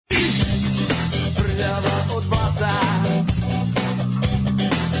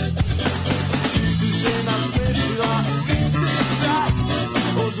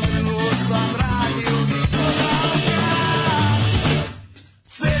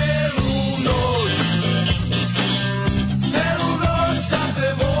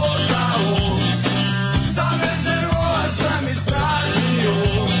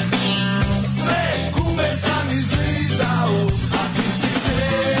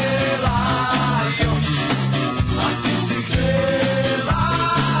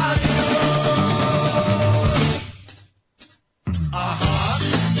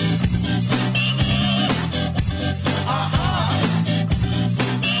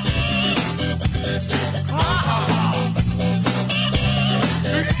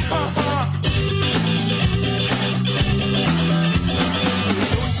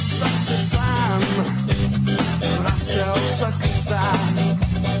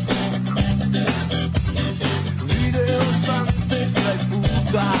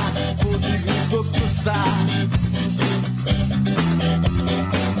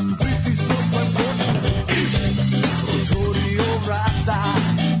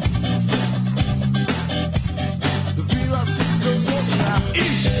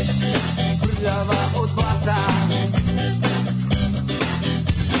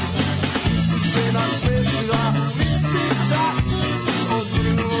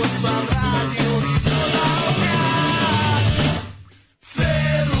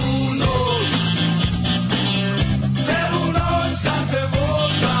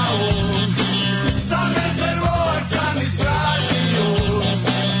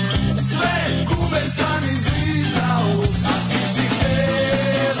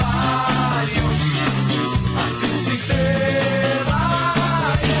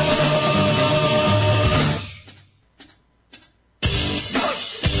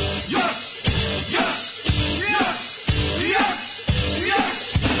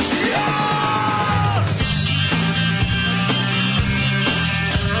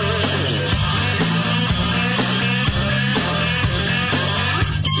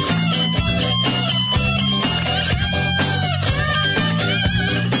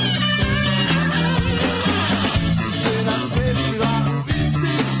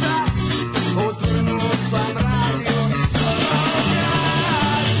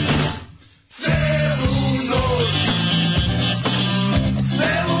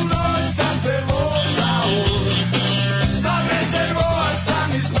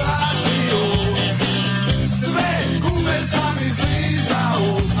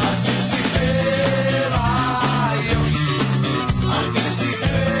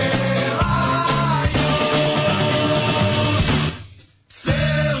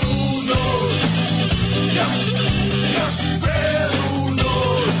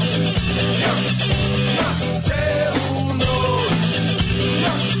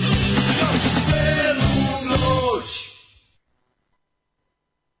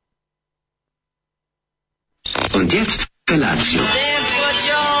relaciju.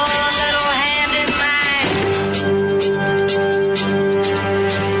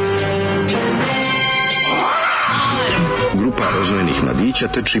 Grupa rozvojenih mladića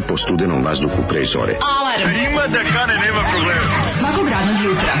trči po studenom vazduhu pre zore. Alarm! Ima da kane, nema problema. Svakog radnog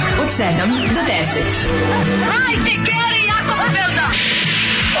jutra, od 7 do 10. Hajde, Geri, jako se velda!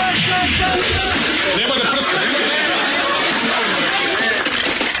 Nema da prska, nema da prska!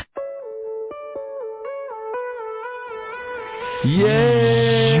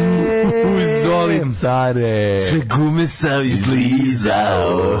 Zolim care, sve gume sam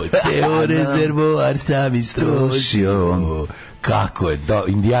izlizao, ceo rezervoar sam istrošio. Kako je to,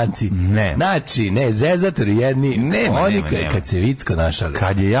 Indijanci? Ne. Znači, ne, zezatori jedni, nema. Kad se Vicko našali.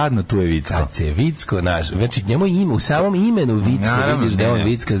 Kad je jadno, tu je Vicko. Kad se Vicko našao. Znači, njemu ime, u samom imenu Vicko, vidiš da je on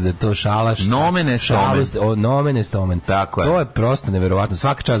Vicka za to šalaš. Nomene stomen. Nomene stomen. Tako je. To je prosto neverovatno.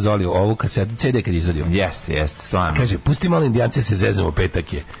 Svaka čast Zoli ovu kasetu, CD kad izvodio. Jeste, stvarno. Kaže, pusti malo Indijance, se zezamo,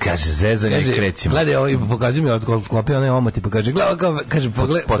 petak je. Kaže, zezanje i krećemo. Gledaj, ovo pokazujem mi odklopio onaj omot, pa kaže,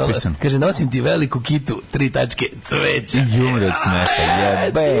 potpisan. Kaže, nosim ti veliku kitu, 3 tačke, cveća. Jumre od smeha,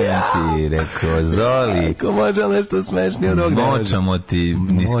 jebem ti, rekao, Zoli. Ko može nešto smešnije od ovog dana? Močamo ti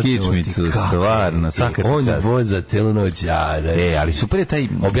niz kičmicu, stvarno, svaka on voza celu noć, ali super je taj...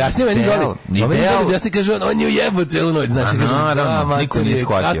 Objasni meni, Zoli. Objasni, kaže, on je ujebo celu noć. Znači, naravno, niko nije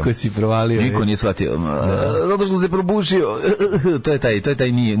shvatio. Kako si provalio? Niko nije shvatio. Zato što se probušio. To je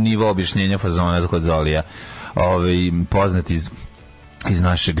taj nivo objašnjenja fazona kod Zolija. Poznat iz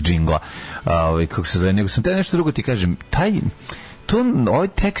našeg džingla. Kako se zove, nego sam te nešto drugo ti kažem, ovaj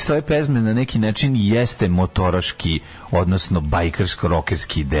tekst ove pesme na neki način jeste motoraški, odnosno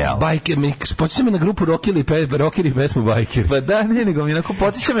bajkersko-rokerski ideal. Podsjeća me na grupu rockeri i pesmu Bajker. Pa da, nego mi onako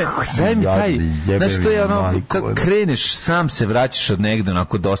podsjeća me, daj mi taj, znaš to je ono, kako kreneš, sam se vraćaš od negde,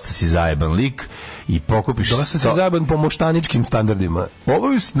 onako dosta si zajeban lik i pokupiš... Dosta si zajeban po moštaničkim standardima.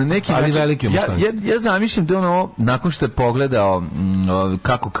 Ovo je na neki način... velikim ja zamišljam da ono, nakon što je pogledao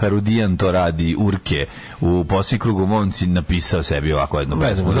kako Karudijan to radi, Urke, u Posljednji krug u momci, napisao sebi ovako jednu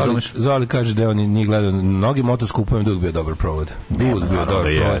pesmu. Zoli kaže da on nije gledao mnogi motoskupovi, dok bio dobar provod. Bio dobar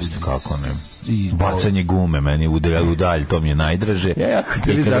provod. Kako ne? Bacanje gume meni u dalj, to mi je najdraže. Ja jako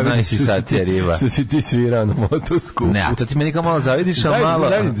te vi zavidiš što si ti svirao na motoskupu. Ne, a to ti meni kao malo zavidiš,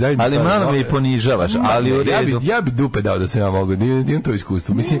 ali malo me i ponižavaš. Ali u redu. Ja bi dupe dao da sam ja mogu, nijem to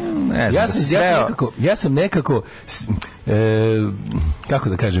iskustvo. Mislim, ja sam nekako kako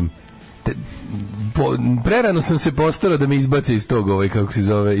da kažem, prerano sam se postarao da me izbace iz tog, kako se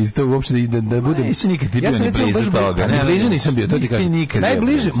zove, iz tog uopšte da budem. Nisi nikad ti bio ni blizu toga. Ne, blizu nisam bio, to ti kažem.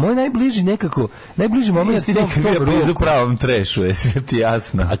 Moj najbliži moment je bio blizu pravom trešu, jesi ti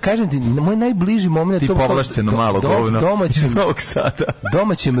jasno. A kažem ti, moj najbliži moment ti povlašteno malo govno iz Novog Sada.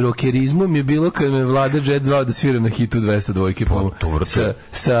 Domaćem rokerizmu mi je bilo kad me Vlada Jet zvao da sviram na hitu 200 dvojke.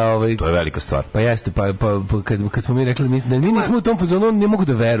 To je velika stvar. Pa jeste, pa kad smo mi rekli da mi nismo u tom fazonu, ne mogu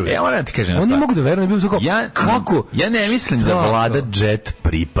da verujem. Moram ti kažem, oni mogu da verujem, bilo kako. Kako? Ja ne mislim da Vlada Jet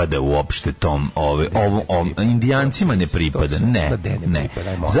pripada uopšte tom Indijancima ne pripada. Ne.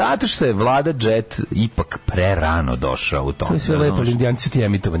 Zato što je Vlada Jet ipak prerano došao u tom. To je sve lepo, Indijanci su ti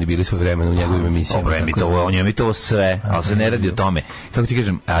emitovani bili svoje vremena u njegovim emisijama. On je emitovao sve, ali se ne radi o tome. Kako ti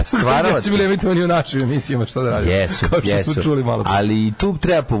kažem, stvaralac... su bili emitovani u našim emisijama, što da radi? Jesu. Ali i tu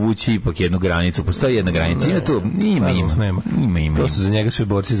treba povući ipak jednu granicu. Postoji jedna granica. Ima. To su za njega sve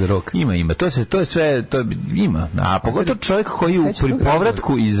borci za rok. Ima. To je sve, to ima. A pogotovo čovjek koji pri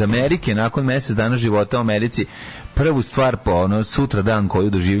povratku iz Amerike nakon mjesec dana života u Americi, prvu stvar po sutra dan koju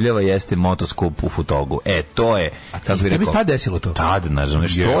doživljava jeste motoskup u Futogu. To je, kako bi rekao... Tebi tad desilo to? Tad, ne znam,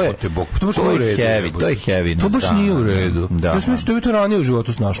 to je heavy. To baš nije u redu. Ja sam mislim da bi to ranije u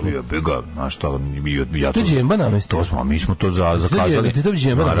životu snašlo. To je džemba namestio. Mi smo to zakazali.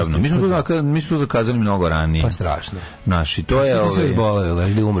 Naravno, mi smo to zakazali mnogo ranije. Pa strašno. Naši, to je... Što si se razboleo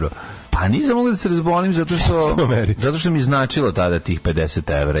ili umro? Pa nisam mogao da se razbolim zato što mi značilo tada tih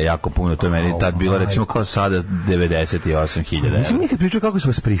 50 evra, jako puno, to je meni tad bilo recimo kao sada 98.000 evra. Nisam nikad pričao kako su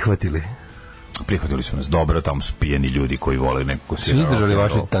vas prihvatili. Prihvatili su nas dobro, tamo su pijeni ljudi koji vole neko svira. Su izdržali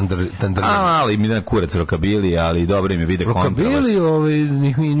vaše tandrljene? Ali mi na kurac rokabili, ali dobro im je vide kontrabas.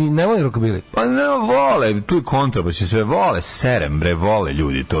 Rokabili, ne vole rokabili? Pa ne vole, tu je kontrabas, sve vole, serem, bre, vole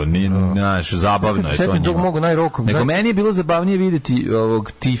ljudi, to nije naš, zabavno je to njima. Mogu najrokom. Nego meni je bilo zabavnije vidjeti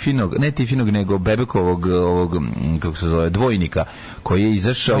ovog Tifinog, ne Tifinog, nego Bebekovog, kako se zove, dvojnika, koji je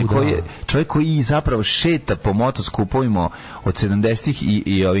izašao i koji je čovjek koji zapravo šeta po motoskupovima od 70-ih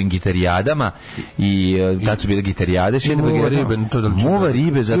i ovim gitarijadama i tad su bile gitarijade, muva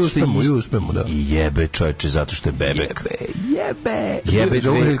ribe, zato što uspemo, i jebe čoveče, zato što je bebek.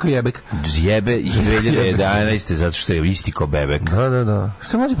 Jebe iz 2011. zato što je isti ko bebek. Da.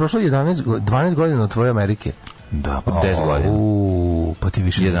 Što mlađe, prošlo 12 godina od tvoje Amerike? Da, pa 10 godina.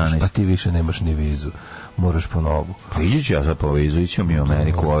 Pa ti više nemaš ni vizu. Moraš po novu. Pa ići ja sad po vizu, ićemo mi u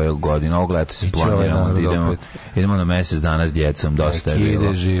Ameriku ove godine, ovog leta se planiramo, idemo na mesec dana s djecom, dosta je bilo.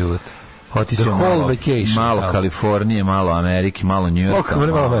 Ide život. Otićemo malo Kalifornije, malo Amerike, malo New Yorka.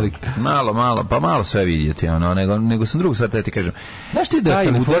 Malo sve vidjeti, nego sam drugu stvar ti kažem. Znaš ti da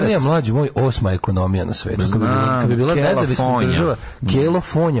je Kalifornija, mlađi moj, 8. ekonomija na svetu? Kad bi bila nezavisna država,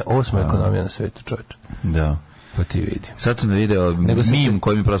 Kalifornija, 8. ekonomija na svetu, čovječe. Da. Pa ti vidi. Sad sam video mim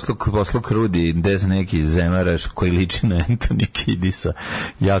koji mi poslao Krudi, gde se neki zemaraš koji liči na Anthony Kiddisa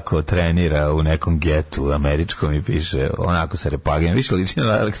jako trenira u nekom getu američkom i piše, onako se repagam, više liči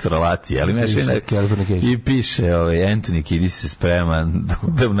na elektrolacije, ali i piše Anthony Kiddis se spreman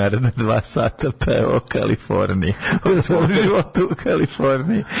da u naredne 2 sata peva o Kaliforniji, o svom životu u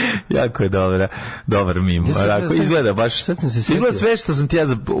Kaliforniji. Jako je dobar mim. Izgleda baš, izgleda sve što sam ti ja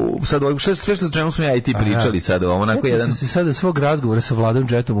sve što čemu smo ja i ti pričali sad. Sjećam se sada svog razgovora sa Vladom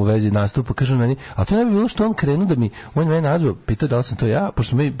Džetom u vezi nastupa, kažem na njih, ali to ne bi bilo što on krenuo da mi, on me nazvao, pitao da li sam to ja,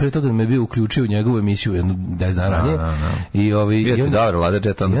 pošto pre toga da me bio uključio u njegovu emisiju jednu 10 dana ranije. I dobro, Vlada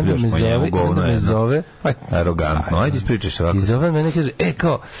Džeta, onda pljuš po njemu govno me zove, arogantno, ajde ispričaš ovako. I zove mene, kaže,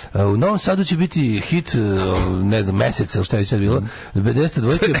 kao, u Novom Sadu će biti hit, ne znam, mesec, ili šta je sad bilo,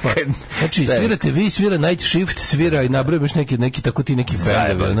 52, pa, znači, svirate vi, svira Night Shift, svira i nabrojim još neki tako ti neki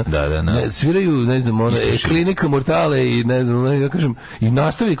bendovi, sviraju, ne znam, Klinika Mortale i ne znam, ja kažem, i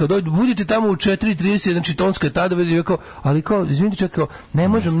nastavi, kao budite tamo u 4:30, znači tonska je tada, ali kao, izvinite čekao, ne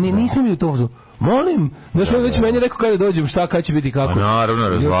možem, nismo mi u tom, molim, znaš, on već meni rekao kada dođem, šta, kada će biti, kako. A naravno,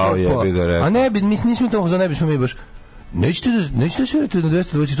 razvao je, bi ga rekao. A ne, nismo u tom, ne bismo mi baš, nećete svirati na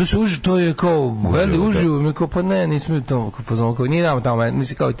 220, to je kao veli uživo, mi kao, pa ne, nismo to, kao, nije nam tamo,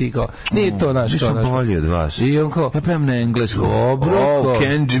 nisi kao ti, kao, nije to naš, kao naš. Mi smo bolji od vas. I on kao, ja pevam na englesku. Dobro, kao.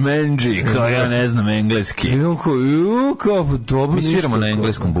 Kenji Menji, kao ja ne znam engleski. I on kao, dobro, mi sviramo na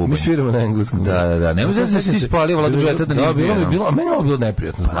engleskom bubanju. Da, ne možeš da si ti spalio Vladu Džeta da nije bilo. A meni je bilo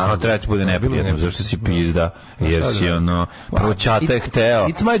neprijatno. Pa naravno, treba ti bude neprijatno, zašto si pizda, jer si prvo Čata je hteo,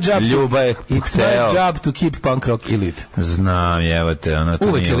 Ljuba je hteo. It's my job to keep punk rock elite. Znam, jevate, ono to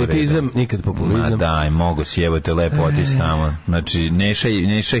uvijek elitizam, nikad populizam. Ma daj, mogu si, jevate, lepo otići tamo. Znači, Neša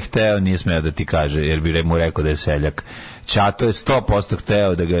je hteo, nije smeo da ti kaže, jer bi mu rekao da je seljak. Čato je 100%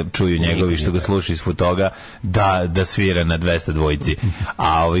 hteo da ga čuju njegovi što ga sluša iz Futoga, da svira na 202.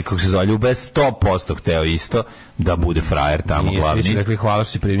 A kako se zove, Ljube 100% hteo isto da bude frajer tamo glavni. Svi su rekli hvala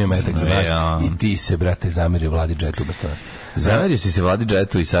što si primio metak za nas i ti se, brate, zamerio Vladi Džetu bez nas. Zamerio si se Vladi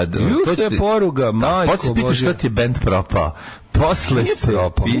Džetu i sad... To je poruga, majko Bože. Pitaš što ti je bend propao. Posle se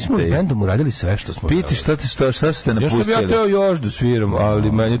pitaj. Mi smo s bendom uradili sve što smo radili. Piti šta ste napustili. Još bi ja teo još da sviram,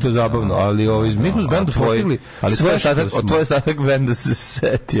 ali meni je to zabavno. Ali mi smo s bendom postigli sve što smo. Od tvoj ostatak benda se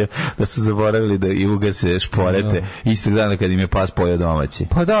setio da su zaboravili da i ugase šporete istog dana kad im je pas pojao domaći.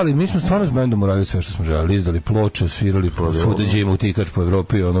 Pa da, ali mi smo stvarno s bendom uradili sve što smo želeli. Izdali ploče, svirali po svuda džima, utikač po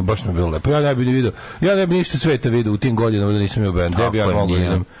Evropi, baš mi je bilo lepo. Ja ne bi ni video. Ja ne bi ništa sveta video u tim godinama da nisam imao bend.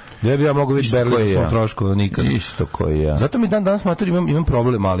 Gde bi ja mogu vidjeti Berlin u svom trošku, nikad. Isto koji ja. Zato mi danas mater imam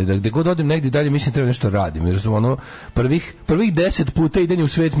problem, ali da gde god odem negdje dalje mislim treba nešto radim, jer sam prvih 10 puta idenje u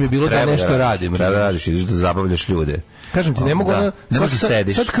svet mi je bilo da nešto radim. Treba radiš, ideš da zabavljaš ljude. Kažem ti, ne mogu ne možeš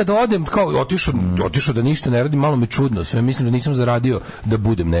sediš. Sad kada odem, kao otišao da ništa ne radim, malo mi čudno, sve mislim da nisam zaradio da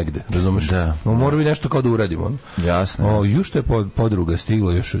budem negde, razumeš? Da. Mora bi nešto kao da uradim. Jasno. Ju što je podruga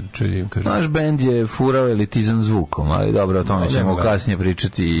stigla još, kažem. Naš bend je furao elitizam zvukom, ali dobro, o tome ćemo kasnije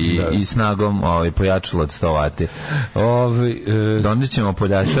pričati i snagom pojačalo od 100 vati. Onda ćemo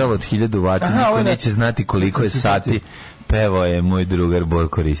poljačalo od 1000 vati, niko neće znati koliko je sati. Pevao je moj drugar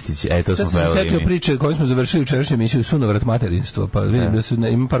Borko Ristić. To smo pevali. Sad se setio priče koju smo završili jučerašnju emisiju Sunovrat materinstvo, pa vidim da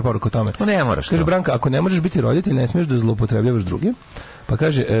ima par poruka o tome. Ne moraš. Kaže Branka, ako ne možeš biti roditelj, ne smiješ da zloupotrebljavaš druge. Pa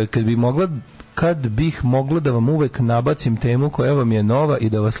kaže, kad bih mogla da vam uvek nabacim temu koja vam je nova i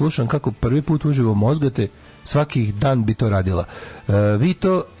da vas slušam kako prvi put uživo mozgate, svakih dan bi to radila.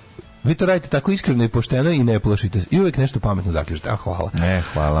 Vi to radite tako iskreno i pošteno i ne plašite. I uvijek nešto pametno zaključite. Hvala.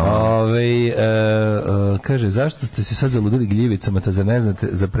 Hvala vam. Kaže, zašto ste se sad zaludili gljivicama, ta zar ne znate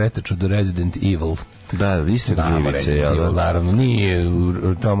za preteču do Resident Evil? Da, vi ste gljivice. Naravno, nije,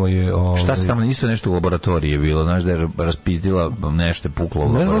 tamo je... Šta se tamo, isto nešto u laboratoriji je bilo, znaš da je raspizdila nešto, puklo u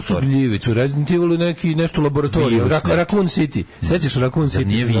laboratoriji. Ne znam su gljivicu, Resident Evil je nešto u laboratoriju. Raccoon City. Sećaš Raccoon City?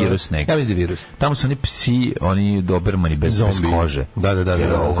 Nije virus neki. Ja mislim da je virus. Tamo su oni psi, oni dobermani bez kože. Da.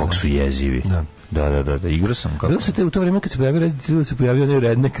 Kako su jezivi. Da, igrao sam. Bilo se te u to vrijeme kad se pojavio Resident Evil, se pojavio onaj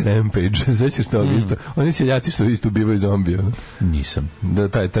Redneck Rampage, sećaš toga isto? Oni seljaci što isto ubivaju zombije. Nisam. Da,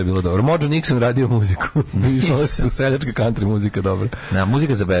 taj je bilo dobro. Mojo Nixon radio muziku. Išla su seljačka country muzika, dobro. Na,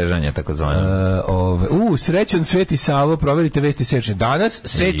 muzika za bežanje, tako zvana. Srećan Sveti Savo, proverite vesti Sečan. Danas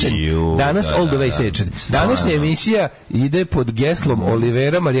Sečan, danas all the way Sečan. Današnja emisija ide pod geslom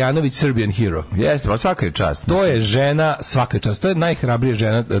Olivera Marjanović, Serbian Hero. Jeste, pa svaka je čast. To je žena, svaka je čast. To je najhrabrija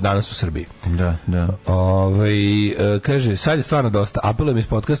žena danas u Srbiji. Da. Kaže, sad je stvarno dosta. Apelujem iz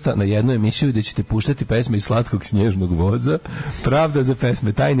podcasta na jednu emisiju gde ćete puštati pesme iz Slatkog snježnog voza, Pravda za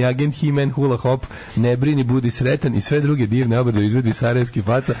pesme, Tajni agent, He-Man, Hula Hop, Ne brini, budi sretan i sve druge divne obrade izvedi Sarajevski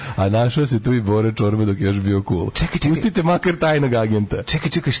faca, a našao se tu i Bora Čorba dok je još bio cool. Čekaj. Pustite makar Tajnog agenta.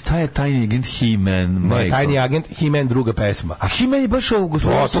 Čekaj, šta je Tajni agent He-Man? Ne, Tajni agent, He-Man druga pesma. A He-Man je baš ovo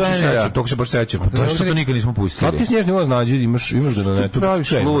gospodinu Svenera. To se baš sećam. To što to nikad nismo pustili. Slatki snježni voz nađi, imaš ga na netu.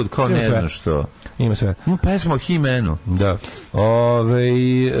 Praviš lud, kao ne znam što. Ima sve. Pesma o He-Manu. Da.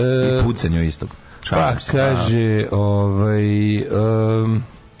 I pucanju istog. Pa kaže,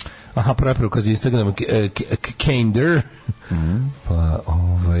 preporuka za Instagram, Kinder. Pa,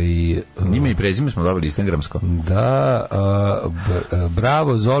 Ime i prezime smo dobili instagramsko. Da,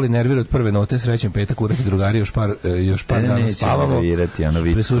 bravo, Zoli nervira od prve note, srećen petak, urati drugari, još par dana spavamo.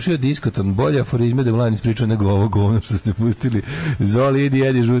 Presušio diskoton, bolje aforizme da mladi ispričao nego ovo govno što ste pustili. Zoli, idi,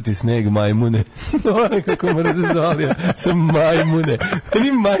 jedi žuti sneg, majmune. Kako mrze Zolija, sam majmune.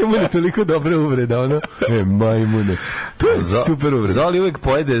 Oni majmune, toliko dobre uvreda, majmune. To je super uvreda. Zoli uvijek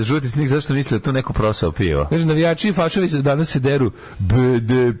pojede žuti sneg, zašto misli da tu neko prosao pivo? Kaže, navijači i fašovi danas se deru,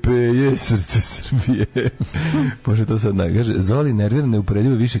 BDP je srce Srbije. Bože, to sad kaže, Zoli nervira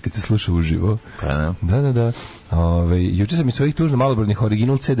neuporedivo više kad se sluša uživo. Pa da. Juče sam iz svojih tužno malobrojnih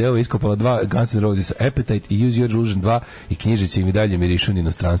original CD-ova iskopala 2 Guns N' Roses, Appetite i Use Your Illusion 2 i knjižice im i dalje mirišu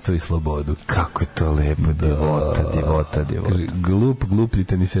inostranstvo i slobodu. Kako je to lepo, divota. Kaže, gluplji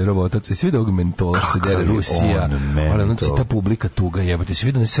teniserov otac. I svi da ovog mentola se dere Rusija. Ta publika tuga, jebote.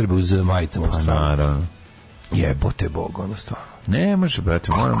 Svi da ne Srbe uz majicama u stranu. Naravno. Jebote Bog, ono stvarno. Ne, može,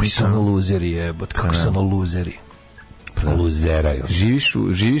 brate, moram... Kako su ono luzeri, jebote, kako su ono luzeri. Luzera još.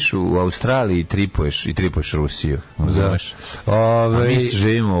 Živiš u Australiji i tripuješ Rusiju. Znaš? A mi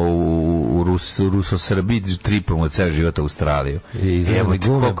živimo u Rusosrbiji, tripujemo od ceo života u Australiju. Evo ti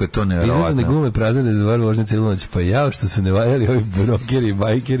koliko je to nevjerovatno. Izlazne gume prazne rezervoar vožnje cijelu noć. Pa ja što su ne valjali ovi brokeri i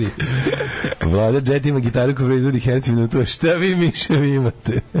bajkeri. Vlada Jet ima gitaru koja proizvodi herc minutu. Šta vi Miševi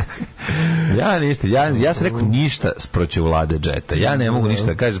imate? Ja sam rekao ništa protiv Vlade Jeta. Ja ne mogu ništa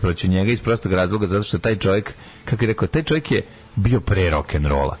da kažem protiv njega iz prostog razloga zato što taj čovjek, kako je rekao, taj čovjek je bio pre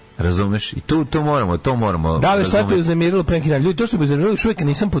rock'n'rolla. Razumeš? I to moramo. Da li šta te uznemirilo pre neki dan? Ljudi, to što bi uznemirilo još uvijek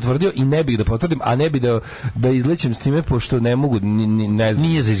nisam potvrdio i ne bih da potvrdim, a ne bih da izlećem s time, pošto ne mogu, ne znam.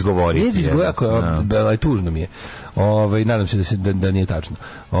 Nije za izgovoriti. Nije za izgovoriti, tužno mi je. Nadam se da nije tačno.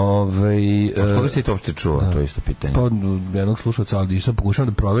 Od koga ste to uopšte čuo? To je isto pitanje. Pa jednog slušalca, ali sam pokušao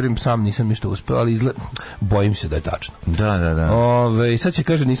da proverim, sam nisam ništa uspeo, ali bojim se da je tačno. Da. Sad će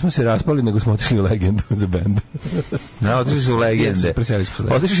kaže, nismo se raspali, nego smo otišli u legendu za bend. Otišli su u legende.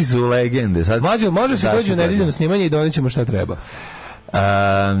 Otišli su u legende. Može se dođu u nedelju na snimanje i donijet ćemo šta treba.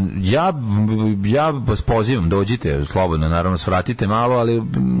 Ja vas pozivam, dođite slobodno, naravno svratite malo, ali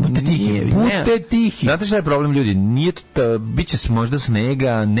budite tihi. Znate šta je problem, ljudi? Nije to, bit će možda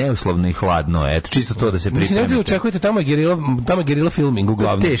snega, neuslovno i hladno, eto, čisto to da se pripremite. Mislim, očekujete, tamo je gerila filming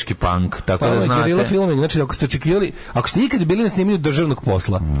uglavnom. Teški punk, tako da znate. Tamo je gerila filming, znači ako ste očekivali, ako ste nikad bili na snimanju državnog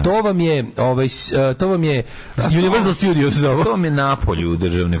posla, to vam je Universal Studios zove. To vam je Napolju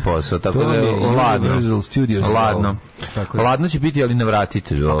državni posao, tako da je ladno će biti, ali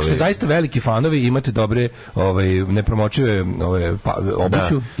navratite. Ako ste zaista veliki fanovi, imate dobre nepromočive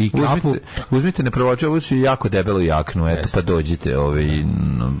obuću i kapu. Uzmite nepromočive obuću i jako debelu jaknu, eto, pa dođite,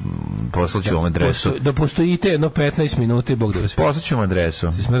 poslaću vam adresu. Da postojite jedno 15 minuta i Bog da vas vidi. Poslaću vam adresu.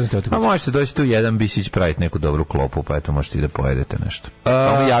 A možete doći tu jedan bisić praviti neku dobru klopu, pa eto možete i da pojedete nešto.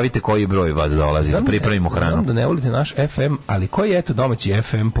 Samo javite koji broj vas dolazi, da pripravimo hranu. Znam da ne volite naš FM, ali koji je domaći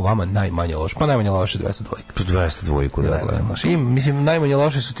FM po vama najmanje loš? Pa najmanje loše 202. Tu 202, da gledamo. Mislim, najmanje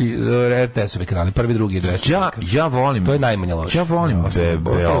loše su ti RTS-ovi kanali, prvi, drugi, 200. Ja volim. To je najmanje loše. Ja volim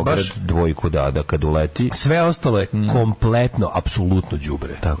Beograd dvojku, da kad uleti. Sve ostalo je kompletno, apsolutno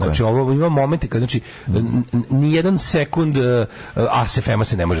đubre. Znači, ovo ima momente kad, znači, ni jedan sekund RSFM-a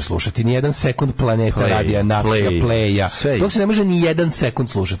se ne može slušati, ni jedan sekund Planeta radija, Nacija, Playa. Dok se ne može ni jedan sekund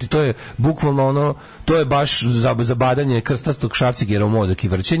slušati. To je bukvalno ono, to je baš zabadanje krstastog šrafcigera u mozak i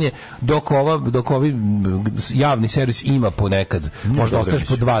vrćenje, dok ovi javni servis ima ponekad Možda ostaješ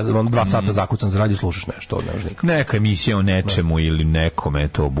po 2 sata zakucan za radio, slušaš nešto, ne znaš nikako. Neka emisija o nečemu ili nekome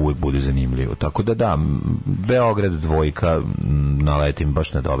to bude zanimljivo. Tako da, Beograd dvojka, naletim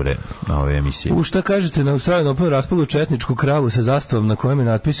baš na dobre ove emisije. U šta kažete na Australijan Open raspadu četničku kravu sa zastavom na kojem je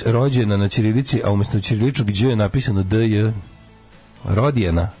natpis rođena na ćirilici, a umjesto ćiriličnog Đ je napisano DJ.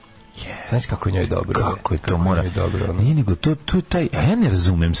 Rodijena. Znaš kako je njoj dobro. Kako je to mora. Nije nego to je taj, a ja ne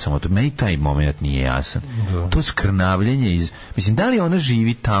razumem samo to, meni taj moment nije jasan. To skrnavljenje mislim, da li ona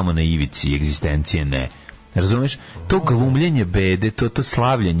živi tamo na ivici egzistencije? Ne. Razumeš? To glumljenje bede, to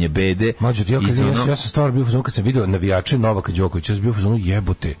slavljenje bede. Mađo, ja sam stvarno bio u fazonu kad sam video navijače Novaka Đokovića, ja sam bio u fazonu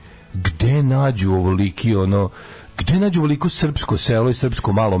jebote, gde nađu ovoliki gde nađu ovoliko srpsko selo i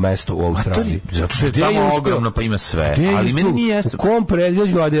srpsko malo mesto u Australiji? Zato što je tamo ogromno pa ima sve. Ali meni nije jasno. U kom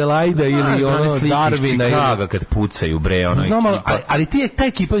predljođu Adelaida ili Darwina? Chicago kad pucaju bre. Ali ta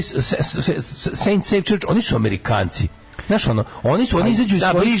ekipa Saint Save Church, oni su Amerikanci. Znaš oni izađu iz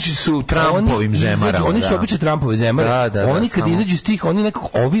svojih... bliži su Trumpovim zemarama. Oni su obično Trumpove zemare. Oni kad izađu iz tih, oni nekako,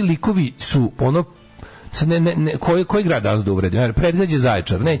 ovi likovi su koji grad danas da uvredi? Predgrađe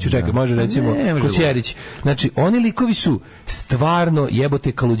Zaječar, neću čekati, može recimo Kosjerić. Znači, oni likovi su stvarno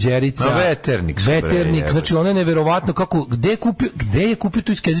jebote Kaluđerica, veternik, znači ono je neverovatno kako, gde je kupio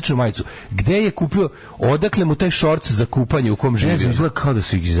tu iskezičnu majicu, gde je kupio, odakle mu taj šorc za kupanje u kom živi. Izgleda kao da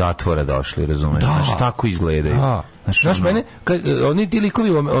su iz zatvora došli, razumeš? Znači, tako izgledaju. Znaš, mene, oni ti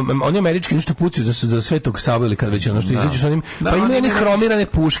likovi, oni američki nešto pucaju za Svetog Savu ili kad već ono što izađeš onim, pa imaju one hromirane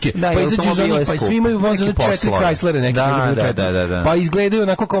puške, pa izađeš za onim, pa svi imaju vozane 4 Chryslere neke, pa izgledaju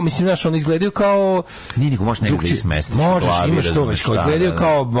onako kao, mislim, znaš, oni izgledaju kao... Nije niko, možeš negdje smestiti. Možeš, imaš to već, kao izgledaju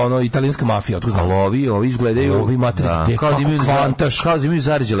kao italijanska mafija. Ali ovi izgledaju... Ovi materi, kao kvantaš. Kao da imaju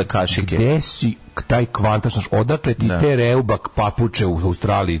zaređele kašike. Gde si taj kvantaš, znaš, odakle ti te reubak papuče u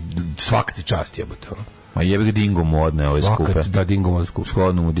Australiji, svaka ti čast jebote, ono. Ma jebe ga Dingo mu odne ove skupe. Da, Dingo mu odne skupe.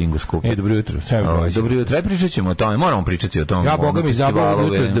 Shodno mu Dingo skupe. Dobro jutro. Dobro jutro. Pričat ćemo o tome. Moramo pričati o tome. Ja, boga mi, zabao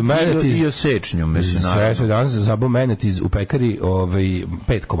jutro. I o sečnju. Sve danas zabao Menetiz u pekari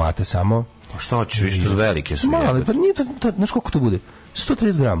 5 komata samo. A što hoćeš, viš, to velike su. Mali, pa nije to, znaš koliko to bude?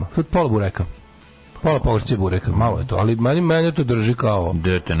 130 grama. Pola bureka. Pola povrće bureka. Malo je to. Ali meni to drži kao...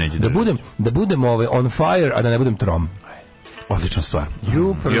 Da budem on fire, a da ne budem trom. Odlična stvar.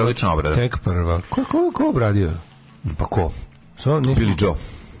 I odlična obrada. Tek prva. Ko obradio? Pa ko? Billy Joe.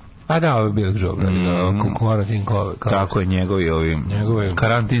 A da, Billy Joe obradio. Tako je, njegove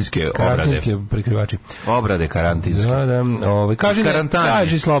karantinske obrade. Karantinske prikrivači. Obrade karantinske. Da.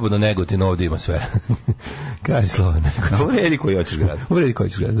 Kaži slobodno, Negotin ovdje ima sve. Kaži slobodno. Uvredi koji hoćeš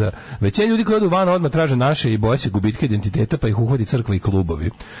gledati. Da. Većina ljudi koji odu van odmah traže naše i boje se gubitka identiteta, pa ih uhvati crkva i klubovi.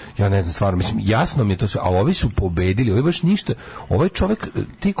 Ja ne znam, stvarno, mislim, jasno mi je to sve, a ovi su pobedili, ovi baš ništa. Ovaj čovjek,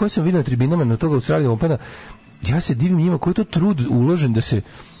 ti koji sam vidio na tribinama na toga Australijan Opena, ja se divim njima koji je to trud uložen da se,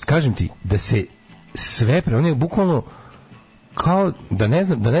 kažem ti, da se sve on je bukvalno kao da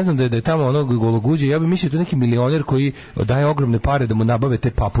ne znam da je tamo onog gologuđe. Ja bih mislio da je neki milioner koji daje ogromne pare da mu nabave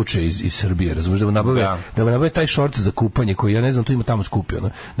te papuče iz Srbije, razumiješ, da mu nabave taj šorc za kupanje koji ja ne znam tu ima tamo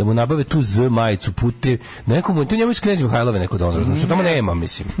skupio, da mu nabave tu Z majicu, pute, nekomu to njemu Knez Mihajlove neko da on, što tamo nema,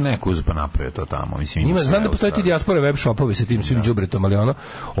 mislim. Neko uzpa napravio to tamo, mislim. Znam da postoje ti dijaspore web shopovi sa tim svim đubretom, ali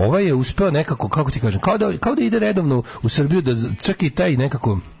ovaj je uspeo nekako, kako ti kažem, kao da ide redovno u Srbiju, da čak i taj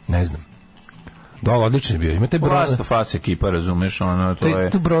nekako, ne znam. Da, odlično je bio. Imate bronzanu facu ekipa, razumeš, to je...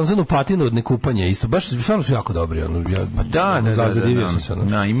 Tu bronzanu patinu od nekupanja isto. Baš stvarno su jako dobri. Zadivio sam se.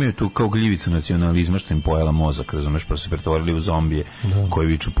 Da, imaju tu kao gljivicu nacionalizma što im pojela mozak, razumeš, pa su pretvorili u zombije koji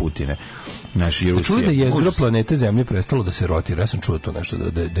viču Putine. Ste čuli da je jezgro planete Zemlje prestalo da se rotira? Ja sam čuo to nešto,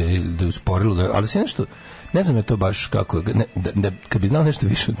 da je usporilo, ali se nešto... Ne znam je to baš kako... Kad bi znao nešto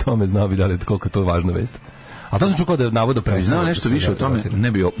više o tome, znao bi da li koliko je to važna vest. A to sam čukao da navodno prestalo. Znao nešto više o tome,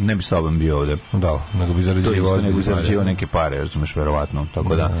 ne bi s tobom bio ovde. Da, nego bi zarađivao neke pare, razumeš, verovatno,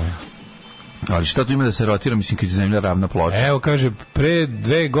 tako da... Ali šta tu ima da se rotira, mislim, kad je zemlja ravna ploča? Evo, kaže, pre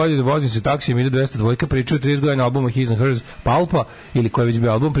 2 godine vozim se taksijem, ide 202, pričaju 30 godina albuma His and Hers, Palpa, ili koji je već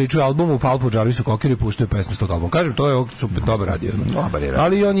bio album, pričaju albumu Palpu, Jarvisu Kokiru i puštaju pesme s tog albuma. Kažem, to je super, dobar radio.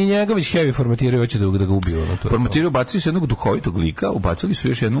 Ali on i njega već heavy formatiraju, hoće da ga ubiju. Formatiraju, ubacili su jednog duhovitog lika, ubacili su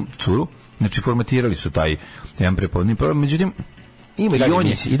još jednu curu, znači formatirali su taj jedan prepodni program, međutim,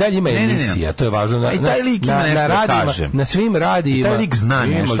 i dalje ima emisija, to je važno. I taj lik ima nešto da kaže. Na svim radijima. I taj lik zna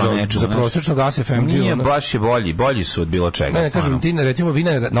nešto. Za prosječnog ASFM. Nije, baš je bolji su od bilo čega. Ne, kažem ti, recimo, vi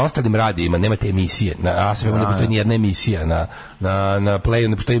na ostalim radijima nemate emisije. Na ASFM ne postoji nijedna emisija. Na Playu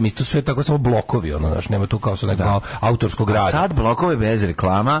ne postoji emisija. To sve tako samo blokovi. Nema tu kao sa nekog autorskog radija. A sad blokove bez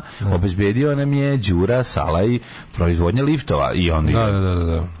reklama obezbedio nam je Đura Salaj proizvodnja liftova. I onda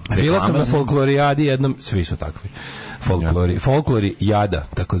da. Bila sam na folklorijadi jednom, svi su takvi. folklori jada,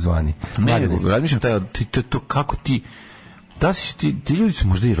 takozvani. Ne, razmišljam to kako ti da si ti ljudi su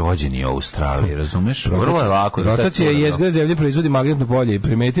možda i rođeni u Australiji, razumeš? Vrlo je lako. Rotacija jezgra zemlje proizvodi magnetno polje i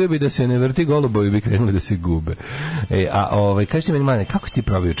primetio bi da se ne vrti golubovi bi krenuli da se gube. Kažite meni, Mane, kako si ti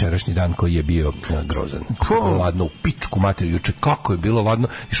probio jučerašnji dan koji je bio grozan? Ladno, u pičku materiju, juče kako je bilo ladno,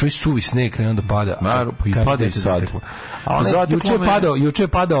 išao je suvi sneg, krenuo da pada. I pada i sad. Juče je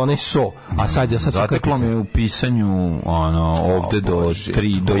padao onaj so, a sad su zateklo me u pisanju ovde do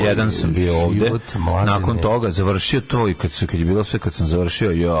 3, do 1 sam bio ovde. Nakon toga završio to i kad je bilo sve, kad sam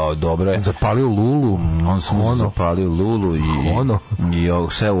završio, dobro je. Zapalio lulu. On sam zapalio lulu i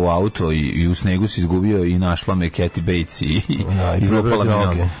sve u auto i u snegu se izgubio i našla me Kathy Bates i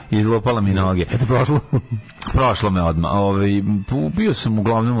izlopala mi noge. Je te prošlo? Prošlo me odmah. Bio sam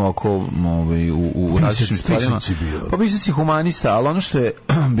uglavnom oko u različitim stvarima. Pa pisac humanista, ali ono što je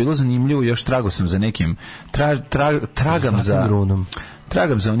bilo zanimljivo, još tragao sam za nekim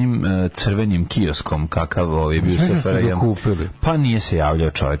tragam za onim crvenim kioskom kakav je bio SFRJ. Pa nije se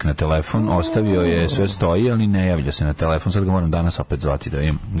javljao čovjek na telefon, ostavio je, sve stoji, ali ne javlja se na telefon. Sad ga moram danas opet zvati da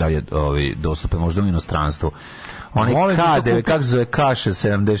vidim da li je dostupan možda u inostranstvu. Onaj K9, kako se zove,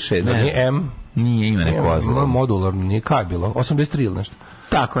 K76. Nije M. Nije ima neko ozlo. Modularno, nije K bilo, 83 ili nešto.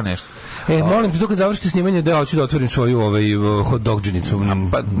 Tako nešto. Molim te, dok završite snimanje, da hoću da otvorim svoju hot dogđenicu,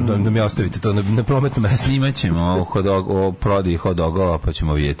 da mi ostavite to na prometnom mestu. Snimat ćemo o prodaji hot dogova, pa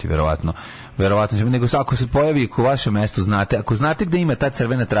ćemo vidjeti, verovatno ćemo, nego ako se pojavi u vašem mestu, ako znate gde ima ta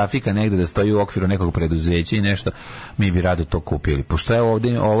crvena trafika negde da stoji u okviru nekog preduzeća i nešto, mi bi rado to kupili. Pošto je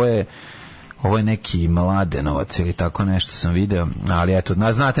ovdje, ovo je neki Mladenovac ili tako nešto sam video, ali eto,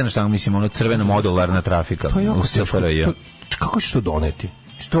 znate na šta mislim, ono crvena modularna trafika u SFRJ. Kako ćeš to doneti?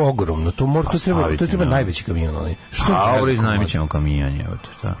 Što je ogromno, to treba najveći kamion onaj. Ovo iznajmićemo kamion, evo to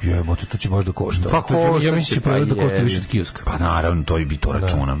šta. Jebote, to će možda košta. Pa košta, ja mislim će prevoz da košta više od kioska. Pa naravno, to i bi to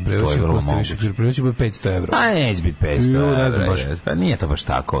računam. Prevoz će košta više, prevoz će biti 500 €. A neće biti 500 €. Pa nije to baš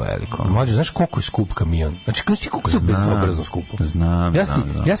tako veliko. Mlađe, znaš koliko je skup kamion? Znači, znaš ti koliko je to bezobrazno skupo? Znam.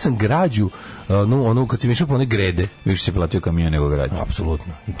 Ja sam građu, kad sam išao po one grede. Više se platio kamion nego građu.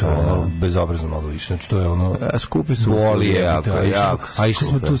 Apsolutno. I to je bezobrazno malo više. Znači, to je skupi su usluge, jako. A išli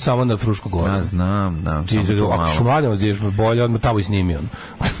smo tu samo na Frušku goru. Ja znam. Ako ću Mladenovac da ješ bolje, odmah tamo i snimi on.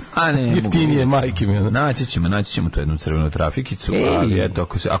 A ne, jeftinije majke mi. Naći ćemo tu jednu crvenu trafikicu, ali eto,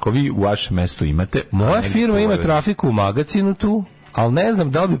 ako vi u vašem mestu imate... Moja firma ima trafiku u magazinu tu, ali ne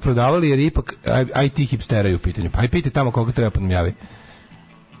znam da li bi prodavali, jer ipak IT hipstera je u pitanju. Pa aj pite tamo koga treba, pa nam javi.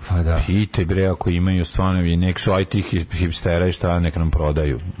 Pa da. Pite bre, ako imaju stvarno i nek su IT hipstera i šta neka nam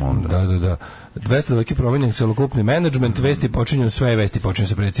prodaju. Onda. Da. 200 veliki promenjen celokupni menadžment, vesti počinju sa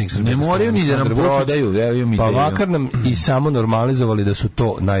predsjednik Srbije. Ne moraju ni da nam prodaju, pa makar nam i samo normalizovali da su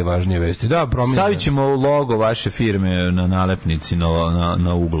to najvažnije vesti. Da, stavit ćemo logo vaše firme na nalepnici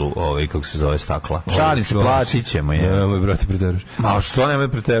na uglu, kako se zove, stakla. Šalim se, platit ćemo. Nemoj, brate, preteruješ. Ma što nemoj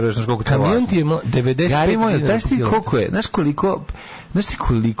preteruješ, znaš koliko te važi. Kamion ti je 95. Znaš ti koliko je, znaš ti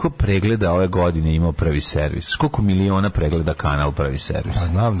koliko pregleda ove godine imao Prvi servis? Koliko miliona pregleda kanal Prvi servis? Pa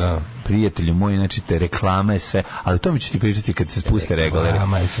znam, da. Prijatelju moji, znači te reklama je sve, ali to mi ću ti pričati kad se spuste regulari.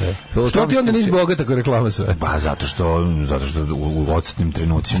 Reklama je sve. Što ti onda nisi bogat ako reklama sve? Pa zato što u odsutnim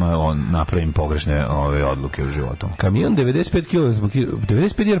trenucima napravim pogrešne odluke u životu. Kamion 95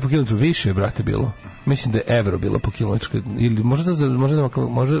 € po kilometru više, brate, bilo. Mislim da je evro bilo po kilometru, ili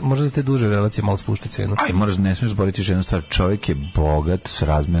možda za te duže relacije malo spušti cenu. Aj, ne smiješ zaboraviti još jednu stvar, čovjek je bogat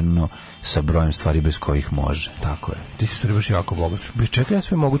srazmjerno sa brojem stvari bez kojih može. Tako je, ti si stvari baš jako bogat. Bez čega ja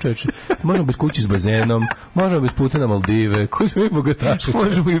sve mogu čeći? Možemo bez kući s bazenom, možemo bez puta na Maldive, koji smo mi bogataši.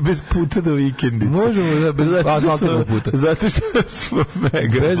 Možemo i bez puta do vikendice. Možemo bez asfaltiranog puta. Zato što smo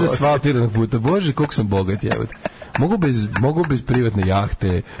mega bez asfaltiranog puta. Bože, koliko sam bogat, jebote. Mogu bez privatne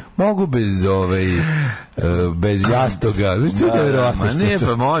jahte, mogu bez jastoga. Ma ne,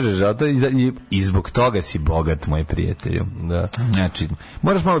 pa možeš, i zbog toga si bogat, moj prijatelju. Da. Znači,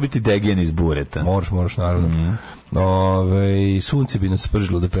 moraš malo biti degijan iz bureta. Moraš, naravno. Sunce bi nas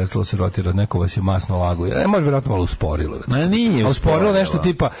spržilo da prestalo se rotira, neko vas je masno lago. Može vjerojatno malo usporilo. Nije usporilo nešto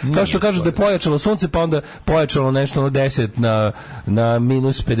tipa, kao što kažu da je pojačalo sunce, pa onda pojačalo nešto 10 na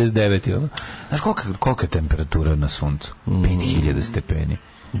minus 59. Znaš kolika je temperatura na suncu? 5000 stepeni.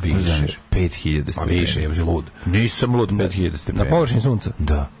 Više. 5000 stepeni. Više, je lud. Nisam lud, 5000 stepeni. Na površini sunca?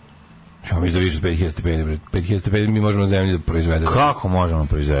 Da. Ja mislim da više s 5000 stepeni. 5000 stepeni mi možemo na zemlji da proizvedemo. Kako možemo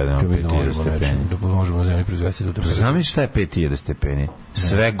proizvedemo 5000 stepeni? Da možemo na zemlji proizvesti. Znam šta je 5000 stepeni?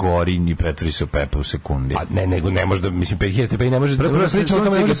 Sve gori i pretvori se u pepe u sekundi. A nego ne može da, mislim, 5000 stepeni ne može da... Prvo sunce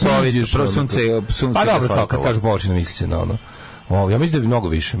ga povidiš. Pa dobro, kad kažu površina, misli se na Ja mislim da je mnogo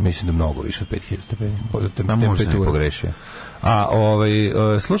više, od 5000 stepeni temperature. Možda ne pogrešio. A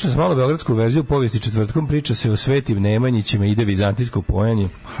slušam sam malo beogradsku verziju povijesti četvrtkom, priča se o Svetim Nemanjićima, ide vizantijsko pojanje.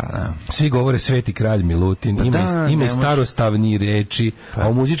 Svi govore Sveti kralj Milutin, ima i starostavni reči, a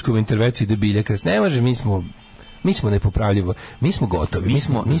u muzičkom intervenciji ide Biljaka. Ne može, mi smo nepopravljivo, mi smo gotovi, mi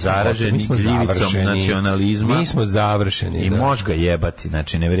smo zaraženi gljivicom nacionalizma, mi smo završeni i može ga jebati,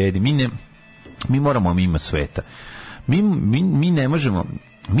 znači ne vredi, mi moramo mimo sveta, mi ne možemo,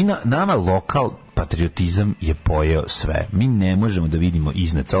 nama lokal patriotizam je pojeo sve, mi ne možemo da vidimo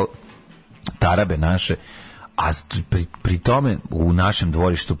iznad tarabe naše, a pri tome u našem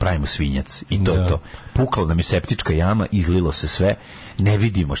dvorištu pravimo svinjac i to je to. Pukla nam je septička jama, izlilo se sve, ne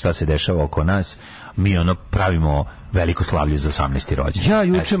vidimo šta se dešava oko nas, mi pravimo veliko slavlje za 18. rođendan. Ja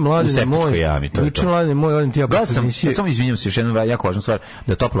juče mladine moj, odim ti ja samo izvinjam se, još jednu jako važnu stvar,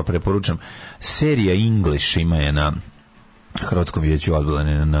 da toplo preporučam, serija English ima je na Hrvatskom vijeću odbila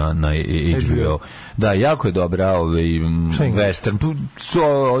na HBO. Da, jako je dobra western.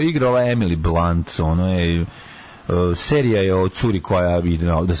 Igrala Emily Blunt, ono je serija je o curi koja ide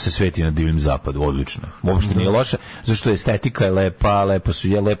da se sveti na divljem zapadu, odlično. Uopšte nije loša, zašto je estetika je lepa,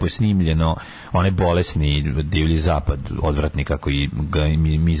 lepo je snimljeno, onaj bolesni divlji zapad, odvratni kako ga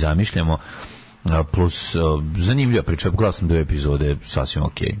mi zamišljamo. Plus zanimljiva priča, gledao sam 2 epizode, sasvim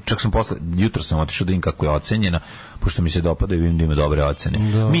okej. Čak sam jutro sam otišao da vidim kako je ocenjena, pošto mi se dopada i vidim da ima dobre ocene.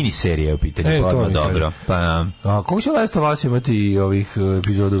 Mini serija je u pitanju, odmah dobro. A koliko će Last of Us imati ovih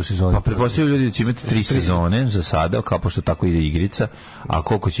epizoda u sezoni? Pa pretpostavljaju ljudi da će imati 3 sezone za sada, kao pošto tako ide igrica, a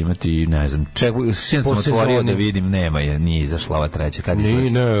koliko će imati, ne znam, sam otvorio da vidim, nije izašla ova treća.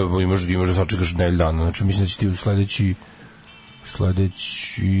 Imaš da sačekaš nedelju dana, znači mislim da će ti u sledeći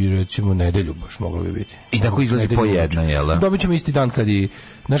recimo nedelju baš moglo bi biti. I tako izlazi po jedna, jel da? Dobit ćemo isti dan kad i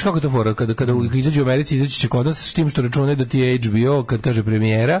znaš kako je to fora, kada izađe u Americi, izaći će kod nas s tim što računaju da ti je HBO, kad kaže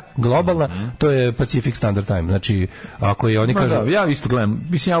premijera, globalna, to je Pacific Standard Time. Znači, ako je oni kažu... Ja isto gledam,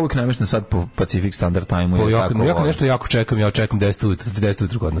 mislim, ja uvijek namještam sad po Pacific Standard Time-u. Ja nešto jako čekam, 10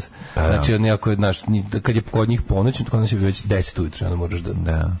 ujutru kod nas. Znači, kad je kod njih ponoć, kod nas je već 10 ujutru, onda možeš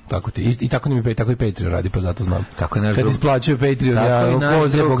da... Tako ti, i tako i Patreon radi, pa zato znam. Kad isplaćuje Patreon, ko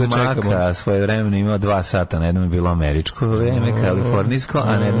za Boga čekamo. Svoje vremena imao 2 sata, na jednom je bilo američko vreme, kalifornijsko,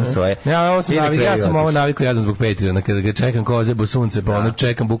 a na jednom svoje. Ja sam ovo navikao jadan zbog Patreona, kada ga čekam kao zebu sunce, pa ono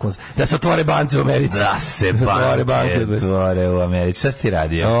čekam bukvalno da se otvore banke u Americi. Da se banke otvore u Americi. Šta si ti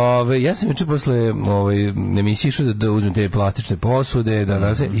radio? Ja sam juče posle emisije išao da uzmem te plastične posude,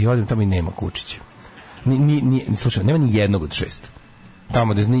 i odim tamo i nema kučića. Slušaj, nema ni jednog od 6.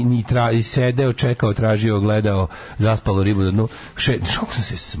 Tamo da sedeo, čekao, tražio, gledao, zaspalo ribu da dnu. Šako sam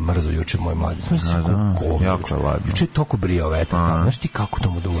se smrzao juče, moj mladi. Smrzao se jako je ladno. Juče je toliko brijao vetar. Znaš ti kako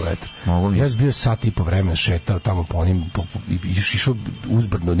tamo dugo vetar? Ja sam bio sat i po vremena šetao tamo po onim, išao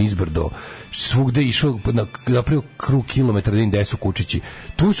uzbrdo, nizbrdo, svugde išao, napravio krug kilometra da im desu kučići.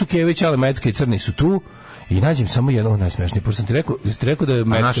 Tu su Kević, ale Mecka i Crni su tu. I nađem samo jednog najsmešnije. Pošto sam ti rekao da je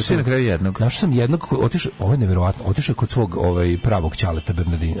Mecka... Našao si na kraju jednog? Našao sam jednog, ovo je nevjerovatno, otišao kod svog pravog ćaleta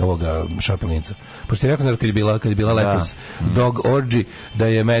Bernardina, ovoga šarplaninca. Pošto ti rekao, znaš, kad je bila letos dog orgy, da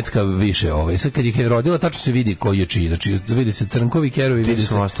je Mecka više. Sad kad ih je rodila, tačno se vidi koji je čiji. Znači, vidi se crnkovi, kerovi, vidi se... Ti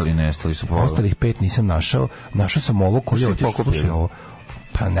su ostali, nestali su povoli. Ostalih 5 nisam našao. Našao sam ovo koji je otišao.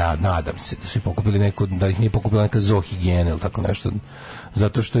 Pa nadam se da su ih pokupili neko, da ih nije pokupila neka zoohigijena ili tako nešto.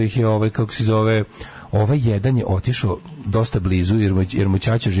 Zato što ih je kako se zove, jedan je otišao dosta blizu, jer mu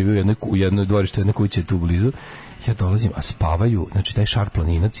ćaća živi u jednoj dvorištu, jedne kuće tu blizu. Ja dolazim, a spavaju, znači taj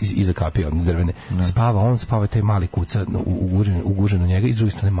šarplaninac iza kapije od drvene, spava taj mali kuca ugužen u njega i s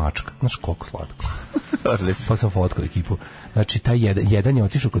druge strane mačka. Znaš koliko slatko. Pa sam fotkao ekipu. Znači taj jedan je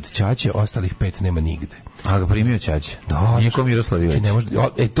otišao kod ćaće, ostalih 5 nema nigde. A ga primio ćaće? Da. Nije ko Miroslav Iveć.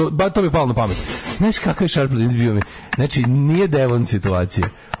 To mi je palo na pamet. Znaš kakav je šarplaninac bio mi? Znači nije Devon situacija.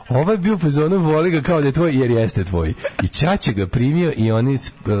 Ovaj je bio fazonu, voli ga kao da je tvoj, jer jeste tvoj. I ćaće ga primio i oni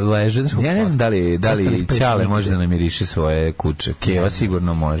leže. Ja ne znam da li Ćale može da namiriše svoje kuće. Keva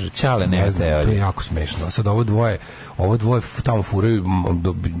sigurno može. Ćale ne zna. To je jako smešno. Sad ovo dvoje tamo furaju,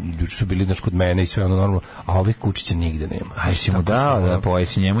 juče su bili kod mene i sve ono normalno, a ovih kučića nigde nema. A jesi mu dao da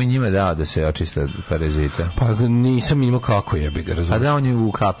pojesi njemu i njima dao da se očiste parazite? Pa nisam imao kako jebi ga, razumiješ. A da on je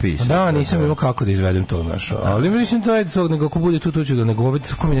u kapiji. Da, nisam imao kako da izvedem to, znaš. Ali mislim to nego ako bude tu ću da nego ovaj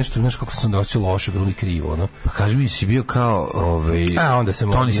tako mi nešto, znaš kako sam došao loše, bilo mi krivo, no. Pa kaži mi, si bio kao onda se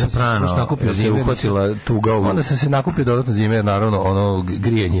Toni Soprano, nakupio zime, uhvatila tuga. Onda sam se nakupio dodatno zime, jer naravno ono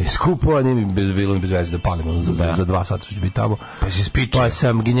grijanje je skupo, a nije mi bez veze da palimo za 2 sata što će biti tamo. Pa si spičio. Pa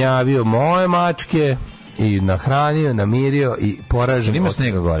sam gnjavio moje mačke i nahranio, namirio i poražen. Ima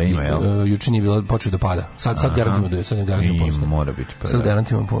snega gore, ima, jel? Juče nije bilo, počeo da pada. Sad garantimo da je, sad garantimo puno snega. Mora biti. Sad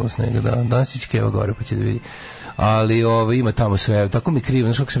garantimo puno snega, da. Danas će Keva gore, pa će da vidi. Ali ima tamo sve, tako mi krivo,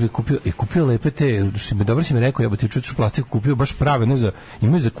 znaš kako sam kupio lepe te, dobro si mi rekao, jebote, čuču plastiku kupio baš prave, ne za,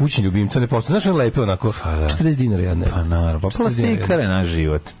 imaju za kućni ljubimca, ne postoje, znaš, lepe onako, 40 dinara jedne. Pa naravno, pa plastikare naš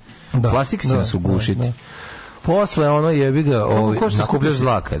život. Plastik će nas ugušiti. Posle ono jebi ga, košta skupljaš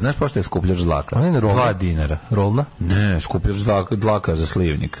dlaka. Znaš pošto je skupljaš dlaka? 2 dinara. Rolna? Ne, skupljaš dlaka za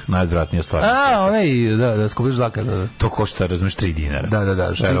slivnik. Najodvratnija stvar. Da, skupljaš dlaka. Da. To košta, razumeš, 3 dinara.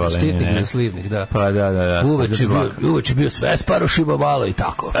 Da, štitnik za slivnik, da. Pa da. Uveče bio sve s parošima malo i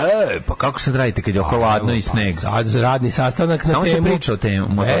tako. Pa kako se radite kad je oko ladno i sneg? Radni sastanak na temu. Samo se priča o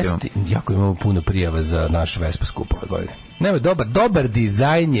temu. Jako imamo puno prijava za naš Vespa skup ove godine. Nema, dobar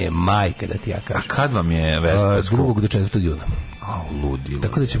dizajn je majka, da ti ja kažem. A kad vam je Vespa skup? 2. do 4. juna. Ludi.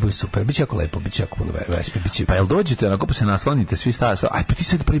 Tako da će biti super, biće jako lepo, biće jako puno Vespe. Pa jel dođete, onako pa se naslonite, svi stavaju, aj pa ti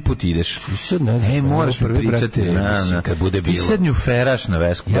sad prvi put ideš. Moraš mi pričati, kad bude bilo. Ti sad njuferaš na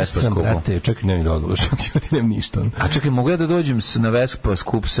Vespa skupu. Ja sam, brate, čekaj, ne mi da odgovor, što ti nemam ništa. A čekaj, mogu ja da dođem na Vespa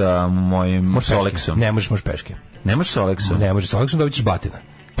skup sa mojim Solexom? Ne možeš peške. Ne možeš Solexom? Ne možeš Solexom, dobit ćeš batina.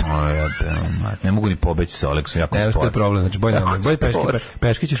 Ne mogu ni pobeći sa Olexom, jako sporo. Ne, to je problem, znači bolje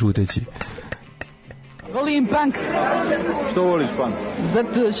peške ćeš uteći. Volim punk. Što voliš punk?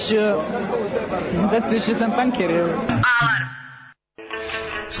 Zato što sam punker. Alarm.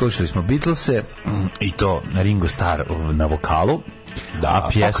 Slušali smo Beatlese i to Ringo Starr na vokalu. Da,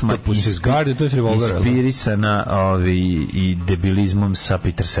 pjesma inspirisana i debilizmom sa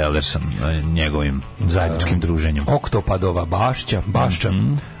Peter Sellersom, njegovim zajedničkim druženjem. Oktopadova bašća.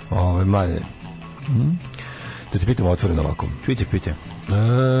 Mlade. Da ti pitam otvoreno ovako. Pite.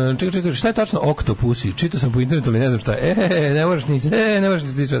 Čekaj, šta je tačno Octopussy? Čitao sam po internetu, ali ne znam šta je. Ne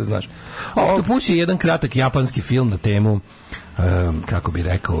možeš ti sve da znaš. Octopussy je jedan kratak japanski film na temu, kako bi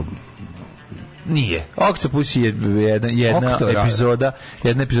rekao, nije. Octopus je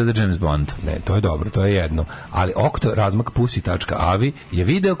jedna epizoda James Bond. Ne, to je dobro, to je jedno. Ali razmakpussy.avi je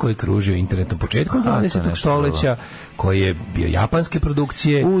video koji je kružio internetom početkom 20. stoljeća, koji je bio japanske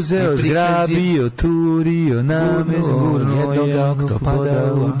produkcije. Uzeo, zgrabio, turio, namez, gurno jednog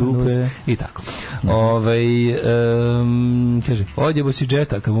oktopada u dupe. I tako. Kaže, odjebo si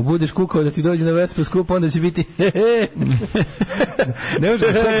džeta, kad mu budeš kukao da ti dođe na Vespa skup, onda će biti ne možeš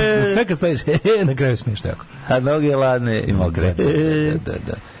sve kad staviš na kraju smiješ tako. A noge ladne i mokre.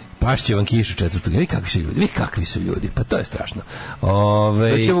 Da. Pašće vam kišu 4. Vi kakvi su ljudi, pa to je strašno.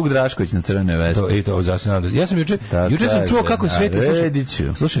 To će Vuk Drašković na crvene Vespe. To zasnado. Ja sam juče sam čuo kako je svet.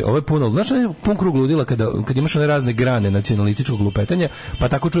 Slušaj, ovo je puno, znaš, pun krug ludila kad imaš one razne grane nacionalističkog lupetanja, pa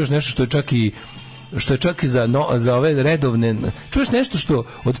tako čuješ nešto što je čak i za ove redovne, čuješ nešto što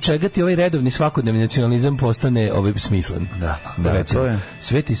od čega ti ovaj redovni svakodnevni nacionalizam postane smislen. Da, recimo, to je.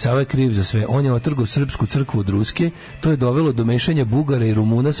 Sveti Sava je kriv za sve. On je otrgao srpsku crkvu od ruske, to je dovelo do mešanja Bugara i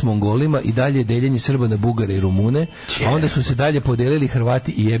Rumuna s Mongolima i dalje deljenje Srba na Bugare i Rumune, a onda su se dalje podelili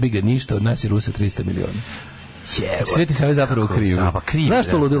Hrvati i jebi ga ništa, od nas je Rusa 300 miliona. Sveti Sava je zapravo kriv. Znaš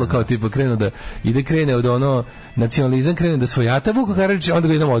što ludilo kao tipa krene od ono nacionalizam, krene da svojata Vuko Karadžić, onda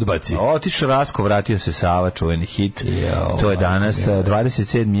ga jednom odbaci. Otišao Rasko, vratio se Sava, čuveni hit. To je danas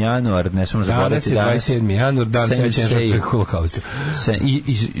 27. januar, ne smemo zaboraviti danas. 27. januar, dan sećanja žrtve Holokausta.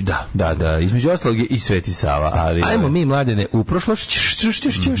 Da, između ostalog je i Sveti Sava. Ajmo mi, Mladene, u prošlost.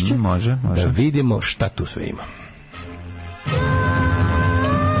 Može. Da vidimo šta tu sve ima.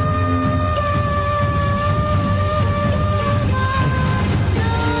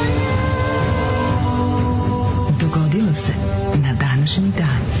 Dogodilo se na današnji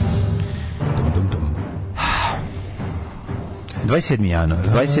dan. 27. januar,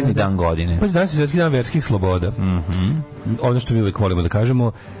 27. dan godine. Pa danas je Svetski dan verskih sloboda. Ono što mi uvijek volimo da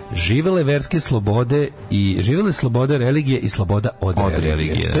kažemo, živele verske slobode i živele sloboda religije i sloboda od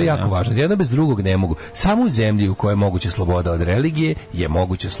religije. To je jako važno. Jedno bez drugog ne mogu. Samo u zemlji u kojoj je moguća sloboda od religije je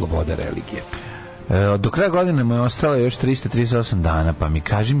moguća sloboda religije. Do kraja godine mu je ostalo još 338 dana, pa mi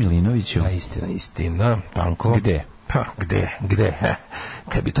kaži Milinoviću. Istina. Tanko. Gde? Pa, gde?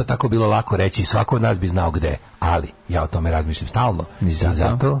 Kad bi to tako bilo lako reći, svako od nas bi znao gde, ali ja o tome razmišljam stalno. I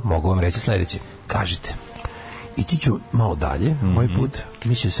zato mogu vam reći sledeće. Kažite. Ići ću malo dalje, moj put,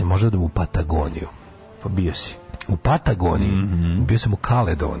 mislio sam možda da u Patagoniju. Pa bio si. U Patagoniji, bio sam u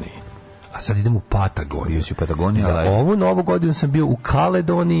Kaledoniji. A sad idem u Patagoniju. Za ovu novu godinu sam bio u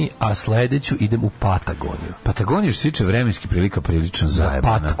Kaledoniji, a sledeću idem u Patagoniju. Patagonija što se tiče vremenski prilika prilično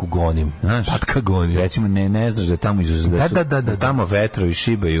zajebana. Patku gonim. Patka gonim. Recimo, ne znaš da je tamo da tamo vetrovi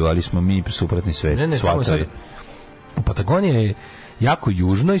šibaju, ali smo mi suprotni svet. Svatovi. Patagonija je jako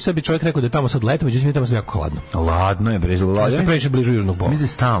južno i sad bi čovjek rekao da je tamo sad leto, međutim je tamo sad jako hladno. Ladno je, ladno. Jeste previše bliže južnog pola. Mislim da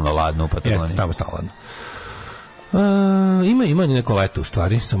je stalno ladno u Patagoniji. Jeste, tamo stalno ladno. Ima neko leto u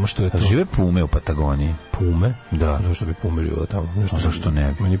stvari, samo što je to... Žive pume u Patagoniji. Pume? Da. Zašto bi pume živjela tamo? Zašto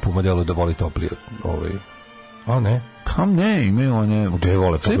ne bi? Meni puma delo da voli toplije. A ne? Pa ne, imaju one... Gde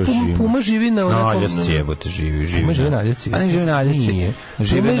vole pa baš živi? Puma živi na... Naljasci jebote živi. Puma živi na Naljasci. A ne živi na Naljasci. Nije.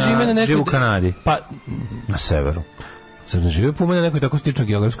 Žive u Kanadi. Pa... Na severu. Sad ne žive pume na nekoj tako sličnoj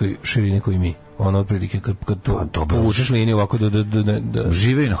geografskoj širini koji mi. Ono otprilike kad to povučeš liniju ovako da...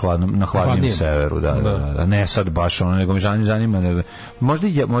 Žive i na hladnijem severu, da. Ne sad baš ono, nego me zanima.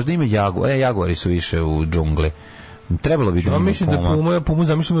 Možda ima jaguar. Jaguari su više u džungli. Trebalo bi da ima puma. Mislim da pumu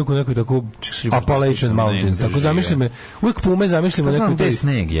zamišljamo uvijek u nekoj tako Appalachian Mountains. Tako zamišljamo, uvijek pume zamišljamo nekoj... Gde je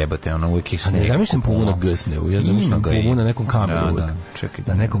sneg jebate, ono uvijek je sneg. Ne zamišljam pumu na gsneu, ja zamišljam pumu na nekom kamenu uvijek.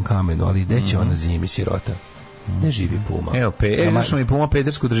 Na nekom kamenu, ali gde će ona zimi sirota? Gde živi puma? Evo, znaš mi puma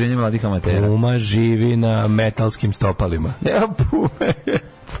pedersko udruženje mladih amatera. Puma živi na metalskim stopalima. Evo pume.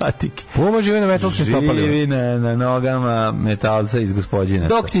 Patike. Puma živi na metalskim stopalima. Živi na nogama metalca iz Gospodina.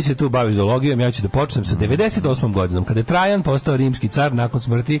 Dok ti se tu baviš zoologijom, ja ću da počnem sa 98. godinom, kada je Trajan postao rimski car nakon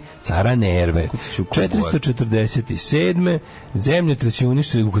smrti cara Nerve. 447. zemljotres je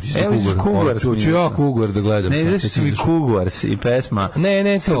uništio Kugar. Ću ja Kugar da gledam. Ne, znaš mi Kugars i pesma.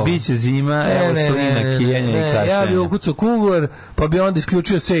 Ne, to. Biće zima, evo slina, kijanja i kašanja. Ja bi ukucao Kugar, pa bi onda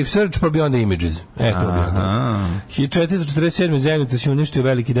isključio Safe Search, pa bi onda Images. To bi onda. 447. zemljotres je uništio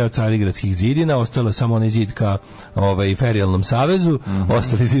veliki deo Carigradskih zidina, ostalo samo onaj zid ka Ferijalnom savezu,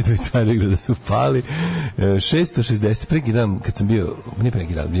 ostali zidovi Carigrada su pali. 660, preki dan, kad sam bio, nije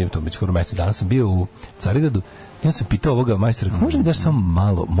preki dan, nije to već skoro mesec dana, sam bio u Carigradu, ja sam pitao ovoga majstora, može mi daš samo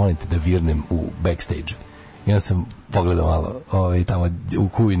malo, molim te da virnem u backstage? I onda sam pogledao malo tamo u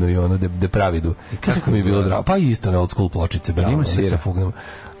kujinu i ono gde pravidu. Kako mi je bilo drago? Pa isto na old school pločice, bravo, sa fugnom.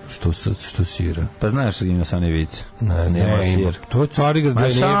 Što sira? Pa znaš da ima sam vic. Nema sir. To je Carigrad,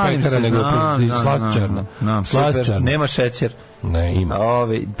 nije pekara, nego slastičarna. Nema šećer. Ne, ima.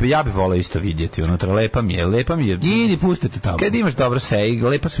 Ja bih volao isto vidjeti unutra, lepa mi je. Idi, pustite tamo. Kad imaš dobro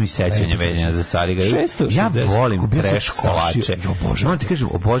lepa su mi sećanja veljena za Carigrad. Ja volim trash kolače. Moram ti kažem,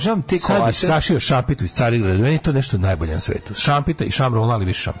 obožavam te kolače. Sad bi sašio šampitu iz Carigrada, meni je to nešto najbolje na svetu. Šampita i šamrola, ali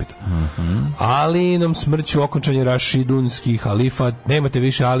više šampita. Alinom smrću okončanje Rašidunski halifat, nemate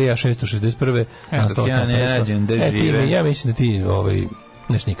više Alija 661. Ja ne nađem da žive. Ja mislim da ti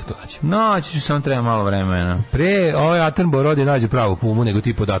neš nikad to naći. Naći ću, samo treba malo vremena. Pre Attenborough rodi nađe pravu pumu, nego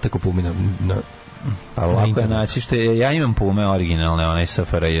ti podatak o pumi na pa lako je naći što ja imam pume originalne, onaj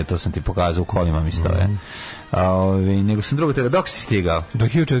SFRJ, to sam ti pokazao u kolima mi stoje. Nego sam drugo tebe, dok si stigao? Do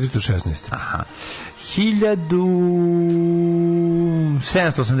 1416. Aha.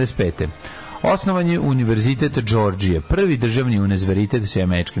 1785. Osnovan je Univerzitet Georgije, prvi državni univerzitet u svim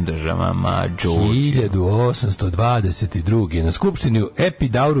američkim državama. 1822. Na skupštini u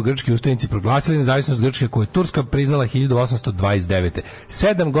Epidauru grčki ustanici proglasili nezavisnost Grčke koju je Turska priznala 1829.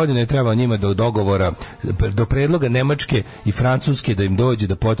 7 godina je trebalo njima do dogovora, do predloga Nemačke i Francuske da im dođe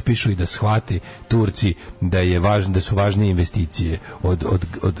da potpišu i da shvati Turci da su važnije investicije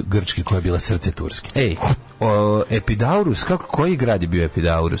od Grčke koja je bila srce Turske. Epidaurus, koji grad je bio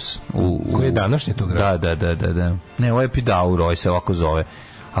Epidaurus? Koji je današnji to grad? Da. Ne, ovo je Epidauro, ovo se ovako zove.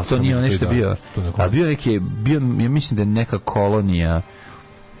 Ali to nije nešto bio. A ja mislim da je neka kolonija.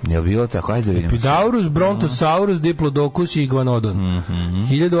 Je bilo tako? Ajde da vidimo. Epidaurus, Brontosaurus, Diplodocus i Iguanodon.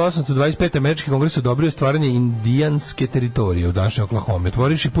 1825. američki kongres odobrio stvaranje indijanske teritorije u današnjoj Oklahoma.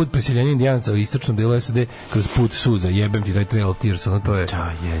 Otvorivši put preseljenja indijanaca u istočnom delu SAD kroz put suza. Jebem ti taj Trail of Tears. To je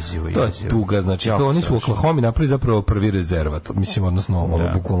tuga. Znači, to oni su u Oklahoma napravili zapravo prvi rezervat. Mislim, odnosno,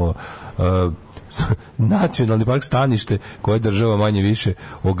 bukvalno nacionalni park, stanište koje je država manje više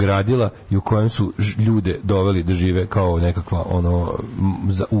ogradila i u kojem su ljude doveli da žive kao nekakva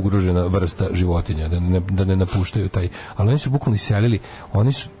ugrožena vrsta životinja, da ne napuštaju taj, ali oni su bukvalno iselili,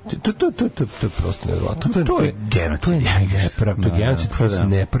 oni su to je prosto nevjerovatno, to je genocid, to je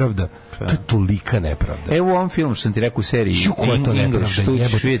nepravda, to je tolika nepravda. Evo u ovom filmu što sam ti rekao u seriji English, tu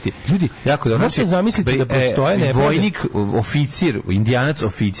ćeš vidjeti ljudi, možete zamisliti da postoje nepravde. Vojnik, oficir, indijanac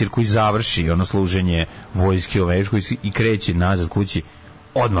oficir koji završi služenje vojske u Američkoj i kreće nazad kući,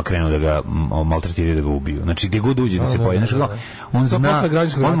 odmah krenu da ga maltretiraju, da ga ubiju. Znači, gdje god uđe da se pojavi. On zna,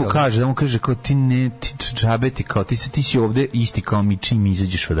 on mu kaže kao ti džabeti, kao ti si ovde isti kao mi, čim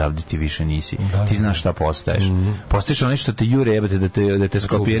izađeš odavde ti više nisi. Ti znaš šta postaješ. Postaješ ono što te jure jebate da te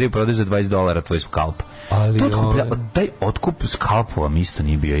skopiraju i prodaju za $20 tvoj skalp. Taj otkup skalpova mi isto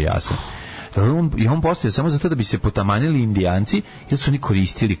nije bio jasan. on postoji samo zato da bi se potamanili Indijanci, jer su oni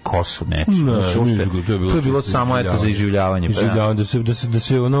koristili kosu neču. To je bilo samo za iživljavanje. Da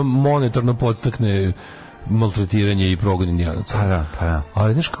se ono monetarno podstakne maltretiranje i progon Indijanaca. Pa da.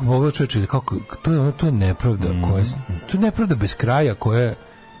 Ali znaš kako pogledaj čoveče, to je nepravda to je nepravda bez kraja koja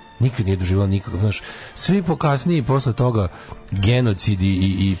nikad nije doživjela nikako, znaš, svi pokasniji posle toga genocidi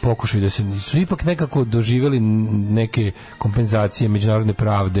i pokušaj da se su ipak nekako doživjeli neke kompenzacije međunarodne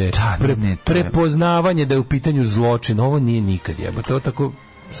pravde, prepoznavanje da je u pitanju zločin, ovo nije nikad jeba, to tako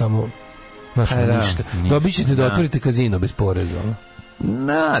samo ništa. Dobit ćete da otvorite kazino bez poreza, ono.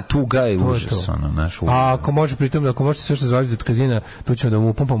 Tuga je užas, A ako možete sve što zvaziti od kazina, tu ćemo da mu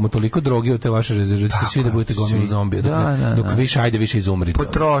upumpamo toliko droge od te vaše rezerve, da ste svi da budete gomili zombije. Dok više izumrite.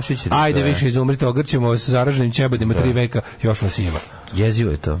 Potrošit ćete. Ajde više izumrite, ogrćemo s zaraženim ćebadima 3 veka, još vas ima.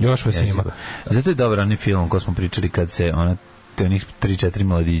 Jezivo je to. Još vas ima. Zato je dobar onaj film ko smo pričali kad se onih 3-4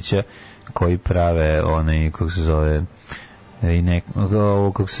 mladića koji prave onaj, kako se zove,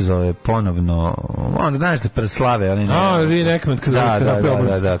 kako se zove, ponovno, znaš da preslave reenactment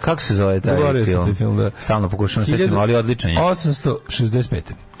da, kako se zove taj film? Stalno pokušam sjetiti, ali odličan je. 865.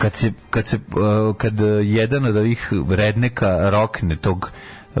 Kad jedan od ovih redneka rokne tog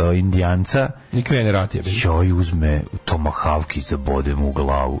Indijanca i krene rat je. Joj, uzme tomahawk i zabode mu u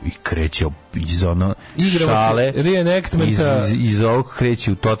glavu i kreće iz ono šale iz ovog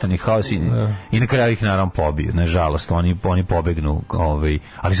kreće u totalni haos i na kraju ih naravno pobiju, nažalost oni pobegnu,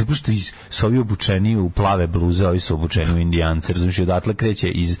 ali su pošto su ovi obučeni u plave bluze, ovi su obučeni u Indijance, razumiješ, odatle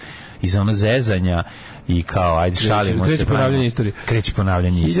kreće iz ono zezanja i kao, ajde šalimo se. Kreće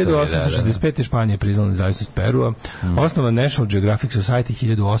ponavljanje istorije. 1865. Španija je priznala nezavisnost Perua. Osnovan National Geographic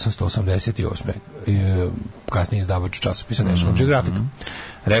Society 1888. Kasnije izdavač časopisa National Geographic.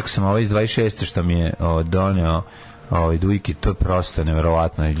 Rekao sam, ovo iz 26. što mi je doneo Dujki, to je prosto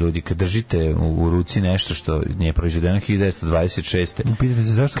neverovatno. Ljudi, kad držite u ruci nešto što nije proizvedeno 1926. Pitate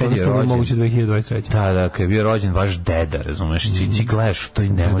se zašto kada je moguće 2023. Da, kad je bio rođen vaš deda, razumeš, ti gledaš to i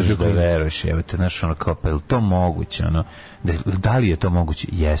ne možeš da veruješ. Evo te, znaš, ono kao, pa je li to moguće, ono? Da li je to moguće?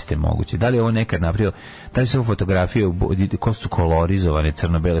 Jeste moguće. Da li je ovo nekad napravio? Da li su fotografije, ko su kolorizovane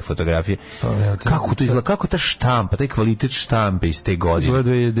crno-bele fotografije? Kako to izgleda? Kako ta štampa, taj kvalitet štampe iz te godine? Izgleda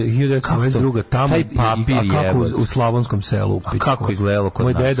 1922. tamo, taj papir je. A kako u Slavonskom selu? A kako izgledalo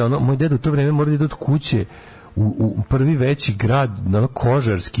kod nas? Moj deda u to vreme mora da ide od kuće u prvi veći grad,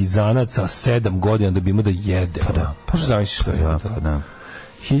 kožarski zanac sa 7 godina da bi imao da jede. Pa da. Pa što zamisliš što je? Pa da.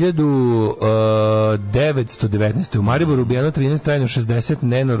 1919. u Mariboru ubijeno 13 trajno 60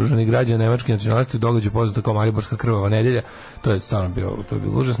 nenaoružanih građana nemačke nacionalnosti, događaj poznato kao Mariborska krvava nedelja. To je stvarno bilo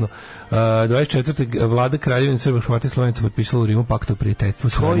užasno. 24. vlada Kraljevine Srba, Hrvata i Slovenaca potpisala u Rimu pakt o prijateljstvu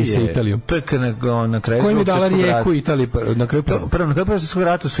sa Italijom. To je na kraju kojim je dala rijeku Italiji na kraju svog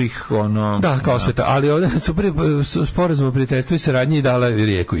rata su ih da, kao sveta, ali ovdje su sporazum o prijateljstvu i saradnji i dala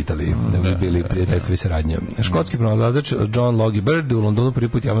rijeku Italiji. Ne bi bili prijateljstvo i saradnja. Škotski pronalazač John Logie Bird u Londonu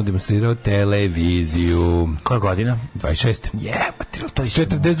prvi put javno demonstrirao televiziju. Koja godina? 26. To je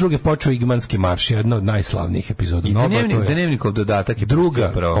 42. počeo Igmanski marš, jedna od najslavnijih epizoda. Dnevnikov dodatak je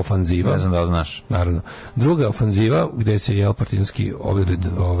druga ofanziva. Ne znam da li znaš. Naravno. Druga ofanziva gdje se partizanski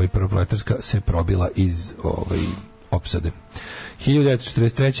prvoproletarska se probila iz opsade.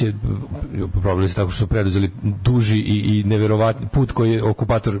 1943. probili se tako što su preduzeli duži i neverovatni put koji je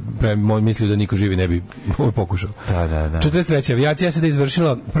okupator mislio da niko živi ne bi pokušao. Da. 43. avijacija se da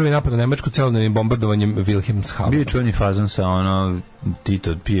izvršila prvi napad na Nemačku celodnevnim bombardovanjem Wilhelmshavena. Bio čuveni fazon sa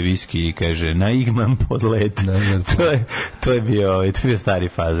Tito pije viski i kaže na Igman pod led. To je bio stari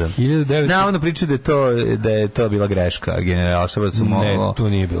fazon. Navodno priča da je to bila greška generala. Ne, to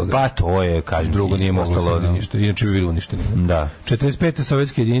nije bilo greška. Pa to je, kažem, drugo nije moglo ništa. Inače bi bilo uništeno. Da. 45.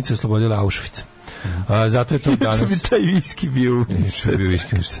 sovjetske jedinice oslobodile Auschwitz. Zato je to danas... Inače bi taj viski bio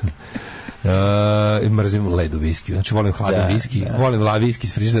uništen. Mrzim led u viski. Znači volim hladan viski, volim viski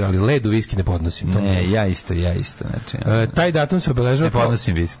iz frižidera, ali led u viski ne podnosim. Ne, ja isto. Znači, taj datum se obeležava... Ne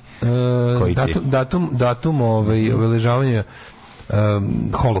podnosim viski. Datum obeležavanja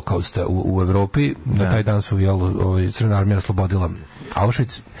holokausta u Evropi. Na taj dan su Crvena armija oslobodila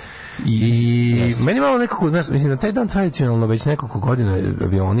Auschwitz. I meni malo nekako, znaš, mislim, na taj dan tradicionalno već nekoliko godina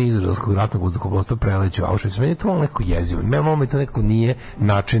avioni izraelskog ratnog vazduhoplovstva preleću Auschwitz. Meni je to malo nekako jezivo. Meni to nekako nije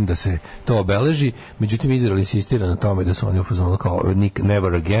način da se to obeleži. Međutim, Izrael insistira na tome da su oni u fazonu kao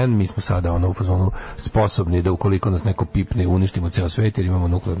never again. Mi smo sada u fazonu sposobni da ukoliko nas neko pipne uništimo ceo svet jer imamo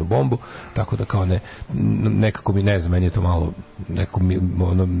nuklearnu bombu. Tako da kao nekako mi ne znam, meni je to malo nekako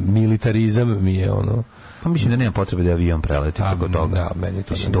militarizam mi je Pa mislim da nema potrebe da avion preleti preko toga. Da, meni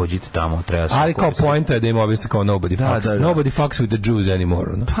to. Dođite tamo, treba se. Ali kao poenta je da im objasni kao nobody fucks with the Jews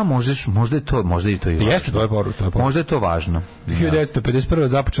anymore. No? Pa možda je to, možda i to i važno. Jeste, to je poruka. Možda je to važno. 1951.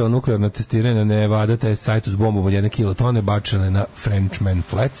 započela nuklearno testiranje na Nevada test sajtu s bombom od 1 kilotone bačene na Frenchman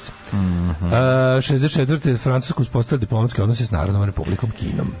Flats. 64. Francusko uspostavila diplomatske odnose s Narodnom Republikom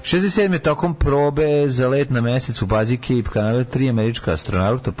Kinom. 67. tokom probe za let na mesec u bazi Cape Canaveral 3 američka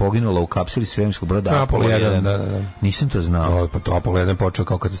astronauta poginula u kapsuli svemirskog broda Apollo 1. Da. Nisam to znao. Pa to Apollo 1 počeo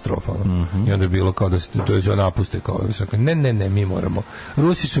kao katastrofa. I onda je bilo kao da se to napuste. Kao, ne, mi moramo.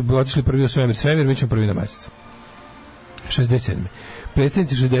 Rusi su otišli prvi u svemir, mi ćemo prvi na mesec. 67.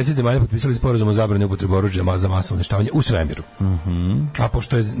 Predstavnici 60 zemalja potpisali sporazum o zabrani upotrebe oružja za masovno uništavanje u svemiru. A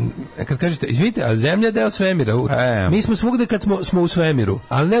pošto je, kad kažete, izvinite, a zemlja je deo svemira. Mi smo svugde kad smo u svemiru,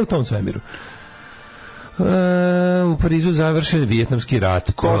 ali ne u tom svemiru. U Parizu završen Vijetnamski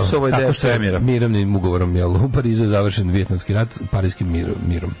rat. Kosovo je deo svemira. Mirovnim ugovorom, jel? U Parizu je završen Vijetnamski rat parijskim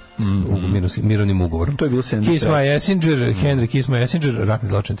mirom. Mirovnim ugovorom. To je bilo 73. Kiss My Messenger, Henry Kiss My Messenger, ratni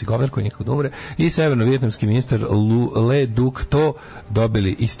zločinci govnar koji nikad umre, i severno-vijetnamski ministar Le Duc To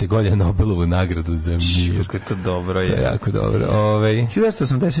dobili iste godine Nobelovu nagradu za mir. Kako je to dobro je. Jako dobro.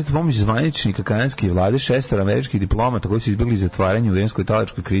 1980. pomoć zvaničnika kanadske vlade, 6 američkih diplomata koji su izbjegli zatvaranje u venezuelskoj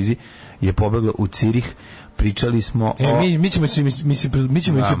talačkoj krizi je pobeglo u Cirih. Pričali smo o... Mi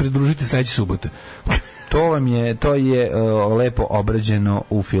ćemo se pridružiti sledeće subote. To je lepo obrađeno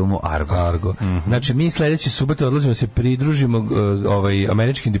u filmu Argo. Znači, mi sledeće subote odlazimo se pridružimo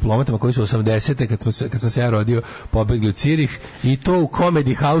američkim diplomatama koji su 80. kad sam se ja rodio povegli u Cirih, i to u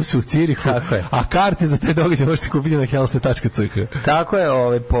Comedy House u Cirihu. A karte za te događaje možete kupiti na helse.ch. Tako je,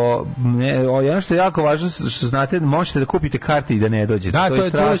 ono što je jako važno, što znate, možete da kupite karte i da ne dođete. Da, to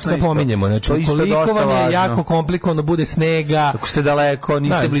je da pominjemo. Znači, koliko vam je jako komplikovano, bude snega, ako ste daleko,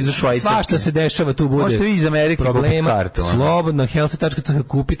 niste blizu Švajcarske. Svašta se dešava, tu bude vi iz Amerike problema, kartu, slobodno helse.ch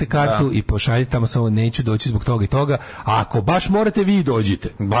kupite kartu i pošaljite tamo samo neću doći zbog toga i toga, a ako baš morate vi dođite.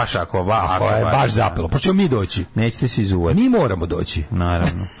 Baš ako je baš zapelo, pa ćemo mi doći. Nećete se izuvati. Mi moramo doći.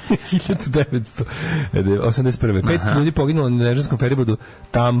 Naravno. 1981. 500 ljudi poginulo na nežanskom feribodu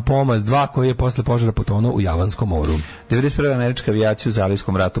Tampomas 2 koji je posle požara potonuo u Javanskom moru. 91. američka avijacija u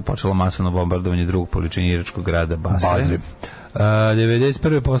Zalivskom ratu počela masovno bombardovanje drugog po veličini iračkog grada Basre.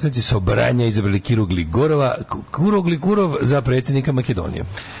 91. poslanici Sobranja izabrali Kuro Gligurov za predsjednika Makedonije.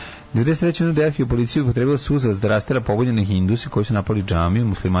 93. u Delhiju policiju potrebila suza da rastera pobunjenih Indusi koji su napali džamiju,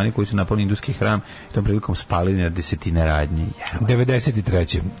 muslimani koji su napali induski hram i tom prilikom spalili na desetine radnji.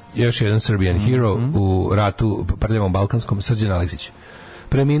 93. još jedan Serbian hero u ratu prljavom balkanskom, Srđan Aleksić.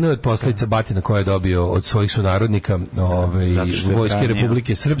 Preminuo od posljedica batina koje je dobio od svojih sunarodnika Vojske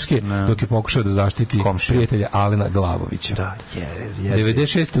Republike Srpske, dok je pokušao da zaštiti prijatelja Alena Glavovića.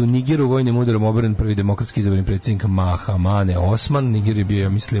 96. u Nigeru vojnim udarom oboren prvi demokratski izabrani predsjednik Mahamane Osman. Niger je bio, ja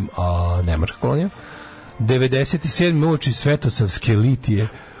mislim, nemačka kolonija. 97. uoči Svetosavske litije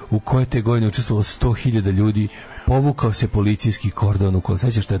u koje te godine učestvovalo 100.000 ljudi, povukao se policijski kordon u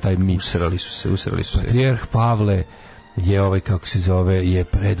sećaš što je taj mit. Usrali su se. Patrijarh Pavle je je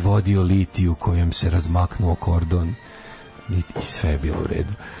predvodio litiju kojem se razmaknuo kordon i sve je bilo u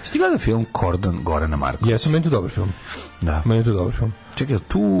redu. Ste gledali film Kordon Gorana Markovića? Jesam, meni to dobar film. Da. Meni to dobar film. Čekaj,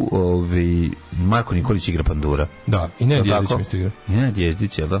 tu Marko Nikolić igra Pandura. Da, i Nenad Jezdić mi isto igra. I Nenad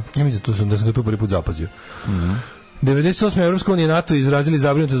Jezdić, jel da? Ja mislim da sam ga tu prvi put zapazio. 98. Evropska unija i NATO izrazili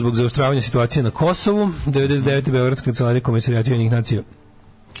zabrinutost zbog zaoštravanja situacije na Kosovu. 99. Beogradska kancelarija Komesarijata Ujedinjenih nacija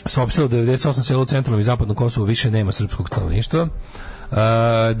saopštilo da 98 sela u centralnom i zapadnom Kosovu više nema srpskog stanovništva.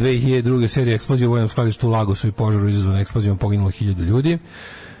 2002. serija eksplozija u vojnom skladištu u Lagosu i požaru izazvana eksplozijom poginulo 1000 ljudi.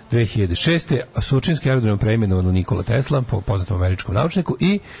 2006. Surčinski aerodrom preimenovan u Nikola Tesla, po poznatom američkom naučniku,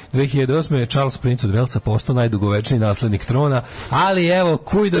 i 2008. je Charles Prince od Walesa postao najdugovečniji naslednik trona, ali evo,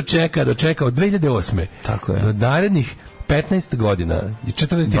 kuj dočeka od 2008. Tako je. Do narednih 15 godina,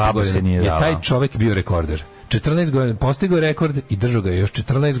 14 godina, je taj čovek bio rekorder. 14 godina, postigao je rekord i držao ga je još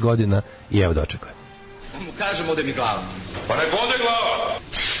 14 godina i evo dočekao. Mu kažem, ode mi glava. Pa nek ode glava.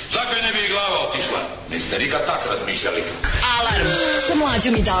 Zakaj ne bi i glava otišla? Niste nikad tak razmišljali. Alarm sa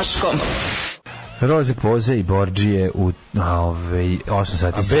Mlađom i Daškom. Roze, poze i borđije u 8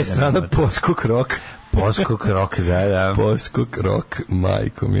 sati. A bez strana poskok rok. Poskok rok, da. Poskok rok,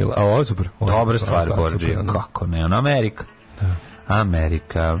 majko mila. A ovo je super. Dobra stvar, borđije. Kako ne, ono Amerika. Da.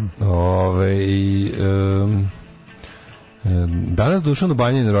 Amerika. Danas Dušanu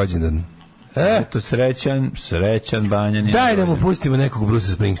Banjanin rođendan. Eto, srećan Banjanin. Daj da mu pustimo nekog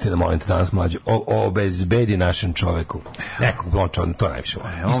Bruce Springsteena, molim te, danas Mlađu. Obezbedi našem čoveku. Nekog blonča, to najviše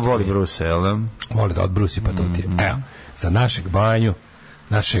voli. On voli Bruce, jel da? Voli da od Bruce, pa to ti je. Evo, za našeg Banju,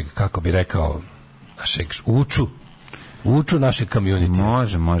 našeg, kako bi rekao, našeg uču našeg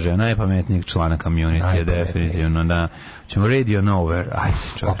community. Može, najpametnijeg člana community je definitivno, da. Ćemo Radio Nowhere, ajde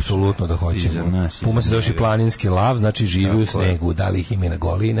čovječ. Apsolutno da hoćemo. Puma se zove i planinski lav, znači živi u snegu, da li ih ima na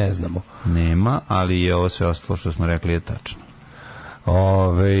goli, ne znamo. Nema, ali je ovo sve ostalo što smo rekli je tačno.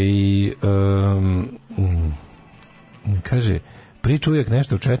 Kaže, priča uvijek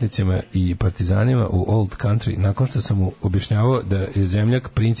nešto o četnicima i partizanima u Old Country, nakon što sam mu objašnjavao da je zemljak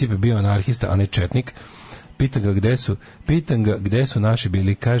princip bio anarhista, a ne četnik. Pitam ga gde su naši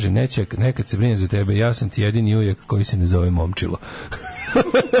bili, kaže, nećak, nekad se brine za tebe, ja sam ti jedini ujak koji se ne zove Momčilo.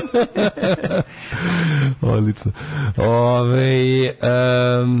 Odlično.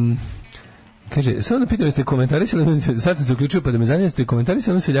 Kaže, samo da pitam, jeste komentarisali, sad sam se uključio pa da me zanima, jeste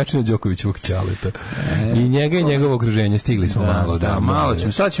komentarisali seljačinu Đokovićevog ćaleta. I njega i njegovo okruženje, stigli smo malo. Da, malo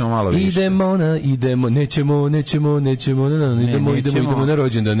ćemo, sad ćemo malo više. Idemo, nećemo, idemo na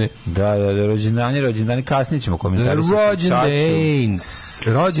rođendane. Da, rođendani, kasnije ćemo komentarisati.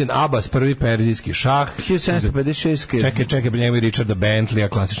 Rođen Abbas, prvi perzijski šah. 1756. Čekaj, njegov Richarda Bentleya,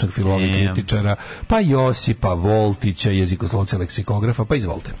 klasičnog filologije kritičara, pa Josipa Voltića, jezikoslovca, leksikografa, pa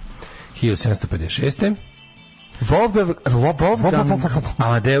izvolite. 1756. Wolfgang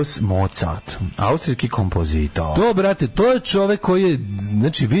Amadeus Mozart, austrijski kompozitor. To, brate, to je čovek koji je,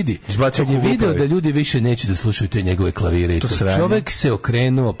 znači, vidi, kad je video da ljudi više neće da slušaju te njegove klavire, čovek se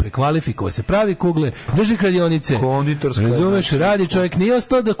okrenuo, prekvalifikovao se, pravi kugle, drži kladionice, razumeš, radi čovek, nije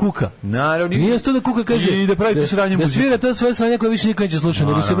ostao da kuka. Naravno, nije ostao da kuka, kaže, da svira to svoje sranje koje više niko neće slušati,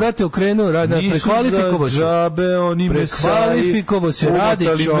 nego se, brate, okrenuo, prekvalifikovao se, radi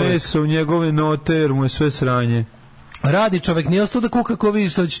čovek. U njegove note, jer mu je sve sranje. Radi čovjek, nije ostao da kuka ko vi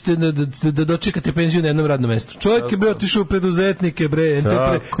što ćete da dočekate penziju na jednom radnom mjestu. Čovjek je bio otišao u preduzetnike, bre,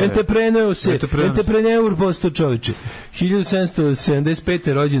 entrepreneur postao čovječe.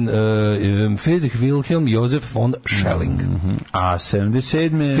 1775. rođen Friedrich Wilhelm Josef von Schelling. A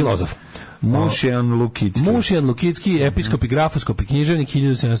 77. filozof. Mušijan Lukicki, episkop i grafoskop i književnik,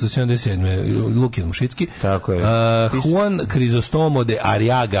 1777. Lukijan Mušicki. Tako je. Juan Crisostomo de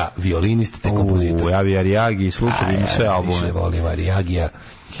Arriaga, violinist te kompozitor. Ja bi Arriagi, slušali mi sve albume. Više volim Arriagija.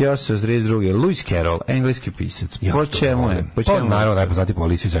 1832. Lewis Carroll, engleski pisac. Po čemu je? Naravno, najpoznatiji po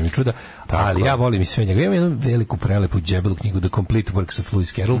Alici u zemlji čuda, ali ja volim i sve njega. Imam jednu veliku prelepu džebelu knjigu The Complete Works of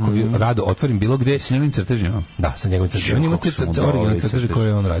Lewis Carroll, koju rado otvorim bilo gde. S njegovim crtežima? Da, sa njegovim crtežima. On ima te originalne crteže koje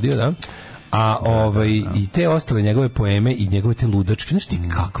je on radio, da. A i te ostale njegove poeme i njegove te ludačke, znaš ti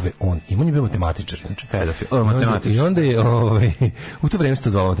kakve on je bio matematičar, znači. Matematičar. I onda je u to vreme se to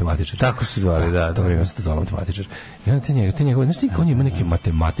zvalo matematičar. Tako se zvali, da. U to vreme se to zvalo matematičar. I onda te njegove, znaš ti on ima neke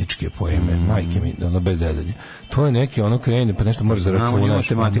matematičke poeme, majke mi, ono bez zezanja. To je neki ono krene, pa nešto možeš da računaš.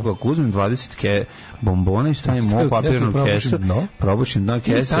 Matematiku, ako uzmem 20 bombona i stavim u papirnu kesu, probušim dno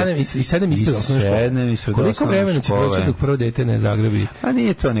kese i sedem ispred osnovne škole. Koliko vremena će proći dok prvo dete ne zagrebi? A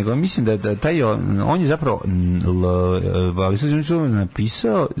nije to, nego mislim da taj on je zapravo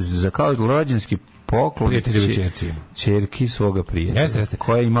napisao za kao rođenski poklon ćerki svoga prijatelja,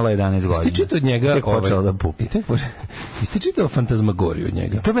 koja je imala 11 godina. Ste čitao od njega počela da pupi. Ste čitao Fantazmagoriju od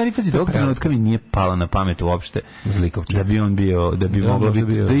njega? To meni pazi, dok trenutka mi nije palo na pamet uopšte da bi on bio, da bi moglo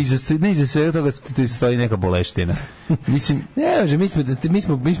biti, da iza svega toga stoji neka boleština. Mislim, ne, mi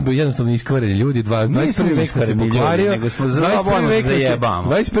smo jednostavno iskvareni ljudi, 21. vek nas je pokvario,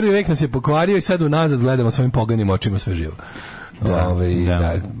 21. vek nas je pokvario i sad unazad gledamo svojim poganim očima sve živo.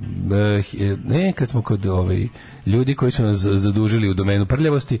 Kad smo kod ljudi koji su nas zadužili u domenu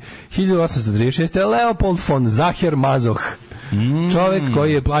prljavosti, 1836. Leopold von Sacher-Masoch, čovjek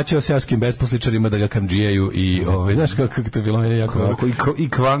koji je plaćao seoskim besposličarima da ga kandžijaju i znaš kako to bilo jako i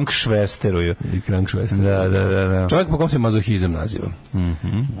krankšvesteruju. Da. Čovjek po kom se mazohizam naziva.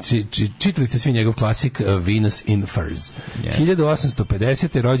 Čitali ste svi njegov klasik Venus in Furs.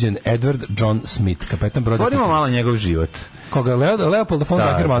 1850. rođen Edward John Smith, kapetan broda. Stvorimo malo njegov život. Koga? Leopold von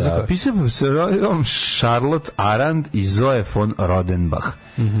Sacher-Masoch. Pisao se Charlotte Arand i Zoe von Rodenbach.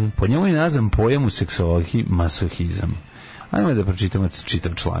 Po njemu je nazvan pojam u seksologiji masohizam. Ajmo da pročitamo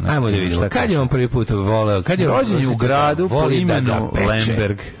čitav članak. Ajmo da vidimo. Kad je on prvi put voleo? Kad je rođen u gradu po imenu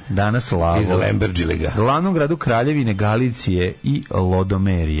Lemberg, danas Lavo. Iz Lembergiliga. Glavnom gradu kraljevine Galicije i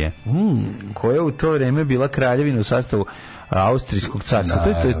Lodomerije. Koja je u to vreme bila kraljevina u sastavu Austrijskog carstva.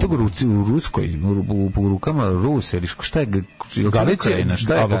 To je to u Ruskoj, u rukama Ruse, ili šta je Galicija?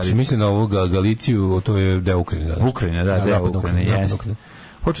 Šta je Galicija? Mislim na ovu Galiciju, to je deo Ukrajine. Ukrajina, da, deo Ukrajine, jeste.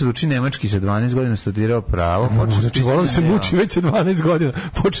 Hoće da uči nemački sa 12 godina, studirao pravo. Znači, volao se muči već sa 12 godina,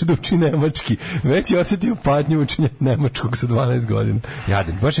 počeo da uči nemački. Već je osjetio patnju učenja nemačkog sa 12 godina.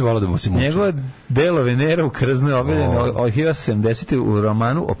 Jaden, baš je volao da mu se muči. Njegova delo Venera u krznoj objavljeno od 1970. u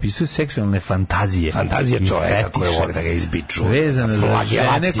romanu opisuju seksualne fantazije. Fantazije čoveka koje voli da ga izbiču. Vezane za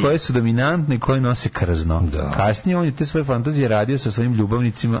žene koje su dominantne i koje nose krzno. Da. Kasnije on je te svoje fantazije radio sa svojim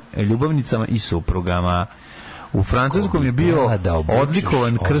ljubavnicama i suprugama. U francuskom je bio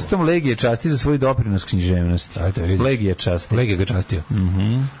odlikovan krstom Legije časti za svoj doprinos književnosti. Legije časti. Legije ga častio.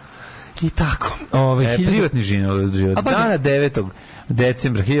 I tako. Privatni život. Dana 9.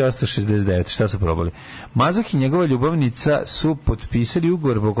 decembra 1869. Šta su probali? Mazoh i njegova ljubavnica su potpisali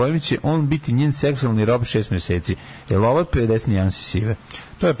ugovor po kojem će on biti njen seksualni rob 6 mjeseci. Je li ovo 50 nijansi sive?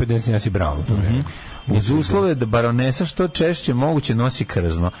 To je 50 nijansi brown. Uz uslove da baronesa što češće moguće nosi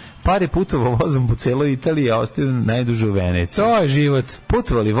krzno. Par je putovao vozom po celoj Italiji, a ostavio najduže u Veneciji. To je život.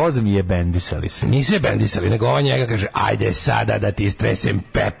 Putovali vozom i je bendisali se. Nisu je bendisali, nego on njega kaže, ajde sada da ti stresem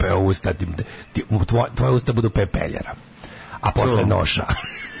pepe u usta, tvoje usta budu pepeljara. A posle noša.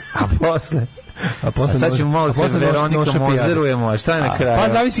 A sad ćemo malo se Veronikom ozerujemo, a šta je na kraju? Pa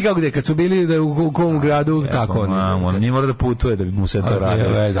zavisi kako gde, kad su bili u kom gradu, tako on nije mora da putuje da bi mu se to radio.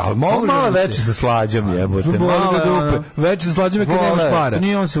 Ali mogu malo veće sa slađom jebote. Veće sa slađom je kad nemaš para.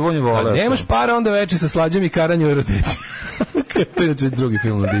 Nije on se vonje vole. Nemaš para, onda veće sa slađom i karanje u eroteci. To je drugi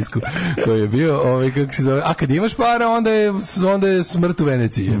film na disku koji je bio, kako se zove. A kad imaš para, onda je smrt u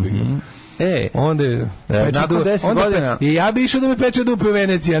Veneciji. Onda je nakon 10 godina i ja bi išao da me peče dupe u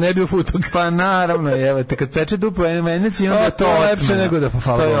Veneciji, a ne bi u Futog. Pa naravno, jebote, kad peče dupe u Veneciji, onda je to lepše nego da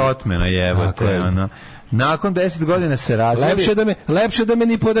to je otmena, jebote, ono. Nakon 10 godina se razveli. Lepše da me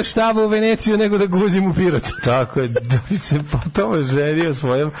ni podaštava u Veneciju nego da guzim u Pirot. Tako je, da bi se potom ženio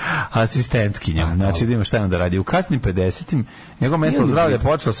svojom asistentkinjom. Znači da ima šta da radi. U kasnim 50-im njegov mental zdravlje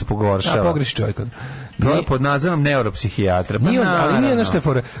počelo se pogoršava. Pogreši čovjek. Pod nadzorom neuropsihijatra. Ali nije nešto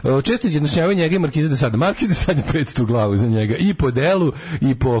fora. Često izjednačavaju njega i Markiza de Sade. Markiz de Sade 500 glavu za njega. I po delu,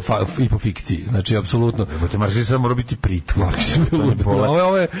 i po fikciji. Znači, apsolutno. Markiz sad mora biti pritvor.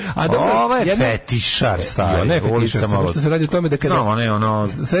 Ovo je fetišar. Ne fetišar, samo što se radi o tome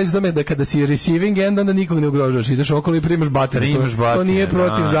da kada si receiving end, onda nikog ne ugrožavaš. Ideš okolo i primaš bateriju. To nije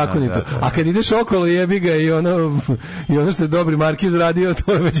protivzakonito. A kad ideš okolo i jebi ga i ono što je dobri Markiz radio,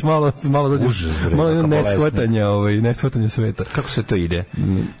 to je već malo neshvatanje sveta. Kako se to ide?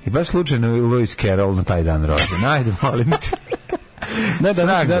 I baš slučajno Lewis Carroll na taj dan rođen. Ajde, molim te.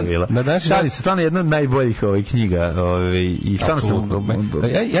 Na današnji stvarno jedna od najboljih knjiga i stvarno sam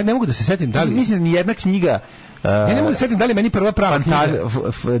ja ne mogu da se setim da li mislim ni jedna knjiga ja ne mogu da se setim da li meni prva prava knjiga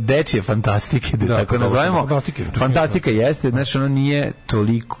dečije fantastike da tako nazovemo fantastika jeste znači ono nije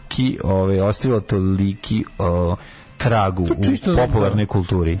toliki ostavilo toliki tragu u popularnoj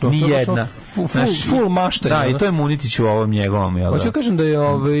kulturi. Ni jedna. Full mašta. Da, i to je Munitić u ovom njegovom, hoću kažem da je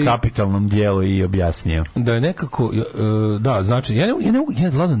kapitalnom dijelu i objasnio. Da je nekako, da, znači, ja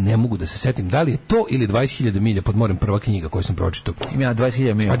ne mogu da se setim da li je to ili 20.000 milja pod morem prva knjiga koju sam pročitao. Ima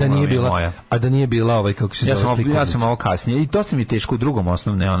 20.000 milja. A da nije bila kako se zove slikovnica. Ja sam ovo kasnije i dosta mi je teško u drugom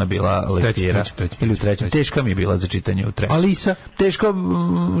osnovne, ona bila lektira. Ili u trećem. Teška mi je bila za čitanje u trećem. Alisa? Teška,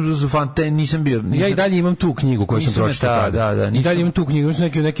 nisam bio. Ja i dalje imam tu knjigu koju sam pročitao. Da. I dalje imam tu knjigu,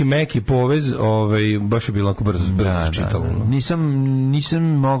 neki meki povez, baš je bilo onako brzo čitalo. Nisam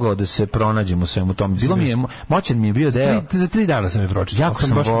mogao da se pronađem u svemu tom. Bilo mi je, moćan mi je bio deo. Za 3 dana sam je pročitao.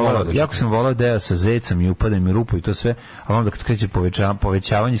 Jako sam volao deo sa zecom i upadem i rupu i to sve, ali onda kad kreće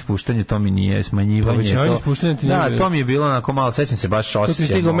povećavanje i spuštanje, to mi nije smanjivanje. Povećavanje i spuštanje ti nije. Da, to mi je bilo onako malo, sećam se baš osjećaj. To ti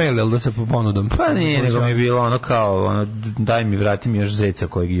stigao mail, jel da se ponudam? Pa nije, nego mi je bilo ono kao, daj mi, vrati mi još zeca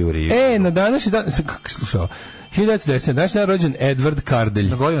kojeg juri. Na današnji dan, slušao, 1910. Danas je rođen Edward Kardelj.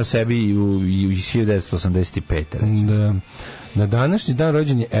 Govorim o sebi i 1985. recimo. Da. Na današnji dan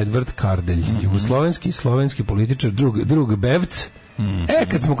rođen je Edward Kardelj, jugoslovenski i slovenski političar, drug Bevc.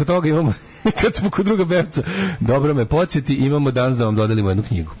 Kad smo kod toga imamo, kad smo kod druga Bevca, dobro me podsjeti, imamo danas da vam dodelimo jednu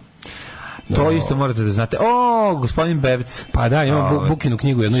knjigu. To isto morate da znate. Gospodin Bevc. Pa da, imam Bukinu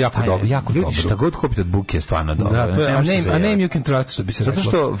knjigu, jednu jako dobru. Ljudi, šta god kupite od Buke je stvarno dobro. Da, to je a name you can trust, što bi se reklo. Zato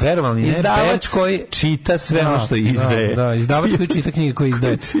što, verovali ne, Bevc koji čita sve ono što izdaje. Da, izdavač koji čita knjige koje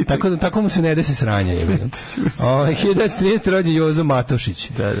izdaje. Tako mu se ne desi sranje. 1913. rođen Jozo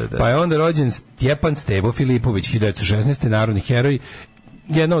Matošić. Pa je onda rođen Stjepan Stevo Filipović, 1916. narodni heroj.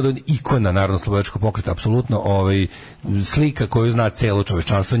 jedna od ikona narodno-slobodačkog pokreta, apsolutno, slika koju zna celo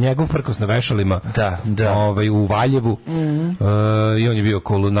čovečanstvo, njegov prkos na vešalima, u Valjevu, i on je bio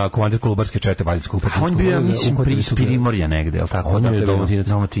komandir Kolubarske čete Valjevskog partijskog. On bio, mislim, iz Primorja negde, je li tako? On je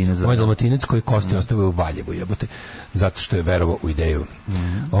Dalmatinac. On je Dalmatinac koji kosti ostavio u Valjevu, jebote, zato što je verovao u ideju.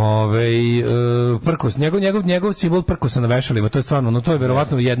 Prkos, njegov simbol prkosa na vešalima, to je stvarno, to je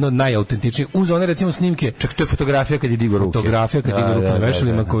verovatno jedno od najautentičnijih, uz one, recimo, snimke. Čak, to je fotografija kad je digo ruke. Na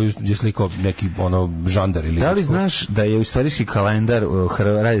vešalima koju je slikao neki žandar ili... Da li znaš da je u istorijski kalendar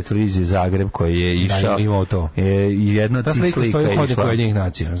Radio televizije Zagreb koji je išao... Da, imao to. Jedna od ta tih slika stoji u Hodniku išla. Ujedinjenih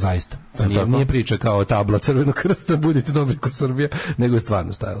nacija, zaista. To nije priča kao tabla Crvenog krsta, budite dobri ko Srbija, nego je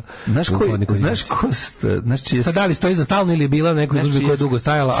stvarno stajala. Znaš čije... Sad da li stoji za stalno ili je bila nekoj izložbi koja je dugo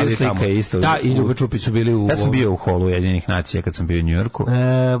stajala, ali je tamo. Da, i Ljube Čupić su bili u... Ja sam bio u holu Ujedinjenih nacija kad sam bio u Njujorku.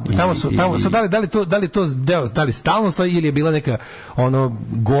 Tamo sad da li stalno stoji ili je bila neka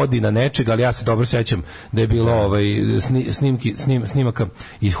godina nečega, ali ja se dobro sećam da je bilo snimaka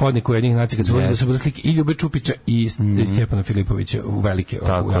iz Hodnika Ujedinjenih nacija kad su ulazili da su bile slike i Ljube Čupića i Stjepana Filipovića u velike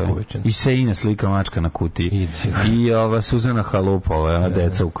Jakovićan. I Seina slika mačka na kutiji. I Suzana Halupova,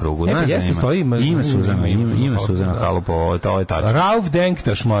 deca u krugu. Ima Suzana Halupova, to je tačno. Rauf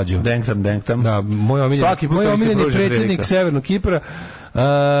Denktaš, mlađo. Denktam. Da, moj omiljeni predsjednik Severnog Kipra.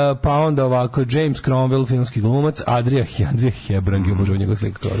 Pa onda ovako James Cromwell, filmski glumac, Andrija Hebrang je obožavao njegov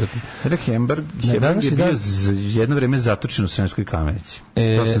slika kao odatak. Hebrang je bio jedno vreme zatočen u Sremskoj Kamenici.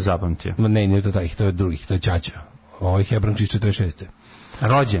 To se zapamtio. Ne, nije to taj, to je drugih, to je Ćaća. Ovaj Hebrang iz 46.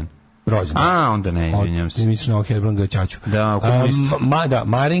 Rođen. Onda ne, izvinjam se. Misliš na ovog Hebranga Ćaću. Da,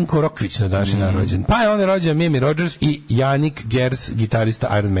 Marinko Rokvić na današnji dan rođen. Pa je on je rođen Mimi Rogers i Janik Gers,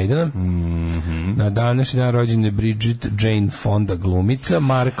 gitarista Iron Maidena. Na današnji dan rođen je Bridget Jane Fonda, glumica.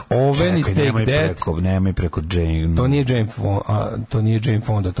 Mark Owen iz Take That. Nemoj preko Jane. To nije Jane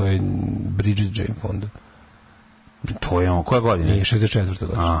Fonda, to je Bridget Jane Fonda. To je on, koje godine? Nije, 64.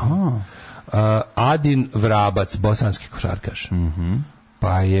 došlo. Adin Vrabac, bosanski košarkaš.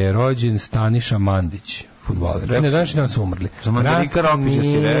 Pa je rođen Staniša Mandić, fudbaler. Ne, današnji dan su umrli. Rastko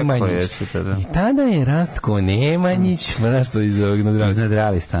Nemanić. I tada je Rastko Nemanjić. Znaš što iz ovog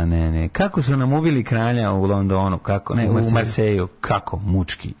nadravista, ne. Kako su nam ubili kralja u Londonu, u Marseju, kako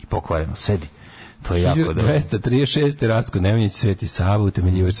mučki i pokvareno. Sedi. To je jako dobro. 1236. Rastko Nemanjić, Sveti Sava,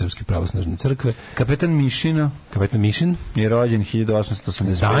 utemeljivač Srpske pravoslavne crkve. Kapetan Mišin je rođen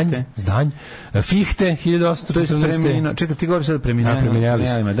 1885. Zdanj. Fichte, 1814. Čekaj, ti govori sad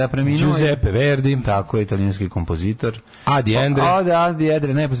preminuo. Da, preminuo. Giuseppe Verdi. Tako je, italijanski kompozitor. Adi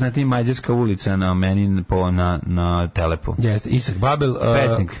Endre, najpoznatiji Mađarska ulica na Telepu. Jeste, Isak Babel,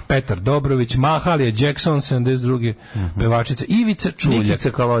 pesnik. Petar Dobrović, Mahalija Jackson, 72. Pevačica Ivica Čuljak.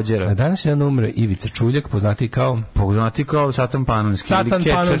 Nikica Kalođera. Na današnji dan umre Ivica Čuljak, poznati kao Satan Panonski. Satan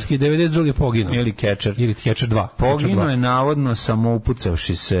Panonski, 92. poginuo. Ili Catcher 2. Poginuo je navodno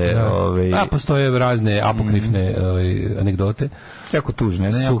samoupucavši se. Postoje razne apokrifne anegdote. Jako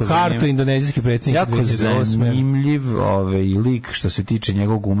tužne. Suharto, indonezijski predsjednik. Jako zanimljiv lik što se tiče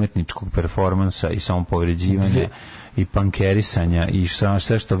njegovog umetničkog performansa i samopovređivanja i pankerisanja i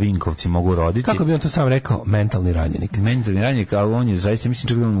sve što Vinkovci mogu roditi. Kako bi on to sam rekao? Mentalni ranjenik, ali on je zaista, mislim,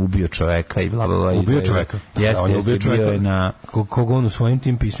 čak da on ubio čoveka i blablabla. Ubio čoveka. Jeste, bio je na... Koga on u svojim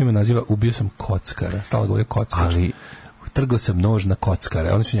tim pismima naziva ubio sam kockara. Stalno govori kockar. Ali trgao sam nož na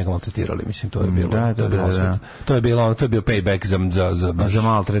kockare. Oni su njega maltretirali, mislim, to je bilo. To je bio payback za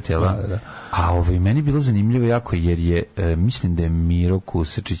maltret, jel da? A meni bilo zanimljivo jako jer je, mislim da je Miro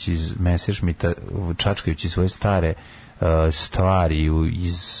Kusačić iz Messerschmitta, čačkajući svoje stare stvari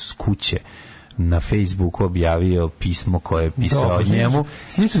iz kuće, na Facebooku objavio pismo koje je pisao o njemu.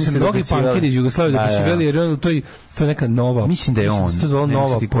 S njim su se mnogi pankeri iz Jugoslavije dopisivali, jer on to je neka nova... Mislim da je on. To zvala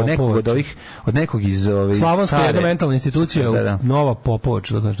Nova Popovač. Od nekog iz Slavonska jedna mentalna institucija, Nova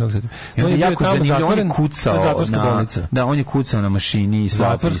Popovač. On je jako zanimljiv, on je kucao on je kucao na mašini i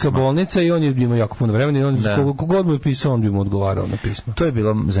zatvorska bolnica i on je imao jako puno vremena i on kogod mu je pisao, on bi mu odgovarao na pismo. To je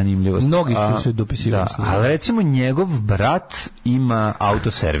bilo zanimljivost. Mnogi su se dopisivali. Ali recimo njegov brat ima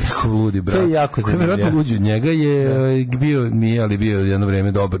autoservis. Ludi brat. To je jako zanimljivo. Njega je bio jedno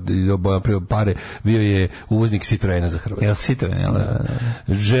vreme dobar, pare, bio je uvoznik Citroena za Hrvatsku. Citroen,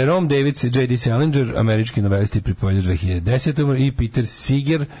 Jerome David, J.D. Salinger, američki novelisti i pripovedljač 2010. i Pete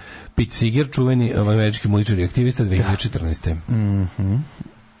Seeger, čuveni američki muzičar i aktivista 2014.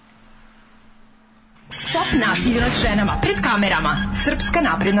 Stop nasilju nad ženama pred kamerama. Srpska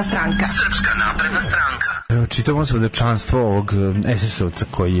napredna stranka. Čitamo svedočanstvo ovog SS-ovca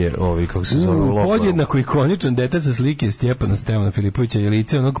koji je, kako se zove, podjednako ikoničan dete sa slike Stjepana Stevana Filipovića je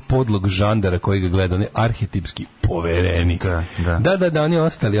lice onog podlog žandara koji ga gleda, on je arhetipski poverenik. Da, oni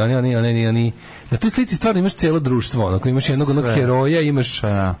ostali, oni. Na toj slici stvarno imaš cijelo društvo, onako, imaš jednog onog heroja, imaš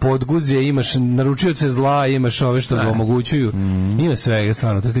podguzje, imaš naručioce zla, imaš ove što ga omogućuju, ima svega,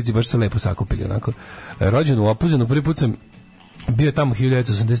 stvarno, na toj slici baš se lepo sakupili, onako. Rođen u Opuzenu, prvi put sam bio tamo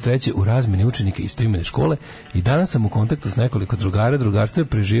 1983. u razmeni učenika istoimene škole i danas sam u kontaktu s nekoliko drugara. Drugarstvo je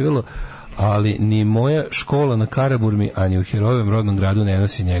preživjelo, ali ni moja škola na Karaburmi, ani u herojevom rodnom gradu ne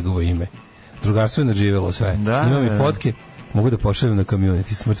nosi njegovo ime. Drugarstvo je nadživjelo sve. Imam i fotke, mogu da pošaljem na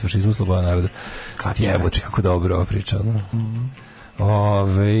community Smrt fašizmu, sloboda naroda. Jeboče, kako dobro ova priča.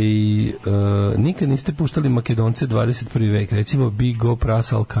 Nikad niste puštali Makedonce 21. vek, recimo Bigo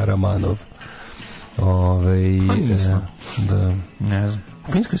Prasal Karamanov. Da. Ne znam.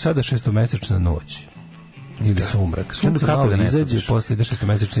 U Finskoj je sada 6-mesečna noć. Ili sumrak. Sunce malo izađe, posle ide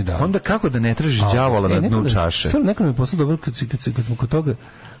 6-mesečni dan. Onda kako da ne tražiš đavola na dnu čaše? Stvarno, neko mi je poslao dobro kad smo kod toga.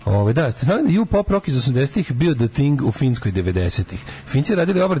 Da, ste znali da U-pop rock iz 80-ih bio The Thing u Finskoj 90-ih. Finci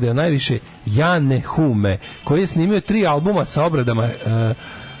radili obrade, a najviše Jane Hume, koji je snimio 3 albuma sa obradama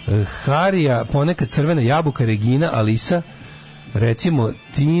Harija, ponekad Crvena jabuka, Regina, Alisa, recimo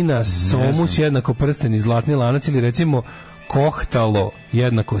Tina Somus jednako Prsten i Zlatni lanac, ili recimo Kohtalo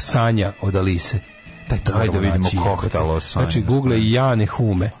jednako Sanja od Alise. Daj da vidimo Kohtalo Sanja. Znači Google i Jane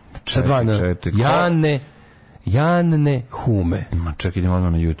Hume. Jane Hume. Čekaj, idemo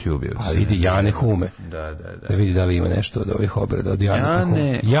odmah na YouTube. A vidi Jane Hume. Da vidi da li ima nešto od ovih obrada od Jane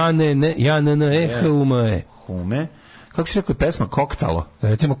Hume. Jane Hume. Hume. Kako si rekao pesma Kohtalo?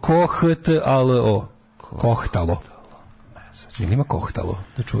 Recimo Kohtalo. Kohtalo. Ili ima Kohtalo,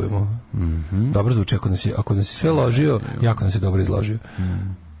 da čujemo. Dobro zvuči, ako nas je sve ložio, jako nas je dobro izložio.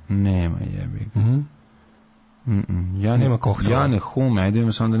 Nema jebi. Nema Kohtalo. Jane Hume, ajde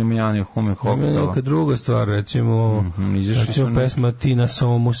imamo samo da nema Jane Hume Kohtalo. Ima neka druga stvar, recimo pesma Tina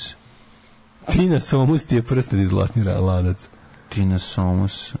Somus. Tina Somus ti je Prsten i Zlatni lanac. Tina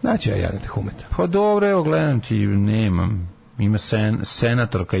Somus. Znači ja Janete Humeta. Pa dobro, evo gledam ti, nemam. Ima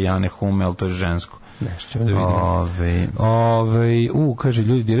senatorka Jane Hume, ali to je žensko. Nešto ćemo da vidimo. Kaže,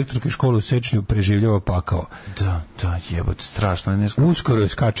 ljudi, direktorke škole u Sečnju preživljava pakao. Da, jebote, strašno. Uskoro je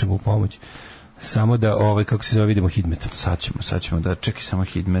skačemo u pomoć. Samo da, kako se zove, vidimo Hidmeta. Sad ćemo da čekaj samo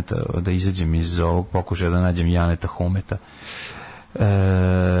Hidmeta, da izađem iz ovog pokušaja da nađem Janeta Humeta.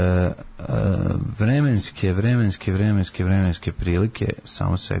 Vremenske prilike,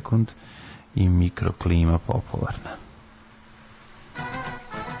 samo sekund, i mikroklima popularna.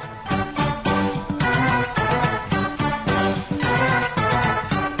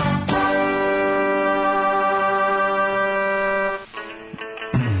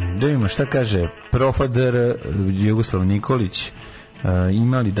 Da vidimo šta kaže Profader Jugoslav Nikolić.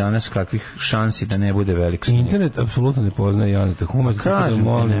 Ima li danas kakvih šansi da ne bude velik snijeg? Internet apsolutno ne poznaje Janeta Humeta. Kažem,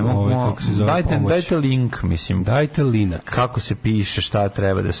 dajte link, mislim. Dajte linak. Kako se piše, šta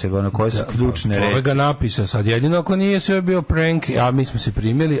treba da se na koje su ključne reči. Čovek ga napisa sad, jedino ako nije sve bio prank, a mi smo se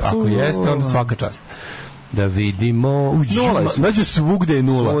primili, ako jeste, onda svaka čast. Da vidimo, među svugde je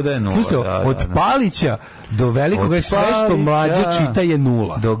nula. Slušajte, od Palića do Velikog je sve što Mlađa čita je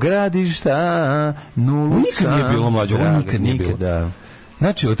nula. Do gradišta nulu. Nikad nije bilo Mlađa, ovo nikad nije bilo.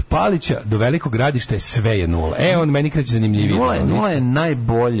 Znači, od Palića do Velikog Gradišta je sve je nula. On meni kreće zanimljivije. Nula je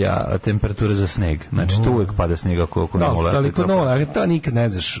najbolja temperatura za sneg. Znači, tu uvijek pada snega oko nula. Da, ali kod nula, ali to nikad ne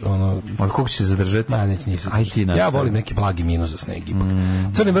znaš. Od koliko će se zadržati? Ja volim neki blagi minus za sneg ipak.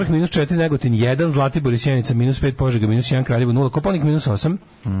 Crni vrh -4, Negotin 1, Zlatibor i Sjenica -5, Požega -1, Kraljevo 0, Kopaonik -8,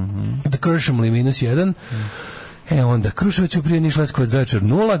 da Kršumli -1, onda Kruševac u Prijeni, Leskovac, Zaječar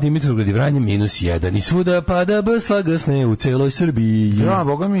 0, Dimitrovgrad i Vranje -1 i svuda pada blaga sneg u celoj Srbiji. Ja,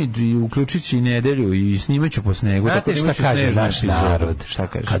 boga mi, uključit će i nedelju i snimaću po snegu. Znate šta kaže naš narod? Šta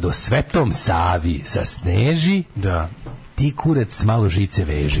kaže? Kad o Svetom Savi zasneži, ti kurac malo žice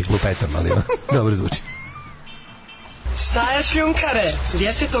veži. Lupetom, ali dobro zvuči. Šta je šljunkare?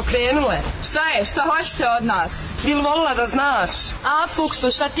 Gdje ste to krenule? Šta je? Šta hoćete od nas? Bil volila da znaš? A,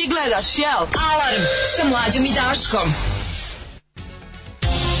 Fuksu, šta ti gledaš, jel? Alarm sa Mlađom i Daškom.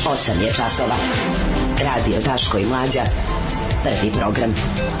 8 je časova. Radio Daško i Mlađa. Prvi program.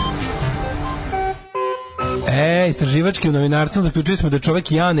 Istraživačkim novinarstvom zaključili smo da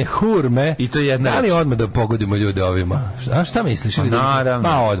čovek Jane Hurme. I to je jedna. Da li odmah da pogodimo ljude ovima? A šta misliš?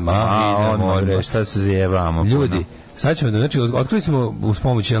 Naravno. Odmah. Šta se zjebamo? Ljudi, Sad ćemo da, znači, otkrili smo uz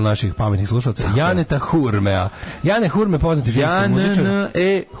pomoć naših pametnih slušalaca Janeta Hurmea. Jane Hurme, poznati filmski muzičar.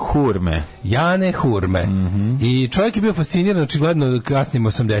 Hurme. Jane Hurme. I čovjek je bio fasciniran, očigledno kasnim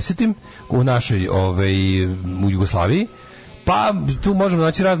 80-im u našoj, u Jugoslaviji. Pa tu možemo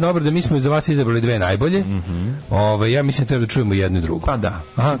naći razne obrade, mi smo za vas izabrali dve najbolje. Ja mislim da treba da čujemo jednu i drugu. Pa da.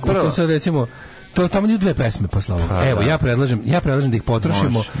 Aha, prvo sad recimo to tamo idu dve pesme posle ovoga. Evo, ja predlažem da ih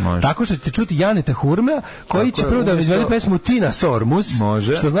potrošimo tako što ćete čuti Janeta Hurmea, koji će prvo da izvede pesmu Tina Sormus,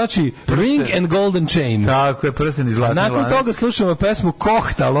 što znači Ring and Golden Chain. Tako je, prsten i zlatni lanac. Nakon toga slušamo pesmu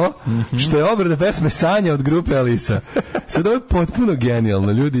Kohtalo, što je obrada pesme Sanja od grupe Alisa. Sad ovo je potpuno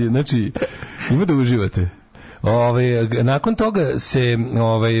genijalno, ljudi, znači, ima da uživate. Nakon toga se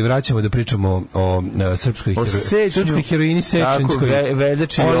vraćamo da pričamo o srpskoj heroini Sečenskoj,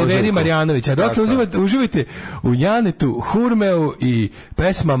 Oliveri Marjanović. A dakle, uživajte u Janetu Hurmeu i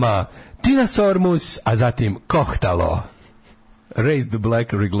pesmama Tina Sormus, a zatim Kohtalo. Raise the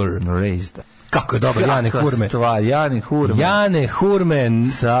Black Wrangler. Kako je dobar Jane Hurme. Jane Hurme.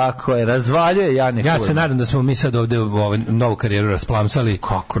 Tako je, razvaljuje Jane Hurme. Ja se nadam da smo mi sad ovde novu karijeru rasplamsali.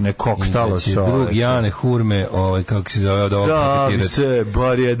 Kako ne, Koktalo čovječe. Drug Jane Hurme, kako se zove od ovog profitirati. Da bi se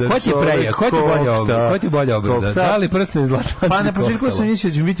bar jedan čovjek. Ko ti bolje obrada? Da li Prsten i Zlatni lanac? Pa na početku sam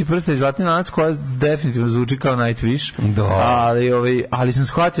mislio da će biti Prsten i Zlatni lanac, koja definitivno zvuči kao Nightwish. Ali sam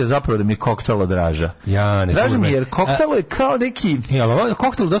shvatio zapravo da mi je Koktalo draža. Jane Hurme. Draža mi jer Koktalo je kao neki...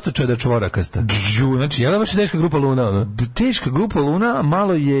 Koktalo dosta čeda čvorakasta. Znači, je li baš teška grupa Luna? Ono? Teška grupa Luna,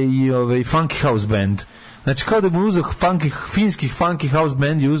 malo je i funky house band. Znači, kao da mu uzeo finski funky house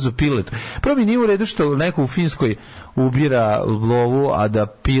band i uzeo Pilet. Prvo mi nije u redu što neko u Finskoj ubira lovu, a da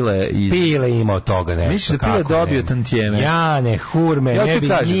Pile Pile ima od toga nešto. Misliš da Pile dobio tantijeme? Jane Hurme, ne bi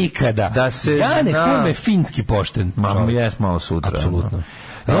nikada. Jane Hurme finski pošten. Jes malo sutra. Apsolutno.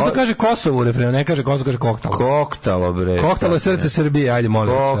 On to kaže Kosovo u refrenu, ne kaže Kosovo, kaže Koktalo. Koktalo, bre. Koktalo je srce Srbije, ajde,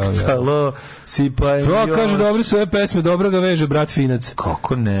 molim se. Koktalo, sipajem. Što kaže, dobri su ove pesme, dobro ga veže brat Finac.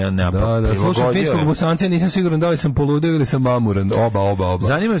 Kako ne, da, slušam finskog Bosancija, nisam siguran da li sam poludeo ili sam mamuran. Oba.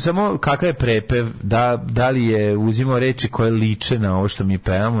 Zanima me samo kakav je prepev, da li je uzimao reči koje liče na ovo što mi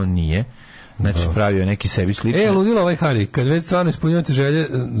pevamo, nije. Znači, pravio neki sebi slično. Ludilo ovaj Hari, kad već stvarno ispunjavate želje,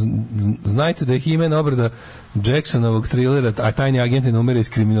 znajte da je himen obrada Jacksonovog trilera, a tajni agenti numere iz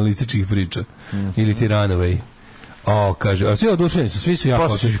kriminalističkih priča. Ili ti Runaway. Kaže, a svi oduševljeni su, svi su jako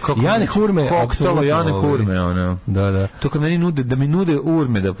oduševljeni. Jane Hurme, Koktalo, Jane Hurme, ono. Da. To kad meni nude, da mi nude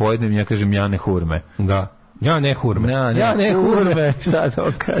urme da pojedem, ja kažem Jane Hurme. Da. Ja ne Hurme. Šta da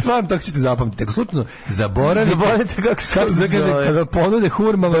on kaže? Stvarno tako ćete zapamtiti. Ako slučajno zaboravite kako se zove. Kada ponude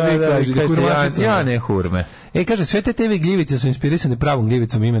Hurmama, vi kažete ja ne Hurme. Kaže, sve te TV gljivice su inspirisane pravom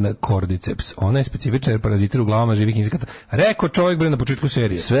gljivicom imena Cordyceps. Ona je specifična jer parazitira u glavama živih insekata. Rekao čovjek bre na početku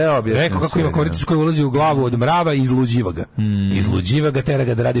serije. Sve objašnjeno. Rekao kako ima Cordyceps koji ulazi u glavu od mrava i izluđiva ga. Izluđiva ga, tera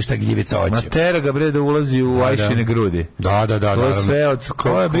ga da radi šta gljivica hoće. Ma tera ga bre da ulazi u ajšine grudi. Da. To je sve od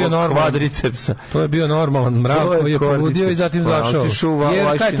kvadricepsa. To je bio normalan mrav koji je poludio i zatim zašao.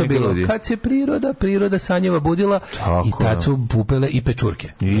 Jer kaj to bilo? Kad se priroda sanjeva budila i tad su pupele i pečurke.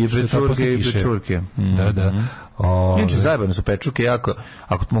 I pečurke. Da. Inače, zajebane su pečurke jako,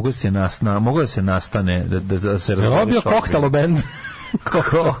 ako mogu da se nastane, da se razvoješ. Koktalo band.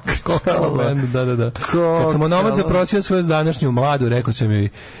 Koktalo band, da. Kad sam onomad zaprosio svoju današnju mladu, rekao sam joj,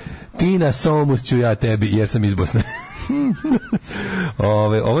 Tina Sormus ću ja tebi, jer sam iz Bosne.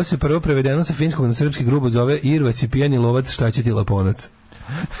 Ovo se prvo prevedeno sa finskog na srpski grubo zove Irva si pijani lovac, šta će ti laponac?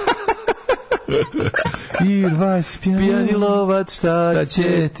 Irva si pijani lovac, šta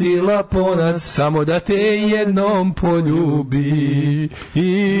će ti laponac, samo da te jednom poljubi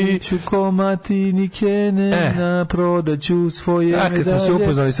i ću komati nikene na prodaću svoje medalje. Kad smo se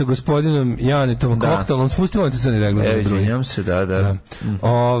upoznali sa gospodinom Janetom Koktalom, spustimo te crni regler. Izvinjam se, da.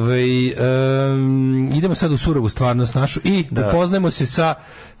 Idemo sad u surovu stvarnost našu i upoznajmo se sa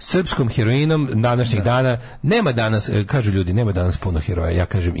srpskom heroinom današnjih dana. Nema danas, kažu ljudi, nema danas puno heroja, ja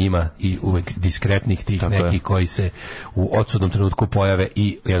kažem ima i uvek diskretnih tih nekih koji se u odsudnom trenutku pojave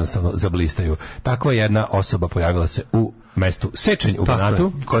i jednostavno zablistaju. Takva jedna osoba pojavila se u mestu Sečenj u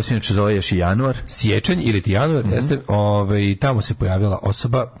Banatu. Koja se inače zove još i Januar. Sječenj ili ti Januar, jeste. Tamo se pojavila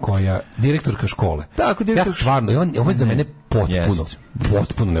osoba koja, direktorka škole. Tako, ja stvarno, ovo je za mene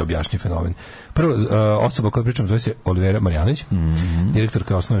potpuno neobjašnjiv fenomen. Prvo, osoba koju pričam zove se Olivera Marjanović,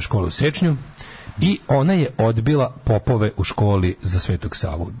 direktorka osnovne škole u Sečnju. I ona je odbila popove u školi za Svetog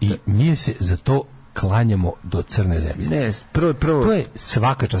Savu. I mi se za to klanjamo do crne zemljice. To je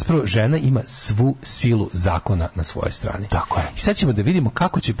svaka čast. Prvo, žena ima svu silu zakona na svojoj strani. Tako je. I sad ćemo da vidimo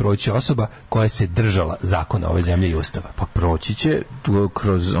kako će proći osoba koja se držala zakona ove zemlje i ustava. Pa proći će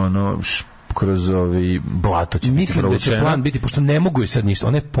kroz ono blato će mislim da će plan biti, pošto ne mogu sad ništa,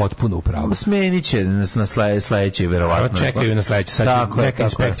 one potpuno upravo. Smenit će na sledeće, verovatno. Čekaju na sledeće, sad će neka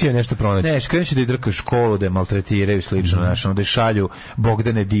inspekcija nešto pronaći. Krenuće da drkaju školu, da je maltretiraju slično, da šalju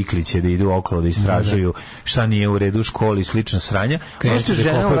Bogdane Dikliće da idu okolo, da istražuju šta nije u redu u školi, slično sranja. Krenuće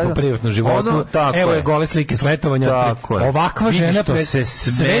da kopaju po privatnom životu, evo je gole slike s letovanja. Ovakva žena pred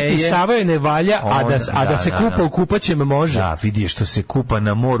Sveti Sava je ne valja, a da se kupa u kupaćem može. Da, vidi što se kupa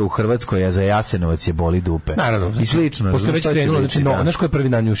na moru u Hrvatskoj, a za Jasenovac je boli dupe. Naravno. I slično. Pošto već krenulo, znači, znaš ko je prvi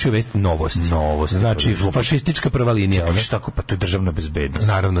dan ušio vest? Novost. Znači, fašistička prva linija. Čekaj, tako, pa to je državna bezbednost.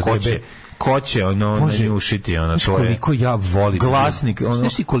 Naravno. Ko će njušiti, znaš koliko ja volim. Glasnik.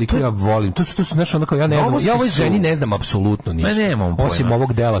 Znaš ti koliko ja volim. To su, znaš, onako, ja ne znam. Ja ovoj ženi ne znam apsolutno ništa. Osim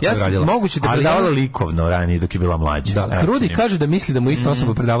ovog dela koje je radila. Moguće da je predavala likovno ranije dok je bila mlađa. Da, Krudi kaže da misli da mu ista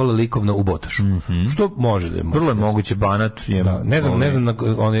osoba predavala likovno u Botošu. Što može da je. Vrlo je moguće, Banat je... Ne znam,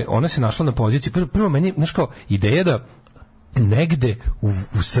 ona se našla na poziciji. Prvo meni, znaš kao, ideja da negde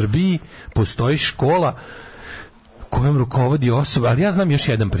u Srbiji postoji škola kojom rukovodi osoba, ali ja znam još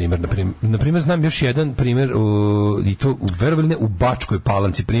jedan primjer, na primjer znam još jedan primjer i to u Bačkoj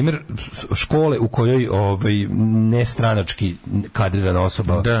Palanci, primjer škole u kojoj nestranački kadrirana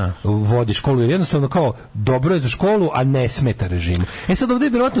osoba vodi školu, jer jednostavno kao dobro je za školu, a ne smeta režimu. Sad ovdje je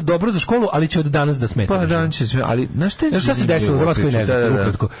vjerojatno dobro za školu, ali će od danas da smeta režimu. Dan će sve, ali šta se desilo za vas koji ne znate,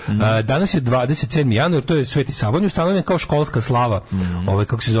 ukratko. Danas je 27. januar, to je Sveti Sava, on je ustanovljen kao školska slava,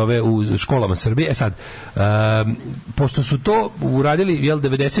 kako se zove u školama Srbije. Sad, pošto su to uradili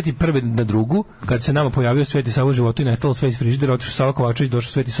 91. na drugu, kad se nama pojavio Sveti Sava u životu i nestalo sve iz frižidera, otišao Sava Kovačević,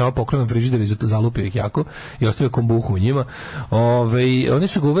 došao Sveti Sava, pokrenuo frižider i zalupio ih jako i ostavio kombuhu u njima. Oni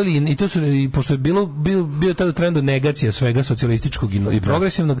su ga uveli i to su, i pošto je bio tada trendu negacija svega socijalističkog i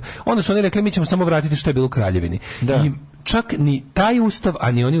progresivnog, onda su oni rekli mi ćemo samo vratiti što je bilo u Kraljevini. I čak ni taj ustav,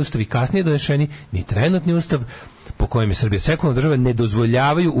 a ni oni ustavi kasnije donešeni, ni trenutni ustav po kojem je Srbija sekularna država, ne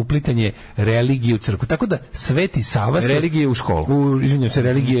dozvoljavaju uplitanje religije u crkvu. Tako da Sveti Sava religije u školu.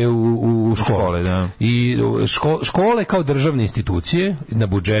 Religije u škole. Da. I škole kao državne institucije na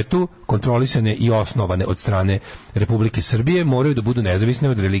budžetu, kontrolisane i osnovane od strane Republike Srbije, moraju da budu nezavisne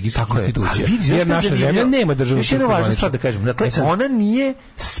od religijskih institucija. Jer naša zemlja nema državnu. Još jedna važna stvar da kažem. Dakle, ona nije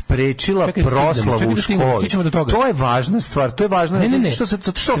sprečila proslavu u školi. To je važna stvar. To je važno.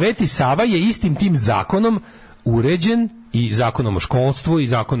 Sveti Sava je istim tim zakonom uređen, i zakonom o školstvu i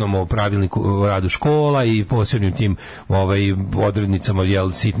zakonom o pravilniku o radu škola i posebnim tim odrednicama,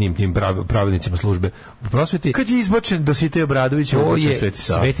 sitnim tim pravilnicima službe u prosveti. Kad je izbačen Dositej Obradović,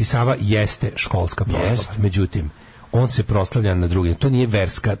 Sveti Sava jeste školska proslava. Međutim, on se proslavlja na drugim. To nije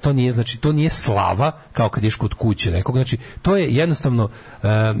verska, to nije slava kao kad ješ kod kuće nekog. Znači, to je jednostavno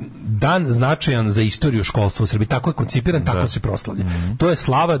dan značajan za istoriju školstva u Srbiji. Tako je koncipiran, tako se proslavlja. To je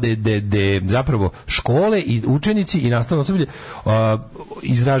slava da zapravo škole i učenici i nastavno osoblje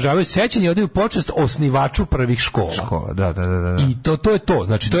izražavaju sećanje i odaju počast osnivaču prvih škola. Da. I to je to.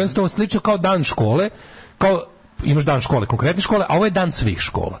 Znači, to je jednostavno slično kao dan škole, kao imaš dan škole, konkretne škole, a ovo je dan svih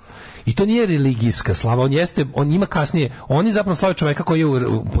škola. I to nije religijska slava, on ima kasnije, oni zapravo slave čoveka koji je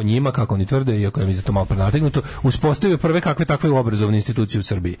po njima, kako oni tvrde, iako je mi za to malo prenategnuto, uspostavio prve kakve takve obrazovne institucije u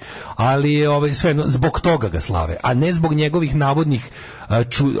Srbiji. Ali je svejedno, zbog toga ga slave, a ne zbog njegovih navodnih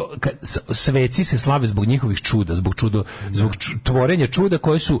sveci se slave zbog njihovih čuda, zbog tvorenja čuda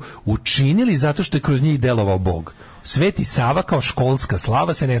koje su učinili zato što je kroz njih delovao Bog. Sveti Sava kao školska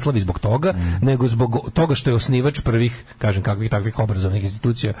slava se ne slavi zbog toga, nego zbog toga što je osnivač prvih, kažem, kakvih takvih obrazovnih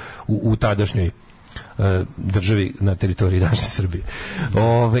institucija u tadašnjoj državi na teritoriji današnje Srbije.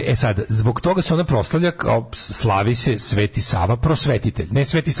 Sad, zbog toga se ona proslavlja kao slavi se Sveti Sava prosvetitelj. Ne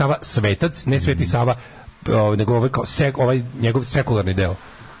Sveti Sava svetac, ne Sveti Sava nego ovaj njegov sekularni deo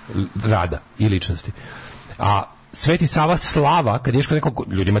rada i ličnosti. A Sveti Sava slava, kad ješ kod nekog,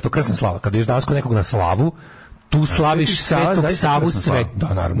 ljudima je to krsna slava, kad ješ danas kod nekog na slavu, tu slaviš Svetog Savu svet.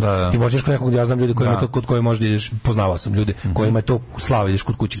 Da, naravno. Da. Ti možeš kod nekog, ja znam ljudi kod koje možda ideš, poznavao sam ljude kojima je to slava, ideš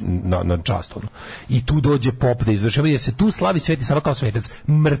kod kući na čast. I tu dođe pop da izvršava, jer se tu slavi Sveti Sava kao svetac,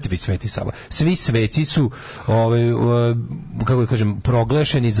 mrtvi Sveti Sava. Svi sveci su, kako da kažem,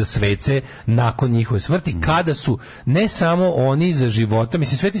 proglašeni za svece nakon njihove smrti, kada su ne samo oni za života,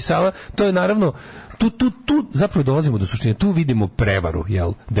 mislim, Sveti Sava, to je naravno, tu zapravo dolazimo do suštine, tu vidimo prevaru,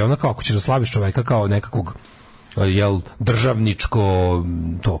 jel? Da je ona kao, ako ćeš da slaviš čoveka kao nekakvog državničko,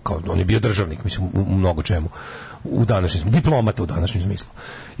 to kao, on je bio državnik, mislim, u mnogo čemu, u današnjem smislu, diplomata u današnjem smislu.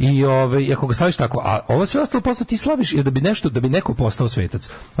 I ako ga slaviš tako, a ovo sve ostalo posle ti slaviš, jer da bi neko postao svetac,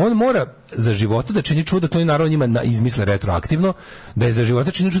 on mora za života da čini čuda, to je naravno njima izmisle retroaktivno, da je za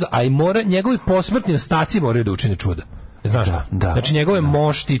života čini čuda, a i mora, njegovi posmrtni ostaci moraju da učine čuda. Znaš šta? Znači njegove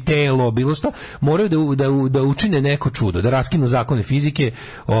mošti, telo, bilo što, moraju da učine neko čudo, da raskinu zakone fizike,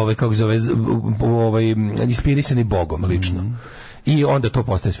 kako zove, inspirisani Bogom lično. I onda to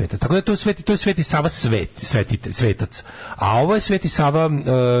postaje svetac. Tako da to je Sveti Sava svetac. A ovo je Sveti Sava,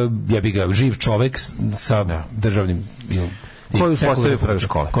 jebi ga, živ čovek sa državnim koji uspostavio prve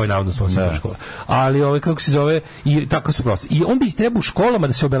škole. Koji navodno uspostavio prve škole. Ali kako se zove, i tako se prosto. I on bi trebao u školama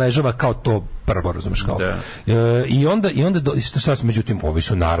da se obeležava kao to prvo, razumeš, kao. I onda šta su, međutim, ovi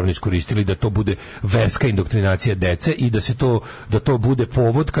su naravno iskoristili da to bude verska indoktrinacija dece i da to bude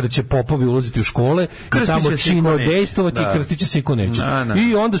povod kada će popovi ulaziti u škole i tamo čino dejstvovati i krstit će se i ko neće.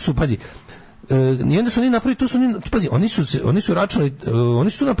 I onda su, pazi, i onda su oni napravili, oni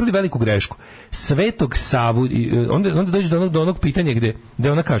su napravili veliku grešku. Svetog Savu, onda dođe do onog pitanja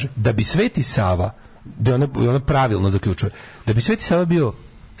gde ona kaže, da bi Sveti Sava, da ona pravilno zaključuje, da bi Sveti Sava bio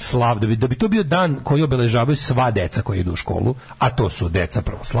slav, da bi to bio dan koji obeležavaju sva deca koja idu u školu, a to su deca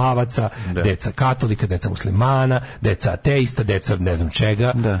pravoslavaca, deca katolika, deca muslimana, deca ateista, deca ne znam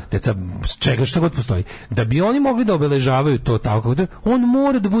čega, deca čega što god postoji. Da bi oni mogli da obeležavaju to tako, on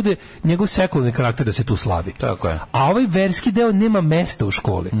mora da bude njegov sekularni karakter da se tu slavi. Tako je. A ovaj verski deo nema mesta u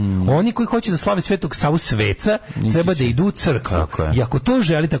školi. Oni koji hoće da slave Svetog Savu sveca, treba da idu u crkvu. I ako to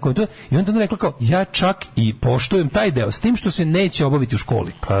želi, tako je to. I onda on rekla kao, ja čak i poštujem taj deo, s tim što se neće obaviti u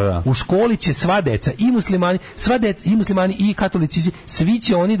školi. U školi će sva deca i muslimani i katolici, svi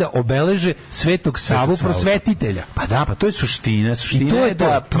će oni da obeleže Svetog Savu prosvetitelja. Pa to je suština. Suština je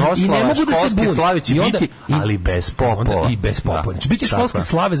da proslava školske slave će biti, ali bez popova. I bez popova. Znači, biće školske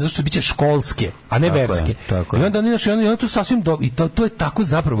slave zato što biće školske, a ne verske. I onda to sasvim i to je tako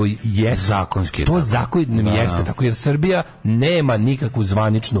zapravo jeste. Zakonski. To zakon jeste tako, jer Srbija nema nikakvu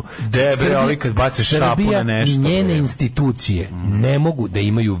zvaničnu. Debre, kad baciš šapu na nešto. Srbija i njene institucije ne mogu da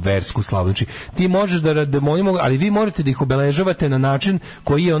imaju versku slavu. Znači, ti možeš ali vi morate da ih obeležavate na način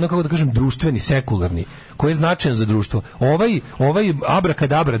koji je kako da kažem društveni, sekularni, koji je značajan za društvo. Ovaj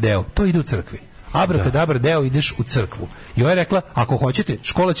abrakadabra deo, to ide u crkvi. Abrakadabra deo ideš u crkvu. I ona je rekla, ako hoćete,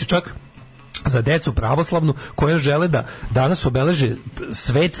 škola će čak za decu pravoslavnu koja žele da danas obeleže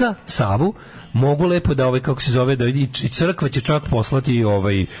sveca Savu, mogu lepo da kako se zove, da i crkva će čak poslati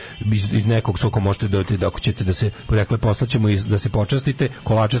iz nekog soka možete da ako ćete da se rekle poslaćemo i da se počastite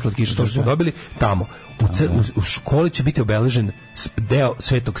kolače, slatkiše, to što smo dobili tamo. U školi će biti obeležen deo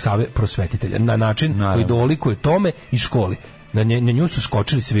Svetog Save prosvetitelja na način koji dolikuje tome i školi. Na nju su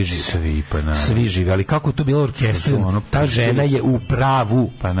skočili svi živi. Svi živi, ali kako to bilo orkestrirano, ta žena je u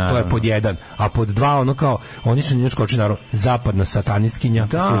pravu, to je pod jedan, a pod dva oni su na nju skočili, naravno, zapadna satanistkinja,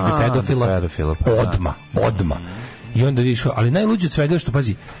 službi pedofila, odma. I onda vidiš, ali najluđe od svega je što,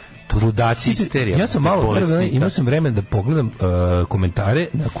 pazi, ludaci, ja sam malo, imao sam vremena da pogledam komentare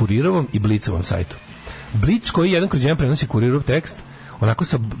na Kurirovom i Blicovom sajtu. Blic koji jedan kroz jedan prenosi Kurirov tekst, onako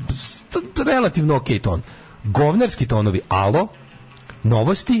sa relativno okej ton. Govnarski tonovi, alo,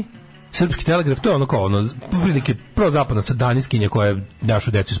 novosti, Srpski telegraf, to je prilike prozapadna sataniskinja koja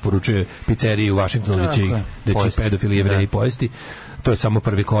našu decu isporučuje pizzeriji u Vašingtonu da će pedofili Jevreji pojesti. To je samo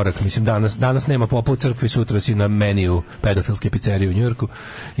prvi korak. Mislim, danas nema popa u crkvi, sutra si na meniju pedofilske pizzerije u Njujorku.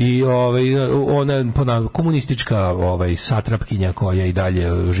 I ona komunistička satrapkinja koja i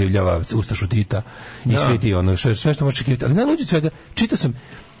dalje oživljava ustašu Tita i svi ti sve što može očekivati. Ali najluđe svega, čitao sam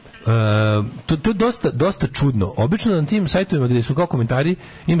to je dosta čudno. Obično na tim sajtovima gdje su kao komentari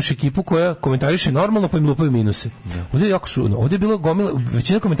imaš ekipu koja komentariše normalno pa im lupaju minuse. Ovdje je jako čudno. Ovdje je bilo gomila,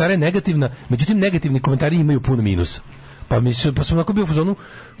 većina komentara je negativna, međutim negativni komentari imaju puno minusa. Pa sam onako bio u fazonu,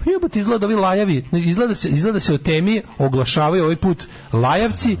 jebote, izgleda ovi lajavi, izgleda se o temi oglašavaju ovaj put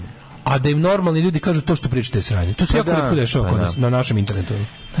lajavci, a da im normalni ljudi kažu to što pričate je sranje. To se jako retko dešava na našem internetu.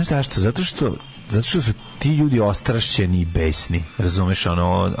 Znaš zašto? Zato što su ti ljudi ostrašćeni i besni, razumeš,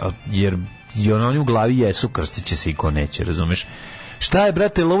 jer oni u glavi jesu, krstit će se i ko neće, razumeš. Šta je,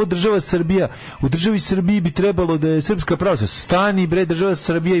 brate, ovo država Srbija? U državi Srbiji bi trebalo da je srpska pravoslavna. Stani, bre, država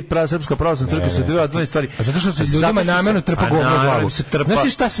Srbija i srpska pravoslavna crkva su dve odvojene stvari. A zato što se ljudima namerno trpa govno u glavu.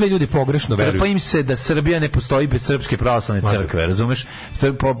 Znaš šta sve ljudi pogrešno veruju? Trpa im se da Srbija ne postoji bez srpske pravoslavne crkve, razumeš?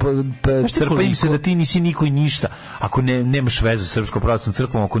 Trpa im se da ti nisi niko i ništa. Ako nemaš vezu sa srpskom pravoslavnom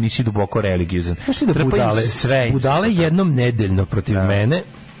crkvom, ako nisi duboko religiozan. Budale jednom nedeljno protiv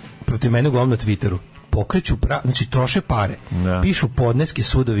mene uglavnom na Twitteru pokreću, znači troše pare, pišu podneske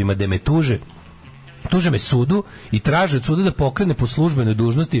sudovima da me tuže tuže me sudu i traže od suda da pokrene po službenoj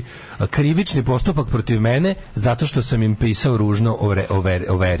dužnosti krivični postupak protiv mene zato što sam im pisao ružno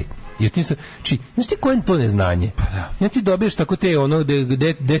o veri. Jer ti znaš ti koje je to neznanje? Pa da. Ja ti dobiješ tako te ono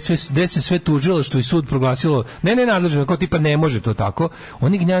gde se sve tužilo što i sud proglasilo ne nadležno, kao tipa ne može to tako.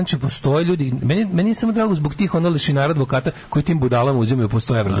 Oni gnjanče postoje ljudi. Meni je samo drago zbog tih lešinara advokata koji tim budalama uzimaju po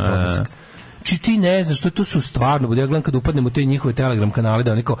 100 evra za podnesak. Ti ne znaš što to su stvarno. Ja gledam kad upadnem u te njihove Telegram kanale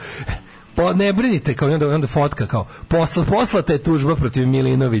da oni kao pa ne brinite, kao onda fotka kao poslata je tužba protiv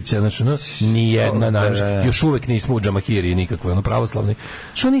Milinovića, znači ni jedna još uvek nismo u džamahiri nikakve pravoslavni.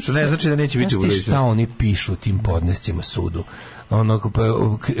 Što ne znači da neće biti u budućnosti. Šta oni pišu tim podnescima sudu?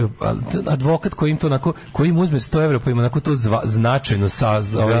 Advokat koji im to onako, koji im uzme 100 evra pa im onako to značajno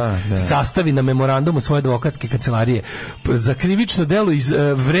sastavi na memorandumu svoje advokatske kancelarije za krivično delo iz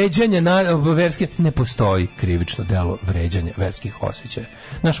vređanja na verske, ne postoji krivično delo vređanja verskih osjećaja.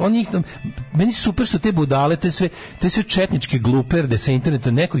 Znaš, meni super su te budale, te sve četničke gluperde sa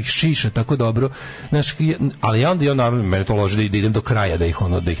interneta, neko ih šiša tako dobro, znaš, ali ja naravno, mene to loži da idem do kraja, da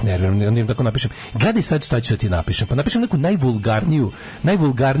ih nerviram, onda im tako napišem, gledaj sad šta ću da ti napišem, pa napišem neku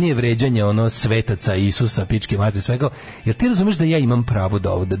najvulgarnije vređanje svetaca, Isusa, pičke matere, svega. Jer ti razumeš da ja imam pravo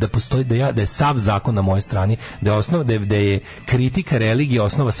da postoji, da je sav zakon na mojoj strani, da je kritika religije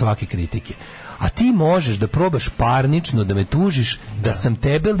osnova svake kritike. A ti možeš da probaš parnično da me tužiš da sam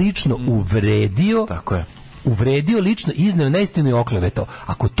tebe lično uvredio. Tako je. Uvredio lično, izneo neistinu i oklevetao.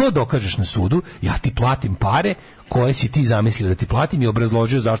 Ako to dokažeš na sudu, ja ti platim pare koje si ti zamislio da ti platim i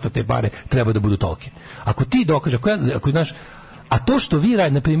obrazložio zašto te pare treba da budu tolike. Ako ti dokažeš, a to što vi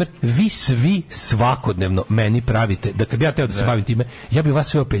radite, na primjer, vi svi svakodnevno meni pravite, da kad bi ja teo da se bavim time, ja bi vas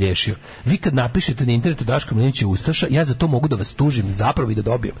sve opelješio. Vi kad napišete na internetu Daško Mladenić je ustaša, ja za to mogu da vas tužim, zapravo i da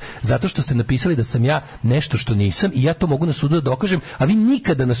dobijem. Zato što ste napisali da sam ja nešto što nisam i ja to mogu na sudu da dokažem, a vi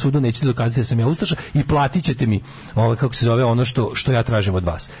nikada na sudu nećete dokazati da sam ja ustaša i platit ćete mi, kako se zove, ono što ja tražim od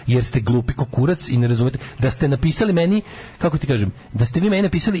vas. Jer ste glupi ko kurac i ne razumete. Da ste napisali meni, kako ti kažem, da ste vi meni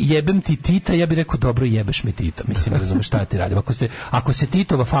napisali jebem ti Tita, ja bih rekao dobro jebeš mi Tita. Mislim, ne razumeš šta ti radim. Ako se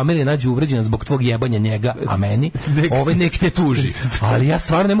Titova familija nađe uvređena zbog tvog jebanja njega, a meni, nek te tuži. Ali ja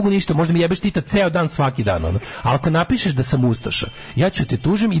stvarno ne mogu ništa, možda mi jebeš Tita ceo dan, svaki dan. Ali ako napišeš da sam ustaša, ja ću te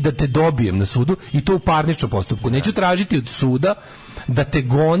tužim i da te dobijem na sudu i to u parničnom postupku. Neću tražiti od suda da te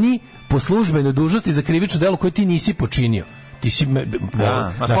goni po službenoj dužnosti za krivično delo koje ti nisi počinio. Ti si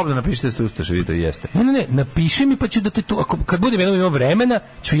a slobodno napišite da ste ustaše, vi to jeste. Ne, napiši mi pa ću da te tu, kad budem imao vremena,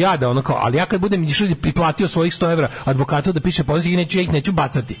 ću ja da ali ja kad budem išao i platio svojih 100 evra advokatu da piše poziv, ja ih neću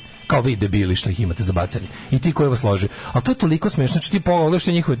bacati. Kao vi debili što ih imate za bacanje. I ti koji vas loži. Ali to je toliko smešno, znači ti pogledaš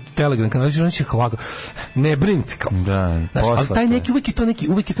njihove Telegram kanale, oni će ovako, ne brinite kao. Da, ali taj neki, uvijek je to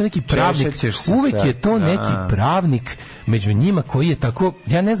neki pravnik, uvijek je to neki pravnik među njima koji je tako,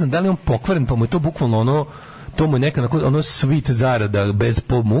 ja ne znam da li on pokvaren, pa mu je to bukvalno to mu je neka svit zarada bez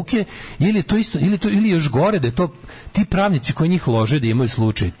pomuke, ili je to isto, ili još gore da je to ti pravnici koji njih lože da imaju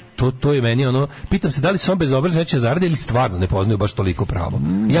slučaj. To je meni pitam se da li su on bezobrazni neće zarade ili stvarno ne poznaju baš toliko pravo.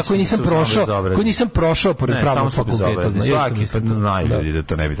 Ja koji nisam prošao pored pravnog fakulteta. Svaki znaju ljudi da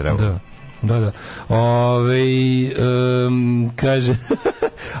to ne bi trebalo. Da. Kaže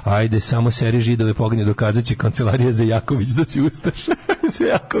ajde samo seri Židove pognje dokazat će kancelarija Zajaković da si ustaš.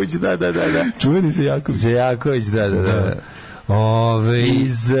 Zajaković, da. Čuveni Zajaković. Zajaković, da.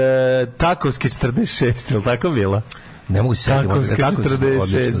 Iz Takovske 46, je tako bilo? Ne mogu se setiti. Takovske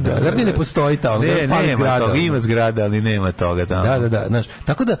 46, da. Gdje ne postoji ta? Nema toga, ima zgrada, ali nema toga tamo. Da, znaš,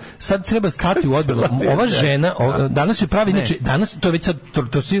 tako da sad treba stati u odbranu. Ova žena, danas je pravi, znači, danas, to je već sad,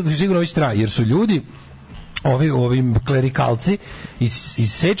 to sigurno već traje, jer su ljudi, ovi klerikalci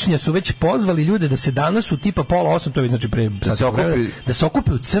iz Sečnja su već pozvali ljude da se danas u tipa 7:30, to je znači da se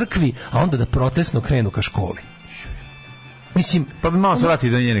okupe u crkvi, a onda da protestno krenu ka školi. Mislim, pa bi malo se vrati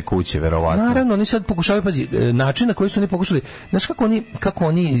do njene kuće, verovatno. Naravno, oni sad pokušavaju, pazi, način na koji su oni pokušali, znaš kako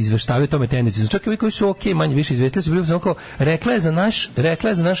oni izveštavaju tome tendencije, čak i ovi koji su manje više izvestili su bili samo kao, rekla je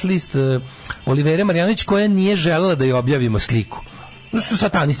za naš list Olivera Marjanović koja nije želela da joj objavimo sliku. Znači što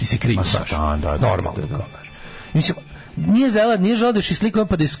satanisti se kriju, znaš, normalno, kao, znaš. Mislim, nije želeo da još i sliku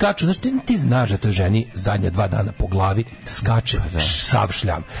pa da je skaču, znaš, ti znaš da toj ženi zadnja 2 dana po glavi skače sav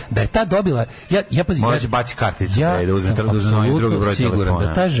šljam. Da je ta dobila, ja pazi, može baci karticu, da uzme drugi broj telefona.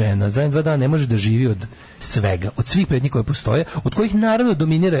 Da ta žena zadnja 2 dana ne može da živi od svega, od svih pretnji koje postoje, od kojih naravno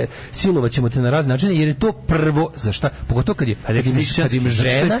dominira silovaćemo te na razne načine, jer je to prvo, za šta, pogotovo kad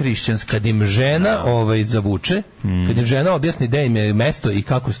im žena zavuče, kad im žena objasni da im je mesto i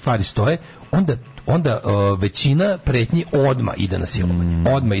kako stvari stoje, onda većina pretnji odma ide na silovanje,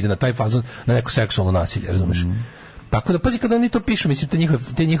 odma ide na taj fazon, na neko seksualno nasilje, razumeš? Tako da, pazi, kada oni to pišu, mislim,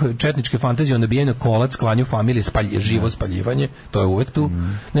 te njihove četničke fantazije o nabijanju kolac, klanju familije, živo spaljivanje, to je uvek tu.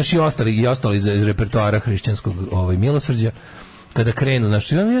 Znaš, i ostali iz repertoara hrišćanskog milosrđa, kada krenu,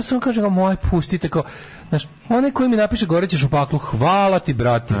 znaš, ja sam kažem, moj, pustite, kao, znaš, onaj koji mi napiše gore ćeš u paklu, hvala ti,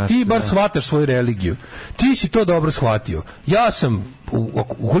 brate, ti bar shvataš svoju religiju, ti si to dobro shvatio, ja sam,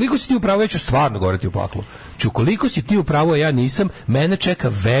 ukoliko si ti upravo, ja ću stvarno goreti u paklu, znači ukoliko si ti upravo, ja nisam, mene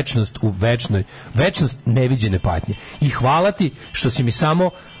čeka večnost večnost neviđene patnje i hvala ti što si mi samo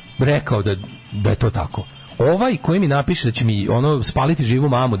rekao da je to tako. Ovaj koji mi napiše da će mi spaliti živu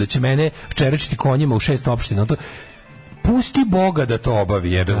mamu, da će mene čerečiti konjima u 6 opština, pusti Boga da to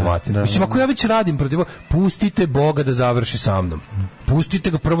obavi, jebemo mater. Mislim, ako ja već radim protiv Boga, pustite Boga da završi sa mnom.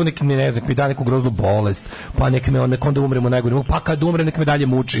 Pustite ga prvo, nek mi, ne znam, nek mi da neku groznu bolest, pa nek onda umremo najgore, pa kad umre nek me dalje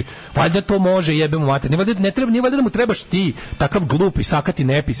muči. Valjda to može, jebemo mater. Nije valjda da mu trebaš ti, takav glup i sakati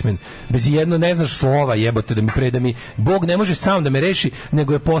nepismen, bez jedno ne znaš slova, jebote, da mi Bog ne može sam da me reši,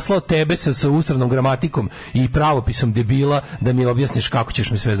 nego je poslao tebe sa usravnom gramatikom i pravopisom debila da mi objasniš kako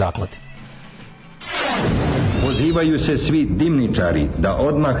ćeš me sve zaklati. Pozivaju se svi dimničari da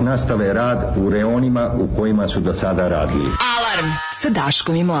odmah nastave rad u reonima u kojima su do sada radili. Alarm sa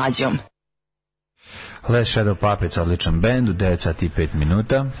Daškom i Mlađom. Les Shadow Puppets, odličan bend, u 9 sati i 5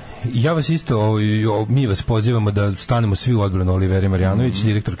 minuta. Ja vas isto, mi vas pozivamo da stanemo svi u odbranu Oliveri Marjanović,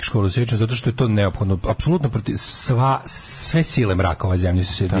 direktorke škole u Sečnju, zato što je to neophodno, apsolutno protiv sve sile mraka ove zemlje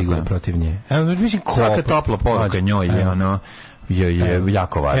su se digle protiv nje. Svaka topla poruka njoj je ono je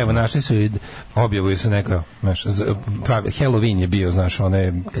jako važno. Evo, našli su i objavuju se neka, znaš, Halloween je bio, znaš, kad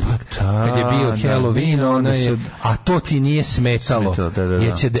je bio Halloween, a to ti nije smetalo,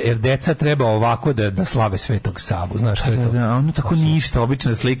 jer deca treba ovako da slave Svetog Savu, znaš, sve to. Ono tako ništa,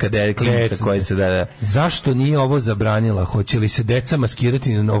 obična slika klinica koja se Zašto nije ovo zabranila? Hoće li se deca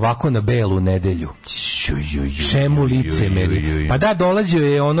maskirati ovako na belu nedelju? Čemu licemeri? Pa da, dolazio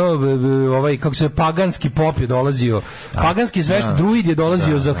je kako se paganski pop je dolazio, paganski druid je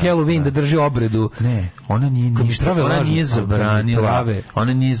dolazio za Halloween da drži obredu. Ne,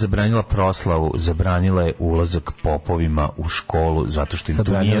 ona nije zabranila proslavu, zabranila je ulazak popovima u školu zato što im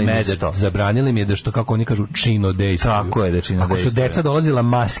tu nije mesto. Zabranili mi je da što, kako oni kažu, činodejstvuju. Tako je da činodejstvuju. Ako su deca dolazila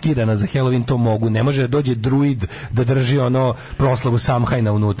maskirana za Halloween, to mogu. Ne može da dođe druid da drži proslavu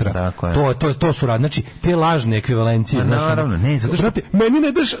Samhajna unutra. To su rad. Znači, te lažne ekvivalencije. Naravno, ne, zato što meni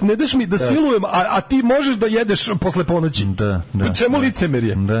ne daš mi da silujem, a ti možeš da jedeš posle ponoći. Čemu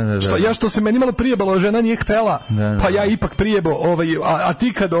licemerje? Što se meni malo prijebalo, žena nije htela, pa ja ipak prijebo, a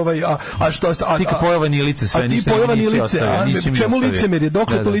ti kad ti kad pojavani lice sve ništa nisi ostavio. Čemu licemerje?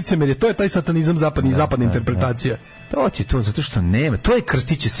 Dokle to licemerje? To je taj satanizam zapadna interpretacija. To će to, zato što nema. To je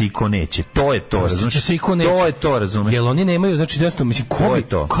krstiće se i ko neće. To je to, krstiće se i ko neće. To je to, razumeš? Jel oni nemaju, znači, jasno, mislim,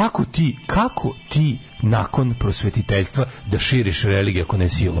 kako ti nakon prosvetiteljstva da širiš religiju ako ne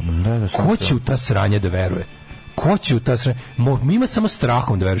silom? Ko će u ta sranja da veruje? Ko će u ta sranja? Ima samo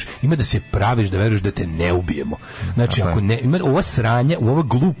strahom da veruješ. Ima da se praviš da veruješ da te ne ubijemo. Znači, ako ne, ima ova sranja, ova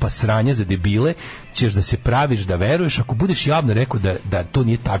glupa sranja za debile, ćeš da se praviš da veruješ ako budeš javno rekao da to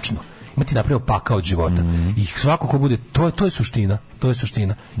nije tačno. Ima ti napravio pakao od života. I svako ko bude, to je suština. To je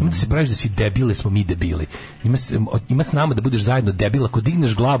suština. Ima da se praviš da si debile, smo mi debili. Ima s nama da budeš zajedno debil. Ako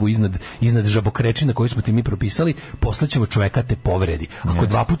digneš glavu iznad žabokrečina koju smo ti mi propisali, poslaćemo čoveka te povredi. Ako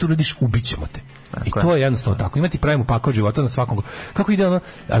 2 puta uradiš, ubićemo te. I to je jednostavno tako. Ima ti pravimo pakao od života na svakom. Kako ide ono?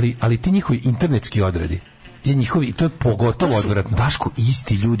 Ali ti njihovi internetski odredi, ti njihovi, to je pogotovo odvratno. Daško,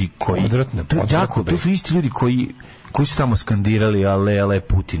 isti ljudi koji... Odvratno. To su isti ljudi koji su tamo skandirali ale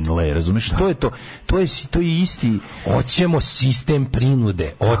Putin le, razumeš? To je isti. Hoćemo sistem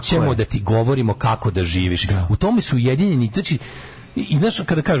prinude, hoćemo da ti govorimo kako da živiš. U tome su ujedinjeni, znači, i znaš,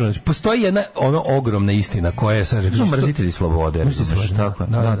 kada kažem, postoji jedna ogromna istina koja je sad... Mrzitelji slobode, razumeš?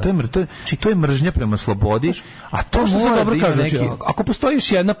 To je mržnja prema slobodi, a to što mora dobro kažem, neki... Ako postoji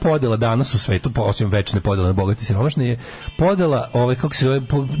još jedna podela danas u svetu, osim večne podele na bogati i siromašne, je podela, kako se zove,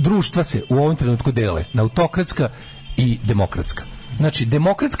 društva se u ovom trenutku dele na autokratska i demokratska. Znači,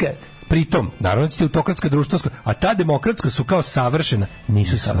 demokratska, pritom, naravno da ste autokratska društva, a ta demokratska su kao savršena,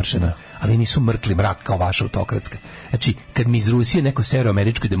 nisu savršena, ali nisu mrkli mrak kao vaša autokratska. Znači, kad mi iz Rusije neko sere o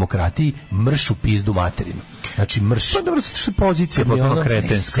američkoj demokratiji, mrš u pizdu materinu. Znači, mrš. Pa dobro, što je pozicija potpuno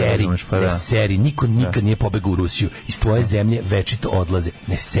kretenska. Ne seri, niko nikad nije pobegao u Rusiju. Iz tvoje zemlje večito odlaze.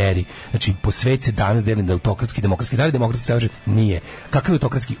 Ne seri. Znači, po svet se danas delim da autokratski, demokratski, da li demokratski savršen? Nije. Kakav je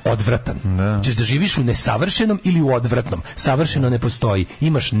autokratski? Odvratan. Češ da živiš u nesavršenom ili u odvratnom. Savršeno ne postoji.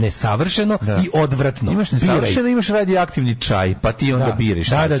 Imaš nesavršeno nesavršeno i odvratno. Imaš nesavršeno, imaš radioaktivni čaj, pa ti onda biriš.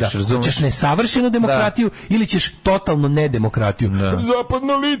 Da. Hoćeš nesavršenu demokratiju ili ćeš totalno nedemokratiju.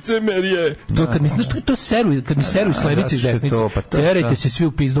 Zapadno licemerje. To kad mi kad mi seru sledeći iz desnice. Terajte se svi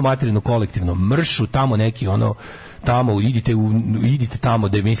u pizdu materinu kolektivno. Mršu tamo neki tamo idite tamo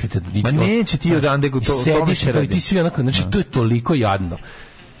da mislite ma neće ti odande to sediš to i ti svi onako, znači to je toliko jadno.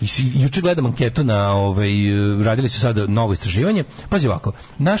 I juče gledam anketu na radili su sad novo istraživanje. Pazi ovako,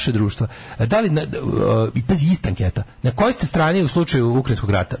 naše društvo, da li pazi ista anketa. Na kojoj ste strani u slučaju ukrajinskog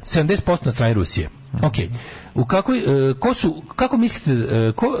rata? 70% na strani Rusije. Okej. U kakvoj kako mislite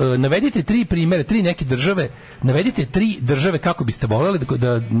navedite 3 primere, 3 neke države, navedite 3 države kako biste voljeli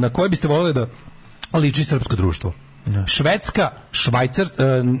da na koje biste voljeli da liči srpsko društvo. Švedska, Švajcarska,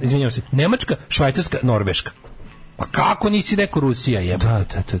 izvinjavam se, Nemačka, Švajcarska, Norveška. Pa kako nisi rekao Rusija je?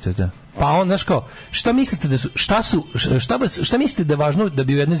 Da. Pa on, znaš kao, šta mislite da su, šta mislite da je važno da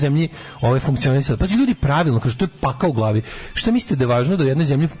bi u jednoj zemlji funkcionisalo? Pa ljudi pravilno kažu, to je paka u glavi. Šta mislite da je važno da u jednoj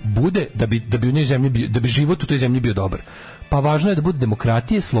zemlji bude, da bi u njoj zemlji, da bi život u toj zemlji bio dobar? Pa važno je da bude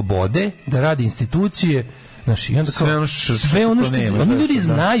demokratije, slobode, da radi institucije, znaš, i onda kao, sve ono što oni ljudi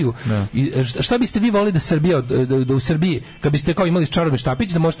znaju. I šta biste vi volili da Srbija, da u Srbiji, kad biste kao imali čarobni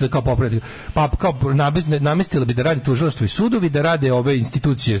štapić, da možete da kao popraviti, pa kao namestila bi da radi tužilaštvo i sudovi, da rade ove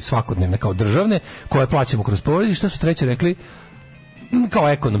institucije svakodnevne kao državne, koje plaćamo kroz porez. I šta su treće rekli? Kao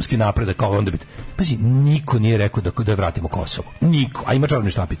ekonomski napredak, kao onda biti. Pazi, niko nije rekao da vratimo Kosovo. Niko, a ima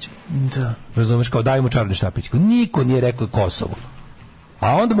čarobni štapić. Da. Razumeš, kao dajemo čarobni štapić. Niko nije rekao Kosovo.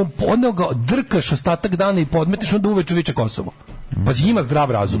 A onda ga drkaš ostatak dana i podmetiš, onda uveče viče Kosovo. Pazi, ima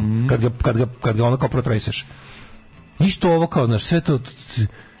zdrav razum kad ga ono kao protreseš. Isto ovo kao, znaš, sve to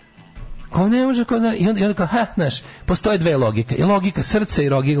kao ne može, i onda kao, znaš, postoje dve logike. I logika srca i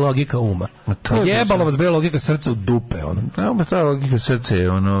logika uma. Jebalo vas bre logika srca u dupe, ono. Pa ta logika srca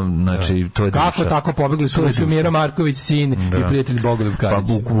je ono, znači, to je kako tako pobegli su Miro Marković, sin i prijatelj Bogoljub Karić.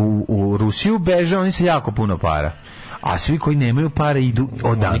 Pa u Rusiju beže, oni se jako puno para. A svi koji nemaju pare idu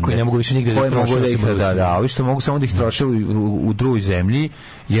odande. Oni koji ne mogu više nigde da troše. Da, ovi što mogu samo da ih troše u drugoj zemlji,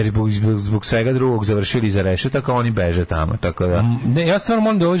 jer zbog svega drugog završili za rešetaka, oni beže tamo, tako da. Ne, ja stvarno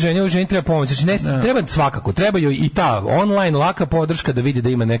molim da ovoj ženi treba pomoć. Znači, treba svakako, treba joj i ta online laka podrška da vidi da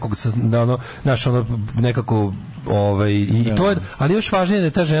ima nekog, da ono, naš ono, nekako, i to je, ali još važnije da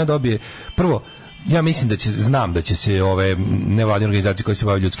ta žena dobije, prvo, ja mislim znam da će se ove nevladine organizacije koje se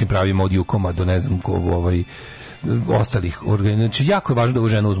bave ljudskim pravima od Jukoma do ne znam ostalih organizacija. Znači, jako je važno da ovu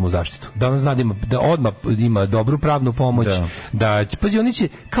ženu uzmu zaštitu. Da ona zna da odmah ima dobru pravnu pomoć, pazi, oni će,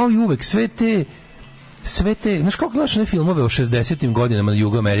 kao i uvek, sve te, znaš kako gledaš one filmove o 60-im godinama na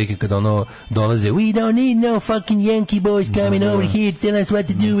jugu Amerike kada ono dolaze, we don't need no fucking Yankee boys coming over here to tell us what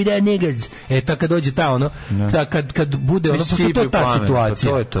to do with our niggers. Ta kad dođe ta ono, kad bude ono, pošto to je ta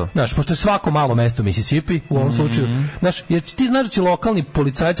situacija. Znaš, pošto je svako malo mesto Mississippi u ovom slučaju. Znaš, jer ti znaš da će lokalni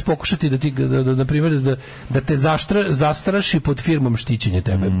policajac pokušati da ti, na primjer, da te zastraši pod firmom štićenja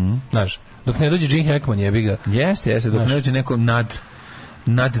tebe. Znaš, dok ne dođe Gene Hackman, jebi ga. Jeste, dok ne dođe neko nad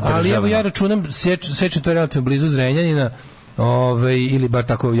državama. Ali evo ja računam, sečem to je relativno blizu Zrenjanina, ili bar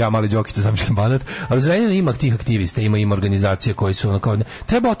tako ja mali Đokica zamišljam Banat, ali Zrenjanin ima tih aktivista, ima organizacije koje su ono kao,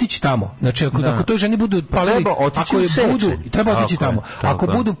 treba otići tamo. Znači ako toj ženi budu palili, treba otići tamo. Ako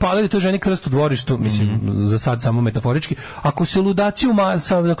budu palili toj ženi krst u dvorištu, mislim za sad samo metaforički, ako se ludaci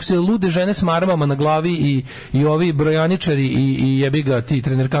ako se lude žene s marmama na glavi i ovi brojaničari i jebi ga ti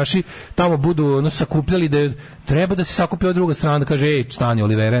trenerkaši tamo budu ono sakupljali, da treba da se sakupi od druga strana da kaže stanje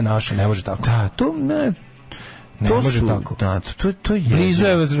Olivera je naše, ne može tako. Da, to ne. Ne može tako. Da, to je. Blizu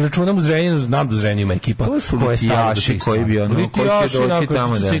je, računam u Zrenjaninu, znam da u Zrenjaninu ima ekipa koja je stala do tih koji bi ono, koji će doći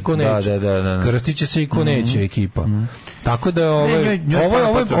tamo da. Krstiće se i ko neće ekipa. Tako da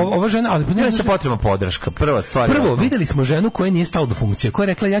ova žena, ali njoj se potrebna podrška. Prva stvar. Prvo, videli smo ženu koja nije stala do funkcije, koja je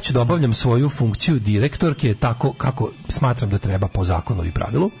rekla ja ću da obavljam svoju funkciju direktorke tako kako smatram da treba po zakonu i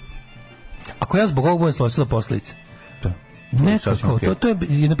pravilu. Ako ja zbog ovog budem snosila posljedice. Nekako, to je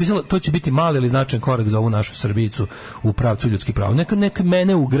napisalo, to će biti mali ili značajan korak za ovu našu Srbijicu u pravcu ljudskih prava. Neka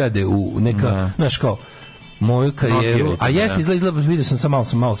mene ugrade u znaš kao, moju karijeru, a jeste, izgleda, vidio sam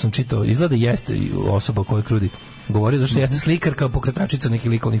malo sam čitao, izgleda jeste osoba koja krudi govori, zašto jeste slikarka, pokretačica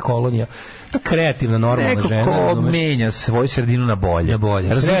nekih likovnih kolonija, to kreativna, normalna žena. Neko ko menja svoju sredinu na bolje.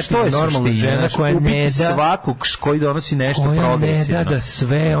 Kreativna, normalna žena koja ne da svakog koji donosi nešto progresivno. Koja ne da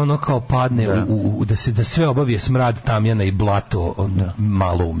sve ono kao padne, da sve obavije smrad tamjana i blato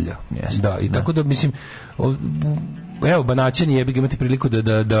malo umlja. Da, i tako da, mislim, evo, Banaćani jebi ga imati priliku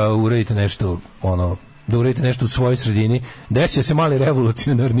da uradite nešto, ono, da uradite nešto u svojoj sredini, desio se mali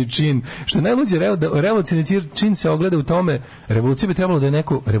revolucionarni čin, što je najluđe, revolucionarni čin se ogleda u tome, revolucija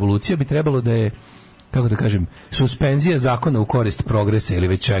bi trebalo da je kako da kažem, suspenzija zakona u korist progresa ili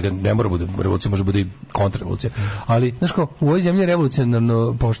već čega, ne mora bude revolucija, može bude i kontrarevolucija, ali, znaš kao, u ovoj zemlji je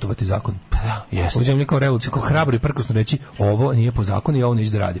revolucionarno poštovati zakon. Pa da, jeste. U ovoj zemlji kao revolucija, kao hrabro i prkosno reći, ovo nije po zakonu i ovo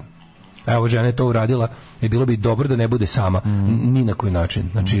neću da radim. Evo, žena je to uradila i bilo bi dobro da ne bude sama, ni na koji način.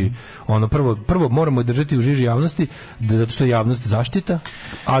 Znači, ono, prvo moramo držati u žiži javnosti, zato što je javnost zaštita,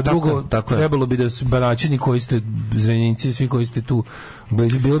 a drugo, trebalo bi da banačini koji ste, zrenjenici, svi koji ste tu,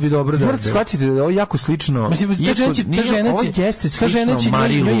 bilo bi dobro da... Morate shvatiti da je ovo jako slično... Mislim, ta žena će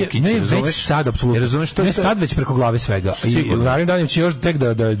Mariji Lukić, ne već sad, apsolutno, ne sad već preko glave svega. I u narednim danima će još tek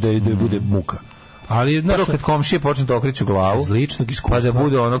da bude muka. Ali prvo kad komšije počnu da okreću glavu, ličnog iskustva, pa da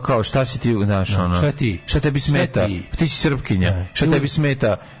bude ono kao šta si ti, znaš, ono, šta tebi smeta, ti si Srpkinja, šta tebi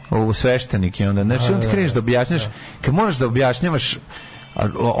smeta u sveštenik i onda, znači, onda ti kreneš da objašnjaš, kad moraš da objašnjavaš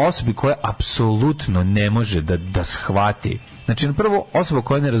osobi koja apsolutno ne može da shvati, znači, prvo osoba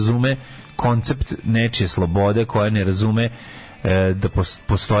koja ne razume koncept nečije slobode, koja ne razume da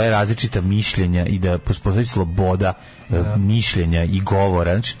postoje različita mišljenja i da postoji sloboda mišljenja i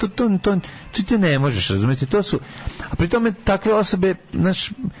govora. Znači, to ne možeš razumjeti. To su, a pri tome takve osobe, znaš,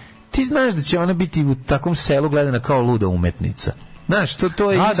 ti znaš da će ona biti u takvom selu gledana kao luda umetnica. Znaš,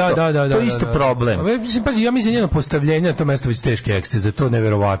 to je isto problem. Pazi, ja mislim njeno postavljenje na to mesto već teški eksteze, to je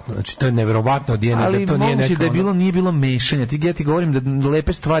neverovatno. Znači, to je neverovatno odijeno. Ali da to nije neka... da nije bilo mešanja. Ja ti govorim da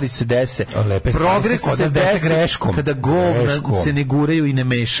lepe stvari se dese. Progres se dese greškom. Kada govna se ne guraju i ne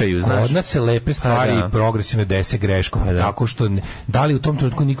mešaju, znaš. Kod nas se lepe stvari i progresivne dese greškom. Tako što, da li u tom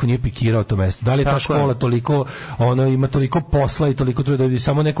trenutku niko nije pikirao to mesto? Da li je ta škola toliko, ima toliko posla i toliko truda da bi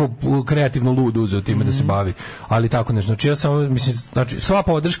samo neko kreativno lud uzeo time da se bavi. Ali tako nešto. Znači, ja samo, mislim, znači, sva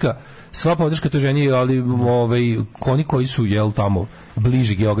podrška toj ženi, ali oni koji su tamo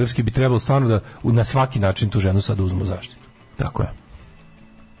bliži geografski bi trebalo stvarno da na svaki način tu ženu sad uzmu zaštitu. Tako je.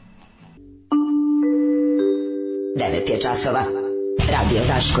 9 je časova. Radio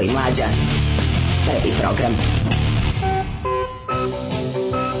Daško i Mlađa. Prvi program.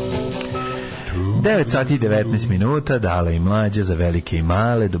 9 sati i 19 minuta, Dale i Mlađa za velike i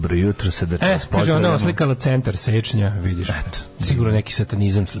male, dobro jutro, se da čas pozdravljamo. Kaže, ona oslikala centar Sečnja, vidiš, sigurno neki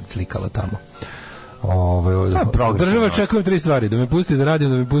satanizam slikala tamo. Država čekujem 3 stvari, da me pusti da radim,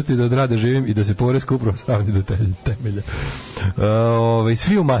 da me pusti da od rada živim i da se poreska upravo sravni do temelja.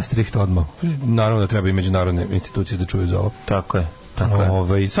 Svi u Maastricht odmah. Naravno da treba i međunarodne institucije da čuju za ovo. Tako je.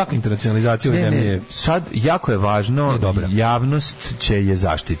 Svaka internacionalizacija u zemlji je... Sad, jako je važno, javnost će je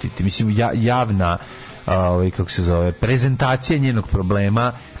zaštititi. Mislim, javna kako se zove, prezentacija njenog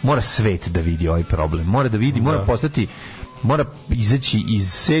problema, mora svet da vidi ovaj problem. Mora da vidi, mora postati, mora izaći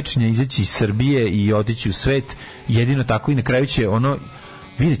iz Sečnja, izaći iz Srbije i otići u svet. Jedino tako i na kraju će ono,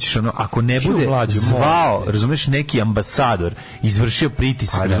 vidjet ćeš ono, ako ne bude zvao, razumeš, neki ambasador, izvršio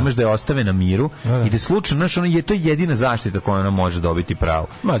pritisak, razumeš, da je ostave na miru i da slučajno, znaš, ono, je to jedina zaštita koja ona može dobiti pravo.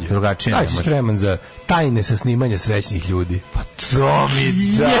 Drugačije ne može. Aj, spreman za tajne sa snimanja srećnih ljudi. Pa to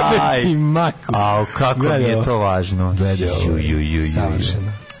mi daj! A kako mi je to važno. Gledaj ovo,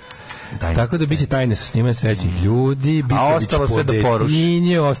 savršeno. Tako da biće tajne sa snimanja srećnih ljudi, Biković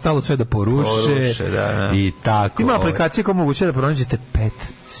podetinje, ostalo sve da poruše i tako. Ima aplikacije koja moguće da pronađete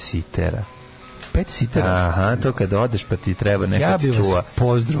pet sitera. Pet sitera? Aha, to kad odeš pa ti treba neko ti čuva. Ja bih vas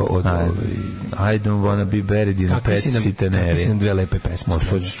pozdrav od I don't wanna be buried in a pet siteneri. Kakvi si nam 2 lepe pesme.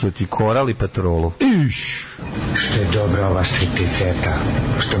 Možda ću čuti Koral i Patrolu. Što je dobra ova stripticeta,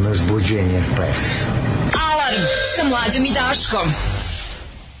 što me uzbuđuje njen ples. Alarm sa Mlađom i Daškom.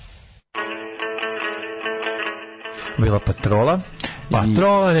 Bila Patrola.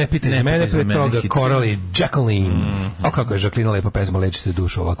 Patrola, ne pitaj za mene, pre toga Koral i Jacqueline. O, kako je Jacqueline lepa pesma, lečite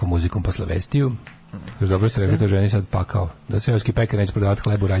dušu ovakvom muzikom posle vestiju. Dobro ste rekli, to ženi sad pakao. Da seoski pekar neće prodavati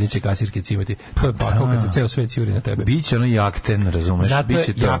hlebu, radnjiće kasirske cimati. To je pakao kad se ceo svet juri na tebe. Biće ono jakten, razumeš? Zato je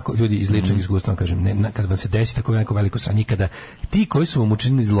jako, ljudi iz ličnog iskustva, kažem, kad vam se desi tako neko veliko sranje, kada ti koji su vam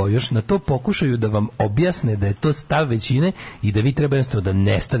učinili zlo još na to pokušaju da vam objasne da je to stav većine i da vi treba jednostavno da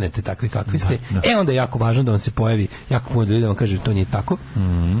nestanete takvi kakvi ste, onda je jako važno da vam se pojavi jako puno ljudi da vam kaže to nije tako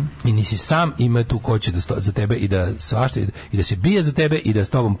i nisi sam, ima tu ko će da stoji za tebe i da svašta i da se bije za tebe i da s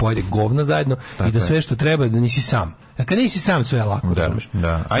tobom pojede govna zajedno i da sve što treba da nisi sam. A kad nisi sam, sve je lako, razumiješ.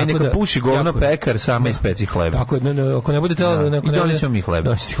 A i neka puši govno pekar, sama ispeci hleba. Tako, ako ne bude telo... I donećemo mi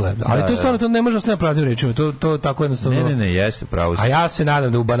hleba. Ali to stvarno, to ne može ostane praznim rečima, to tako jednostavno... Ne, jeste, pravo si. A ja se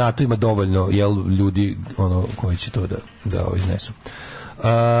nadam da u Banatu ima dovoljno ljudi koji će to da iznesu.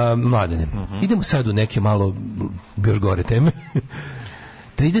 Mladene, idemo sad u neke malo još gore teme.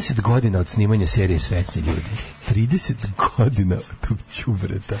 30 godina od snimanja serije Srećni ljudi. 30 godina od tog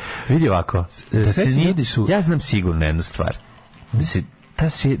ćubreta. Vidi ovako, Srećni ljudi su... Ja znam sigurno jednu stvar.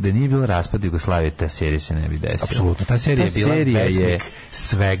 Da nije bilo raspada Jugoslavije, ta serija se ne bi desila. Apsolutno, ta serija je bila vesnik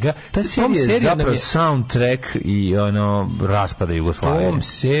svega. Ta serija je zapravo soundtrack i raspada Jugoslavije. Tom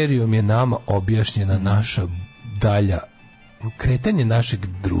serijom je nama objašnjena naša dalja, kretanje našeg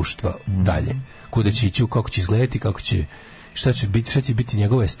društva dalje. Kuda će ići, kako će izgledati, kako će, šta će biti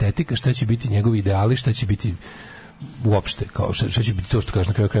njegova estetika, šta će biti njegovi ideali, šta će biti uopšte, kao šta će biti to što kaže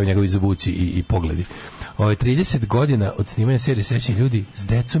na kraju krajeva njegovi zvuci i pogledi. 30 godina od snimanja serije Srećni ljudi, s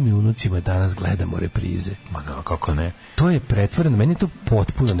decom i unucima danas gledamo reprize. Ma no, kako ne? To je pretvoreno, meni je to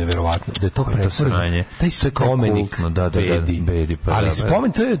potpuno neverovatno, da je to pretvoreno. Taj spomenik Bedi. Ali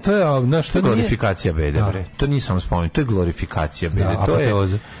spomen, to je to je glorifikacija Bede, bre. To nije samo spomen, to je glorifikacija Bede. To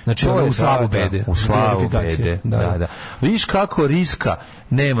je, znači, u slavu Bede. U slavu Bede, da. Vidiš kako riska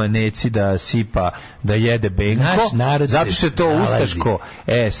nema neci da sipa, da jede benko, zato što je to ustaško.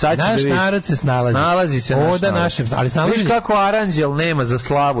 Sad će naš narod se snalazi se našem, ali vidiš kako Aranđel nema za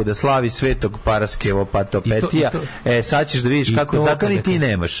slavu, da slavi Svetog Paraskevo Patopetija. Sad ćeš da vidiš kako, zato ni ti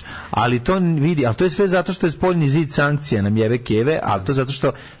nemaš. Ali to vidi, ali to je sve zato što je spoljni zid sankcija nam jebe keve, ali to zato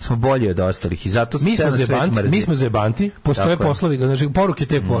što smo bolji od ostalih i zato mi smo zebanti, postoje poslovi, znači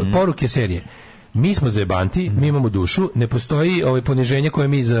poruke serije. Mi smo zebanti, mi imamo dušu, ne postoji poniženje koje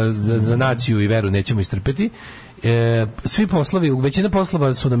mi za naciju i veru nećemo istrpeti. Svi poslovi, većina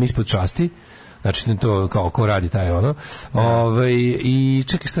poslova su nam ispod časti. Znači to kao ko radi taj i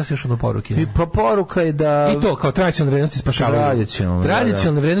čekaj, šta se još poruke? I pa poruka je da i to kao tradicionalne vrednosti spašavaju.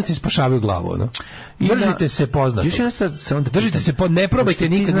 Tradicionalne vrednosti spašavaju glavu, Držite se poznato. Držite se ne probajte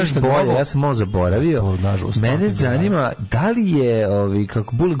nikad ništa novo. Ja sam malo zaboravio. Mene zanima da li je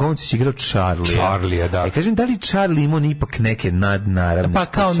kako Buli Goncić igrao Charlie, da. Kažem, da li Charlie imao ipak neke nadnaravne pa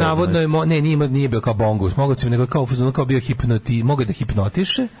kao navodno je nije bio kao bongus, nego kao bio mogao da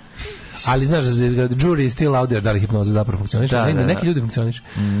hipnotiše. Ali znaš, jury is still out there, da li hipnoza zapravo funkcioniše? Neki ljudi funkcioniše.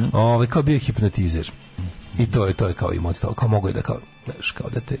 Kao bio hipnotizer. I to je kao imao to, kao mogo je da kao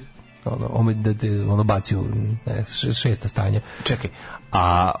da te baci u šesta stanja. Čekaj,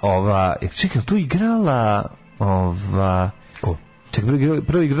 tu igrala ko?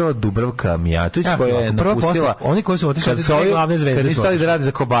 Prvo igrala Dubravka Mijatović koja je napustila. Oni koji su otišli, dve glavne zvezde. Kad stali da rade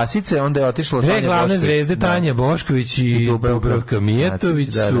za kobasice, onda je otišla dve glavne zvezde, Tanja Bošković i Dubravka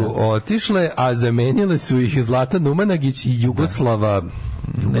Mijatović su otišle, a zamenile su ih Zlata Numanagić i Jugoslava.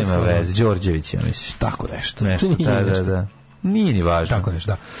 Nema veze, Đorđević, ja mislim. Tako nešto. Da. Nije ni važno. Tako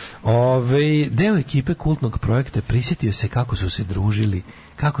nešto, da. Deo ekipe kultnog projekta prisjetio se kako su se družili,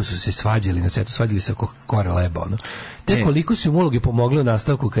 kako su se svađali na setu, svađali se oko kore leba, te koliko su im uloge pomogle u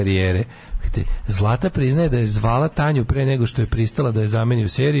nastavku karijere. Zlata priznaje da je zvala Tanju pre nego što je pristala da je zameni u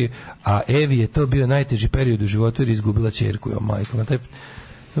seriji, a Evi je to bio najteži period u životu jer je izgubila ćerku. Majko,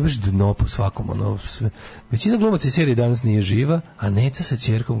 to baš dno po svakom. Većina glumaca iz serije danas nije živa, a Neca sa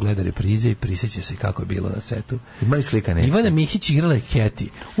ćerkom gleda reprize i prisjeća se kako je bilo na setu. Ima li slika Neca? Ivana Mihić igrala je Keti.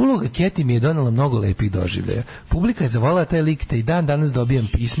 Uloga Keti mi je donela mnogo lepih doživljaja. Publika je zavolala taj lik, te i dan danas dobijam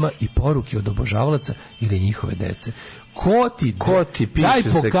pisma i poruke od obožavalaca ili njihove dece. Ko ti piše daj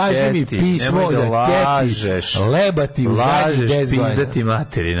pokaži mi pismo za Keti, lebati u zadnjih 10 godina. Pizdati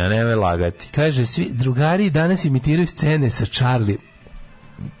materina, nemoj lagati. Kaže, svi drugari danas imitiraju scene sa Charlie.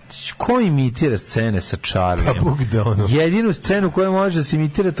 Ko imitira scene sa Charlie? Pa Bog da jedinu scenu koju može da se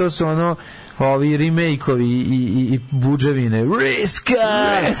imitira, to su ovi remake-ovi i budževine. Riska!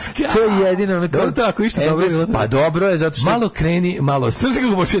 To je jedino. Dobro tako, išta dobro je. Pa dobro je, zato što... Malo kreni, malo... Slušaj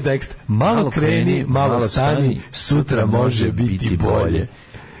kako počne tekst. Malo kreni, malo stani, sutra može biti bolje.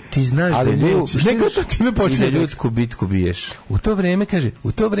 Ti znaš ali da ljudsku bitku biješ. U to vreme, kaže,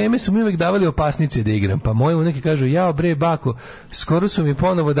 u to vreme su mi uvek davali opasnice da igram, pa moje uneke kažu, jao bre bako, skoro su mi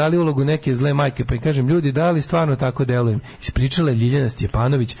ponovo dali ulogu neke zle majke, pa i kažem, ljudi, da li stvarno tako delujem? Ispričala je Ljiljana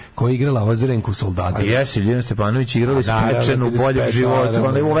Stjepanović koja je igrala Ozrenku soldata. A jesi, Ljiljana Stjepanović igrala spečenu u boljem životu,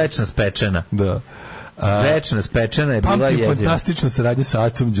 ona je večna spečena. Da. Večna spečena je bila jeziva. Pamtim fantastičnu saradnju sa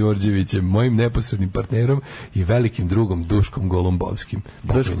Acom Đorđevićem, mojim neposrednim partnerom i velikim drugom Duškom Golumbovskim.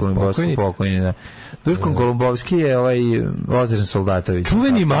 Duško Golumbovski pokojni, da. Duško Golumbovski je Ozren Soldatović.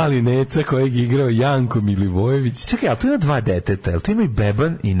 Čuveni mali Neca kojeg je igrao Janko Milivojević. Čekaj, ali tu ima dva deteta, ali tu ima i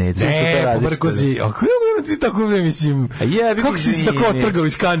Beban i Neca. Ne, pobrko si, ako ja ti tako ne mislim, kako si se tako otrgao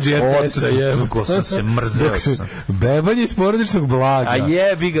iz kanđi RTS-a, Kako sam se mrzeo sam. Beban je iz porodičnog blaga. A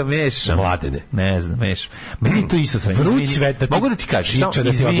jebi ga mešam. Mladene. Ne znam, mešam. Meni to isto sranje. Vruć svet. Mogu da ti kažem,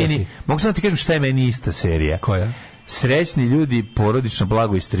 izvini, mogu samo da ti kažem šta je meni ista serija. Koja? srećni ljudi porodično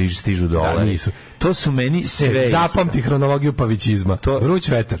blago stižu dolari. Da, nisu. To su meni sve. Zapamti hronologiju pavićizma. Vruć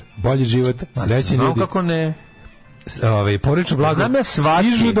vetar, bolji život, srećni ljudi. Kako ne? Porodično blago.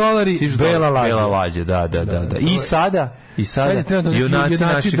 Stižu dolari, bela lađa. Da. I sada je trenutno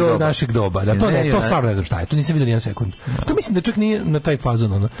junaci do našeg doba. Da, to stvarno ne znam šta je. To nisam vidio ni jedan sekund. To mislim da čak nije na taj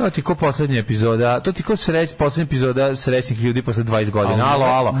fazon. To ti ko poslednja epizoda, poslednja epizoda srećnih ljudi posle 20 godina.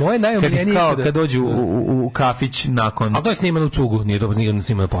 Alo. Moje najomiljenije kad dođu u kafić nakon. A to je snimano u cugu, nije to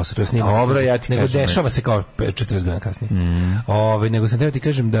snimano posle, to je snimano. Dobro, ja ti kažem. Nego dešava se kao 40 godina kasnije. Nego sam teo ti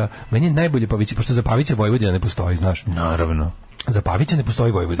kažem da meni je najbolje Pavići, pošto za Pavića Vojvodina ne postoji, znaš. Naravno. Za Pavića ne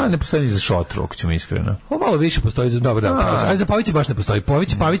postoji Vojvodina. Ne postoji ni za Šotru, ako ćemo iskreno. Malo više postoji za ali za Pavića baš ne postoji.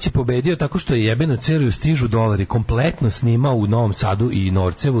 Pavić je pobedio tako što je jebeno celiju stižu dolari kompletno snimao u Novom Sadu i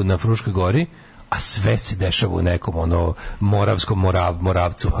Norcevu na Fruškoj gori, a sve se dešava u nekom moravskom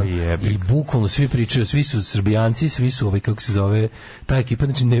Moravcu. I bukvalno svi pričaju, svi su Srbijanci, svi su kako se zove ta ekipa,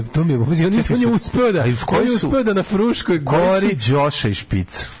 znači ne, to mi je on je uspeo da na Fruškoj gori. Koji su Đoša i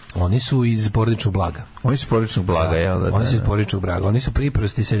Špic? Oni su iz porodičnog blaga. Oni su iz porodičnog blaga, Oni su iz porodičnog blaga. Oni su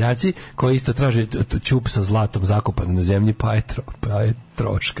priprosti seljaci koji isto traže ćup sa zlatom zakopan na zemlji, pa je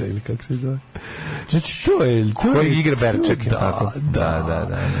troška ili kako se zove. Znači to je koji igra Berček, tako. Da.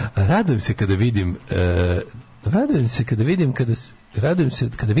 Radujem se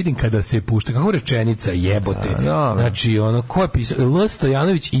kada vidim kada se pušta, kako rečenica jebote. Znači ko je pisao? L.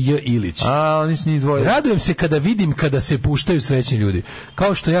 Stojanović i J. Ilić. Oni su njih dvoje. Radujem se kada vidim kada se puštaju srećni ljudi.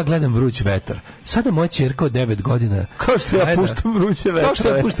 Kao što ja gledam Vruć vetar. Sada moja ćerka od 9 godina. Kao što ja puštam Vruće vetar.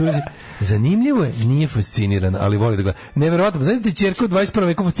 Zanimljivo je, nije fascinirana, ali voli da gleda. Neverovatno. Znaš ti ćerka u 21.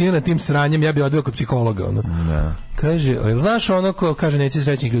 veku fascinirana tim sranjem, ja bih odveo kod psihologa. Kaže, znaš ko kaže neće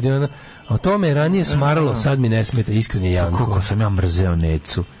srećnih ljudi, a to me ranije smaralo, sad mi ne smeta, iskreni Janko. Kako sam ja mrzeo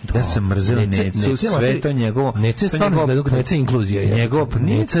Necu. Ja sam mrzeo Necu, sve to njegovo. Neca je stvarno Neca inkluzija.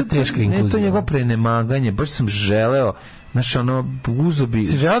 Neca teška inkluzija. Ne to njegovo prenemaganje, baš sam želeo, znaš, uzobi.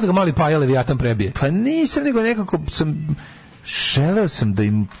 Si želeo da ga mali Paja Leviatan prebije? Pa nisam, nego nekako sam želeo sam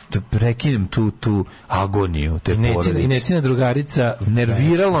da prekinem tu agoniju te porodice. I Necina drugarica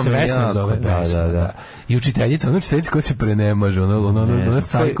nerviralo me jako. Zove, da. I učiteljica koja se prenemaže, ona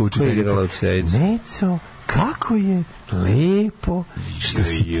sajka učiteljica. Neco, kako je lepo što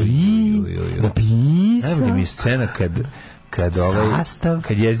si ti napisao. Najbolje mi je scena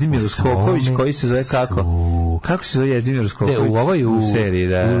kad Jezdimir Skoković, koji se zove kako se zove Jezdimir Skoković u seriji,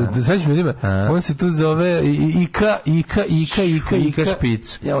 da. Znači ljudima, on se tu zove Ika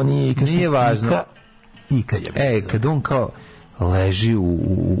Špic. Ja, nije Ika Špic. Nije važno. Ika je. Kad on kao leži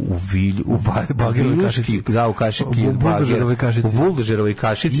u vilju, u kašici, da, u kašiki, u buldožerovoj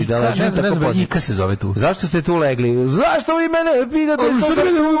kašici, da leži. Ne znam, Ika se zove tu. Zašto ste tu legli? Zašto vi mene pitate?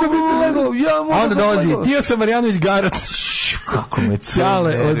 Onda dolazi Tiosa Marjanović Garac. Kako me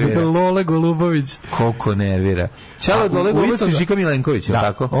Čale od Lole Golubović. Koliko nervira. Čale od Lole Golubović i Žika Milenković, je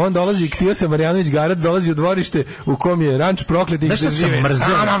tako? On dolazi, Tiosa Marjanović Garac dolazi u dvorište u kom je ranč prokletih gde žive.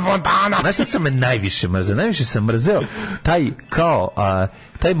 Znaš što sam me najviše mrzeo? Najviše sam mrzeo taj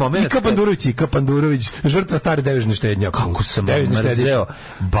moment. Ika Pandurović, žrtva stare devižne štednje. Kako sam mrzeo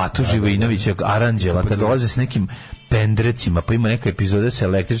Batu Živojinovića, Aranđela, kad dolaze s nekim pendrecima, pa ima neka epizoda sa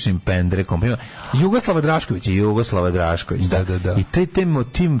električnim pendrekom, pa ima Jugoslava Drašković, da. I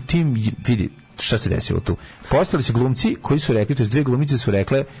tim vidi šta se desilo tu. Postali su glumci koji su rekli, to jest dve glumice su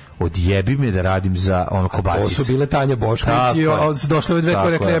rekle, odjebi me da radim za kobasice. To su bile Tanja Bošković i došle ove dve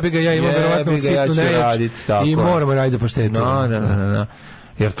koje rekle, jebi ga, ja imam verovatno sitnu nejač i moramo raditi za poštetu. No.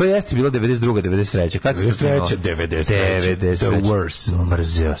 Jer to jeste bilo 92. 93. Kad se 93. The worst.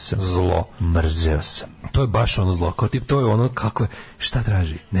 Mrzeo sam. To je baš ono zlo. To je ono kako je, šta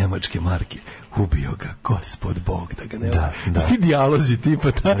traži? Nemačke marke. Ubio ga Gospod Bog da ga ne da. Sti dijalozi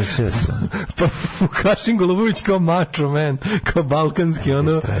tipa ta. Mrzeo sam. Pa Vukašin Golubović kao macho man, kao balkanski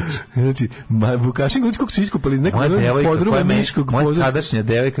ono. Znači, Vukašin Golubović kako su iskupali iz nekog podruma miškog. Moja tadašnja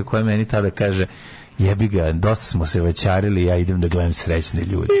devojka koja meni tada kaže, jebi ga, dosta smo se večarili, ja idem da gledam srećne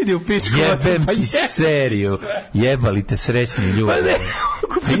ljude. Idi u pičku. Jebem ti seriju. Jebali te srećni ljudi. Pa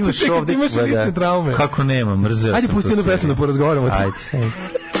ne, imaš lične traume. Kako nema, mrzeo sam. Ajde, pusti jednu pesmu da porazgovaramo. Ajde.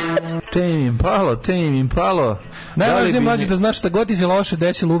 Te im palo. Najvažnije mlađe da znaš šta god ti se loše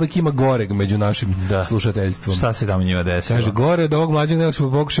desilo, uvek ima goreg među našim slušateljstvom. Šta se tamo njima desilo? Kaže, gore od ovog mlađeg nego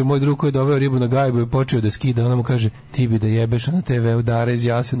smo pokušali, moj drug koji je doveo ribu na gajbu i počeo da skida, ona mu kaže, ti bi da jebeš na TV udare iz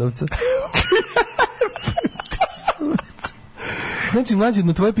Jasenovca. Znači, Mlađe,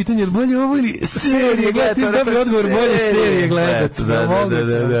 na tvoje pitanje, je bolje ovo ili serije gledati? Ti znam odgovor, bolje serije gledati. Da.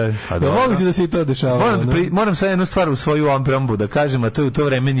 Moguće da se i to dešava. Moram sad jednu stvar u svoju ambrombu da kažem, a to u to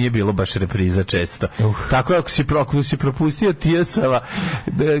vreme nije bilo baš repriza često. Tako ako si propustio Tijasava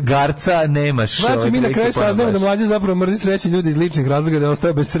Garca, nemaš. Znači, mi na kraju saznamo da Mlađe zapravo mrzi srećni ljudi iz ličnih razloga, da je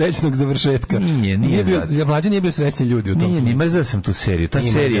ostao bez srećnog završetka. Mlađe nije bio srećni ljudi u tom. Nije, mrzeo sam tu seriju. Ta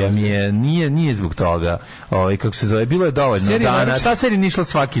serija mi je, nije zbog toga. Kako se zove, bilo je dovoljno dana. Ta serija nije išla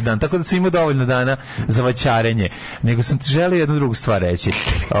svaki dan, tako da sam imao dovoljno dana za vaćarenje. Nego sam želio jednu drugu stvar reći.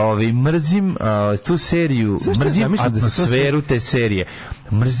 Mrzim tu seriju, mrzim atmosferu te serije.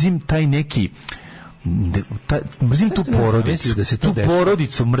 Mrzim taj neki mrzim tu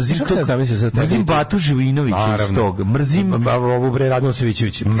porodicu, mrzim Batu Živinovića iz tog, mrzim ovu bre Radnu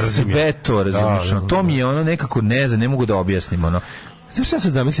Savićević, sve to, razumiješ, to mi je ono nekako ne mogu da objasnim, ono. Zašto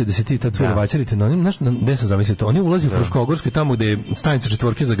sam zamislio da se ti tad cure vaćarite na onim, gde sam zamislio to? Oni ulazi u Fruškogorskoj, tamo gde je stanica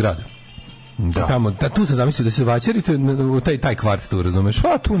četvorke za grad. Da. Tamo, tu sam zamislio da se vaćarite u taj kvart tu, razumeš?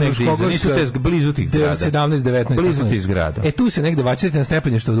 Pa tu negdje, nisu te blizu tih grada. 17, 19. Blizu tih zgrada. Tu se negde vaćarite na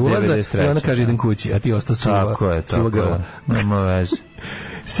stepenište od ulaza i ona kaže idem kući, a ti ostao suva grla. Nema veze.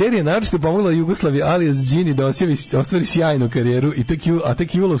 Serija naročito pomogla Jugoslaviji alias Đini da ostvari sjajnu karijeru i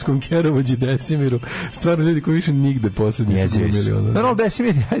tek Julovskom Kerovođi Desimiru, stvarno ljudi koji više nigde posle nisu glumili. No,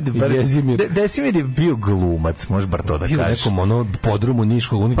 Desimir je bio glumac, možeš bar to da kažeš. Bio nekom ono podrumu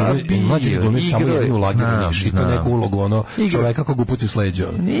Niškog, mlađi glumi samo jednu Lageru Niš i to neku ulogu ono čoveka kog upuci u sleđa.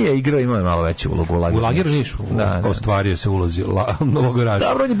 Nije igrao, imao je malo veću ulogu u Lageru Nišu. Ostvario se ulozi Novogoraža.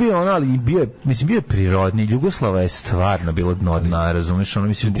 Dobro, on je bio ono, ali bio je prirodni. Jugoslava je stvarno bilo dno dna, razumiješ,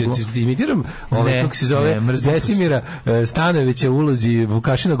 ono mislim ti imitiram kako se zove Desimira Stanojevića u ulozi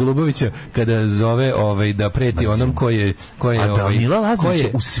Vukašina Golubovića kada zove da preti onom ko je da Mila Lazović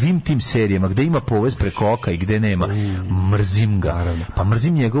u svim tim serijama gde ima povez preko oka i gde nema, mrzim ga. Pa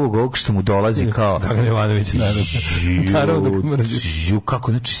mrzim njegovog ovog što mu dolazi kao Dragan Jovanović, naravno.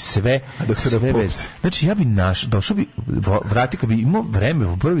 Kako, znači sve znači ja bi došao bi vratio, kad bi imao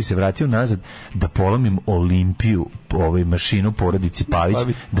vreme prvo bi se vratio nazad da polomim Olimpiju, mašinu porodici Pavić,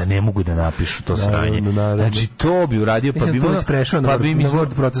 da ne mogu da napišu to sranje. Znači to bi uradio, pa bi mi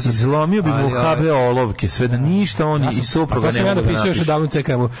izlomio bi mu HB olovke, sve da ništa on i supruga ne mogu da napišu. To sam ja napisao još odavno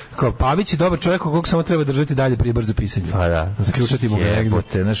CKM-u, kao Pavić je dobar čovjek kog samo treba držati dalje pribar za pisanje. Pa da. Zaključati mu ga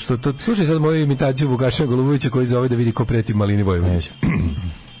negdje. Slušaj sad moju imitaciju Vukašina Golubovića koji zove da vidi ko preti Malini Vojvodić.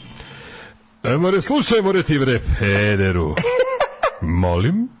 More, slušaj, more ti bre, pederu.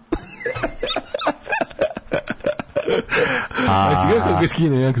 Molim?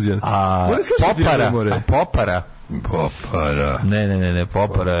 Popara. Ne,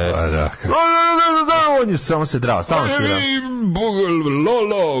 Popara je. On je samo se drao, stalno se drao.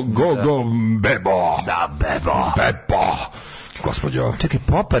 Lolo, go, bebo. Da, bebo. Gospođo. Čekaj,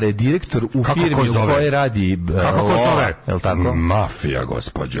 Popara je direktor u firmi u kojoj radi. Kako ko zove? Je li tako? Mafija,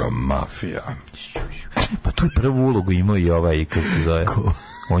 gospođo, mafija. Pa tu je prvu ulogu imao i ovaj, kako se zove?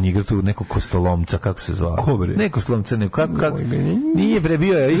 On igra tu nekog kostolomca, kako se zvao? Ko bre? Neko slomca, kako? Nije bre,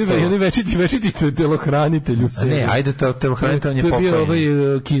 bio je isto. Oni večiti telohranitelj u seriji. Ne, ajde, telohranitelj on je pokojni. To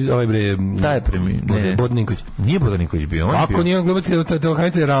je bio ovaj bre... Da je preminuo. Bodninković. Nije Bodninković bio. Ako nije on glumatelj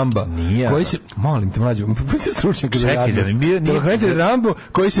telohranitelj Ramba. Nije. Koji se, molim te mlađe, pusti stručnjak za radio. Telohranitelj Rambo,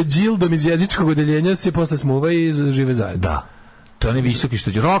 koji se džildom iz jezičkog odeljenja se posle smuva i žive zajedno. Da. To je visoki što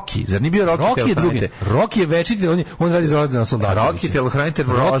je Rocky, zar nije bio Rocky? Rocky je drugi. Rocky je večiti, on radi za Rozdana soldata. Rocky telohranitelj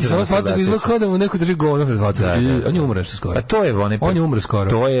Rozdana soldata. Izgleda da mu neko drži govno pred faca. On je umro nešto skoro. A to je on je umro skoro.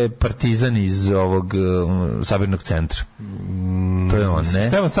 To je partizan iz ovog sabirnog centra. To je on, ne?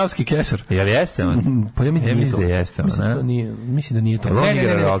 Stevan Savski Kesar. Jel jeste on? Pa ja mislim da jeste on, ne? Mislim da nije to.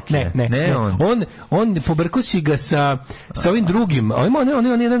 Ne, on pobrkosi ga sa ovim drugim.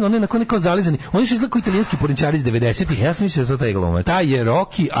 On je nakon zalizani. On je što izgleda kao italijanski porničar iz 90-ih. Ja sam mislio da to taj glumac. Taj je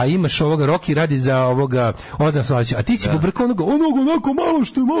Rocky, a imaš ovoga Rocky radi za ovoga Ozdan Slavića, a ti si pobrkao onoga onako malo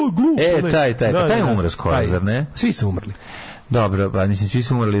što je malo glup. Taj je umro skoro, zar ne? Svi su umrli. Dobro, pa mislim, svi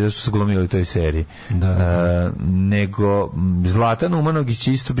su umrli zašto su glumili u toj seriji. Nego Zlatan Umanović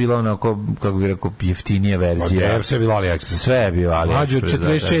isto bila onako, kako bih rekao, jeftinija verzija. Sve je bilo AliExpress. Sve je bilo AliExpress. Mađo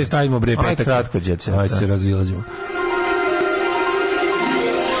 46, stavimo bre petak. Aj kratko, djece. Aj se razilazimo.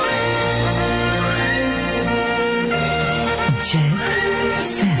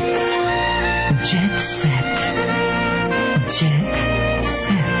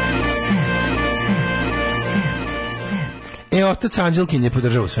 Otac Anđelkin je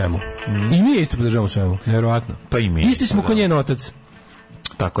podržao u svemu. I mi je isto podržavamo u svemu, nevjerovatno. Pa i mi. Isti smo ko njen otac.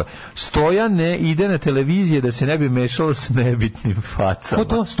 Tako je. Stoja ne ide na televizije da se ne bi mešalo s nebitnim facama. Ko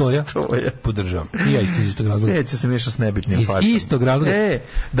to? Stoja? Podržavam. I ja iz istog razloga. Neće se mešati s nebitnim facama. Iz istog razloga.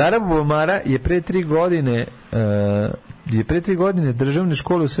 Dara Bubamara je pre 3 godine državne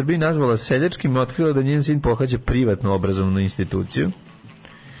škole u Srbiji nazvala seljačkim i otkrila da njen sin pohađa privatnu obrazovnu instituciju.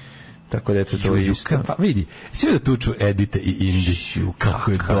 Tako da je to isto. Pa vidi, sve da tuču Edite i Indi.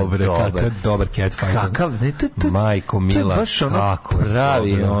 Kako je dobar catfight. Kakav, ne, to majko mila. To je baš ono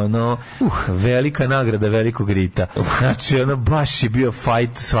pravi, ono, velika nagrada velikog rita. Znači, ono, baš je bio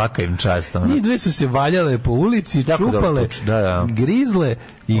fight svaka im čast. Njih dve su se valjale po ulici, čupale, grizle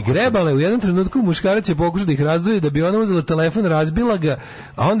i grebale. U jednom trenutku muškarac je pokušao da ih razdvoji, da bi ona uzela telefon, razbila ga,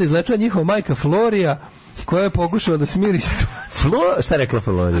 a onda izletela njihova majka Florija, koja je pokušala da smiri situaciju. Šta je rekla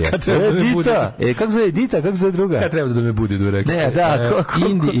Florija? Edita. Kako zove Edita? Kako zove druga? Kad treba da me budi, da rekla. Ne, da.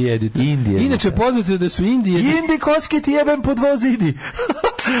 Indi i Edita. Inače, poznato je da su Indi i Edita. Indi koske ti jebem po dvozidi.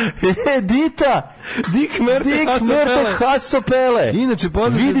 Edita. Dik mrte hasopele. Inače,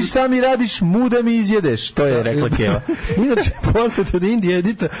 poznato vidi šta mi radiš, muda mi izjedeš. To je rekla Keva. Inače, poznato je da Indi i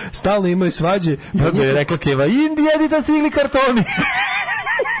Edita stalno imaju svađe. To je rekla Keva. Indi i Edita stigli kartoni.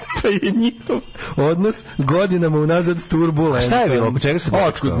 Pa je njihov odnos godinama unazad turbulentan. Šta je bilo? Čega se bačkao?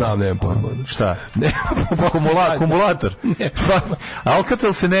 Otkud znam, nemam pojma. Šta? Akumulator.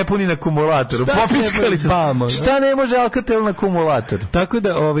 Alcatel se ne puni na akumulatoru. Popičkali se. Šta ne može Alcatel na akumulator? Tako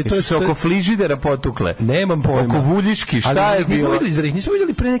da, to se oko frižidera potukle. Nemam pojma. Oko vuljiški, šta je bilo? Nismo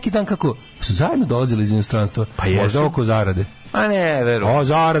vidjeli pre neki dan kako su zajedno dolazili iz inostranstva. Pa jesu. Možda oko zarade. A ne, verujem.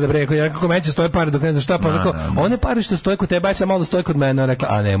 Zarade, bre, kako meće stoje pare dok ne znam šta, pa rekao, one pare što stoje kod tebe, aj sad malo stoje kod mene, rekla,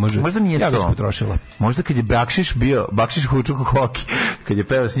 a ne može. Možda nije ja to. Ja ga potrošila. Možda kad je Bakšić Hučuk Hoki, kad je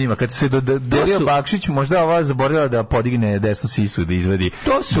peo s njima, kad se dorio Bakšić, možda ova zaboravila da podigne desnu sisu, da izvadi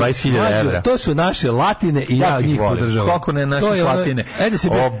 20.000 evra. To su naše Latine i ja njih podržavam. Kako ne naše Latine?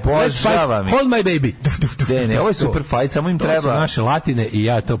 Obožavam ih. Hold my baby. Ne, ovo je super fight, samo im treba. To su naše Latine i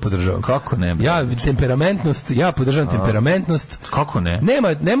ja to podržavam. Kako ne? Ja podržavam temperamentnost. Kako ne?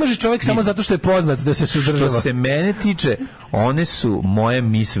 Ne može čovjek samo zato što je poznat da se suzdržava. Što se mene tiče, one su moje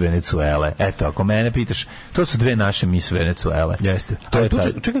Miss Venezuele. Eto, ako mene pitaš, to su dve naše Miss Venezuele. Jeste.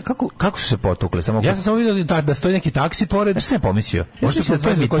 Čekaj, kako su se potukle? Ja sam samo vidio da stoji neki taksi pored. Ja sam pomislio. Možda to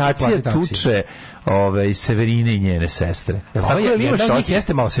je imitacija tuče Severine i njene sestre. Jedan od njih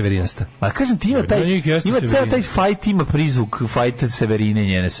jeste malo severinasta. A kažem ti, ima ceo taj fight, ima prizvuk fight Severine i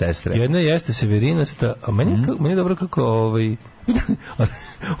njene sestre. Jedna jeste severinasta, a meni je dobro kako ovo je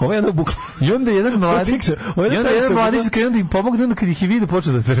jedno buklo. I onda jedan mladić krenuo da im pomogne, onda kad ih je vidio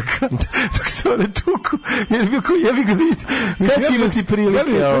počeo da trka. Dok se one tuku, jer bi ko jebi ga vidi. Kad će imati prilike? Ja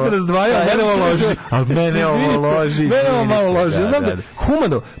bih sad razdvajao, mene ovo loži. Ali mene ovo loži. Mene ovo malo loži. Znam da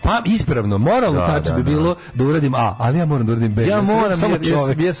humano, pa ispravno, moralno tačno bi bilo da uradim A, ali ja moram da uradim B. Ja moram,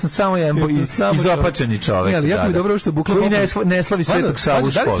 jer sam samo jedan izopačeni čovek. Ali jako mi dobro što je buklo. Koji ne slavi Svetog Savu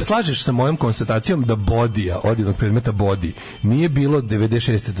u školi. Da li se slažeš sa mojom konstatacijom da bodija, odjednog predmeta bodi, nije bilo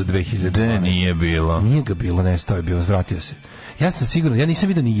 96. do 2012. Ne, nije bilo. Nije ga bilo, nestao je bio, zvratio se. Ja sam siguran, ja nisam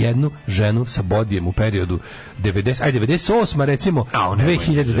vidio ni jednu ženu sa bodijem u periodu 98. recimo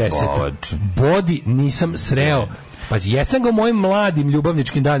 2010. Bodi nisam sreo. Pazi, jesam ga u mojim mladim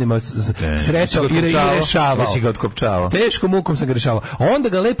ljubavničkim danima srećao i rešavao. Jesi ga otkopčavao. Teškom mukom sam ga rešavao. A onda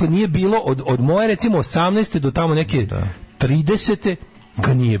ga lepo nije bilo od moje recimo 18. do tamo neke 30.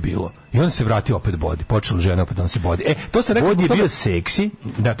 ga nije bilo. I onda se vratio opet bodi. Počela žena opet da se bodi. To se rekao bodi je bio seksi.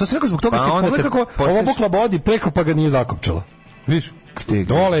 Da, to se rekao zbog toga što pogledaj kako ova bukla bodi preko pa ga nije zakopčala. Vidiš?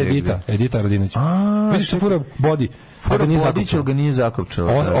 Dole Edita Radinović. Vidiš što fura bodi. Pa ga nije zakopčala. Ga nije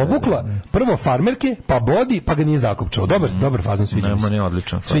zakopčala. Obukla prvo farmerke, pa bodi, pa ga nije zakopčala. Dobar fazon, sviđa mi se. Ne,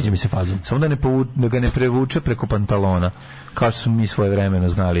 odličan. Sviđa mi se fazon. Samo da ga ne prevuče preko pantalona. Kao što smo mi svoje vremeno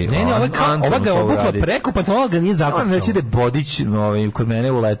znali. Ne, ova ga obukla preko pantalona, ga nije zakopčala. Reći da je Bodić kod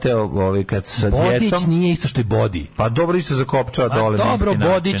mene uleteo kad sa djecom. Bodić nije isto što je bodi. Pa dobro isto zakopčava dole. Dobro,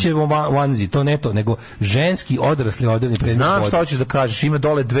 Bodić je onesie, to ne to, nego ženski odrasli odevni predmet. Znam šta hoćeš da kažeš, ima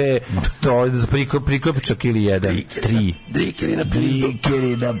dole dve, to za priklopčak ili jedan. Tri. Drikeri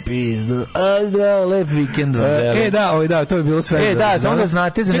na pizdu. Zdravo, lep vikend. Da, to je bilo sve. Da, samo da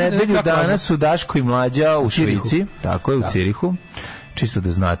znate, za nedelju danas su Daško i Mladja u Švici. Tako je, u Cirihu. Čisto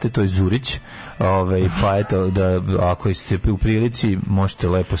da znate, to je Zurić. Pa eto, da ako ste u prilici, možete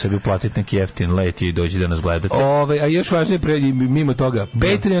lepo sebi platiti neki jeftin let i doći da nas gledate. A još važnije, mimo toga,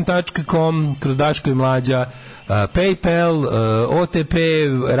 patreon.com, kroz Daško i Mlađa, PayPal, OTP,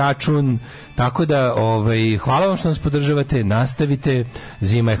 račun, tako da hvala vam što nas podržavate, nastavite,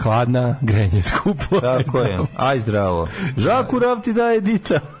 zima je hladna, grejanje je skupo. Tako je, aj zdravo. Žaku Rav ti daje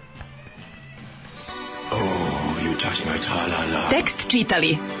Dita. Tekst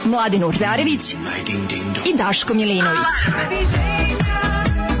čitali Mladin Urdarević i Daško Milinović.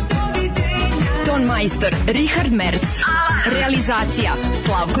 Ton majstor Richard Merc. Realizacija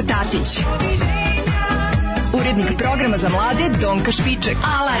Slavko Tatić. Urednik programa za mlade Donka Špiček.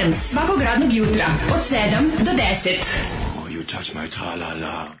 Alarms svakog radnog jutra od 7 do 10. You touch my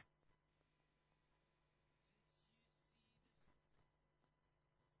tra-la-la.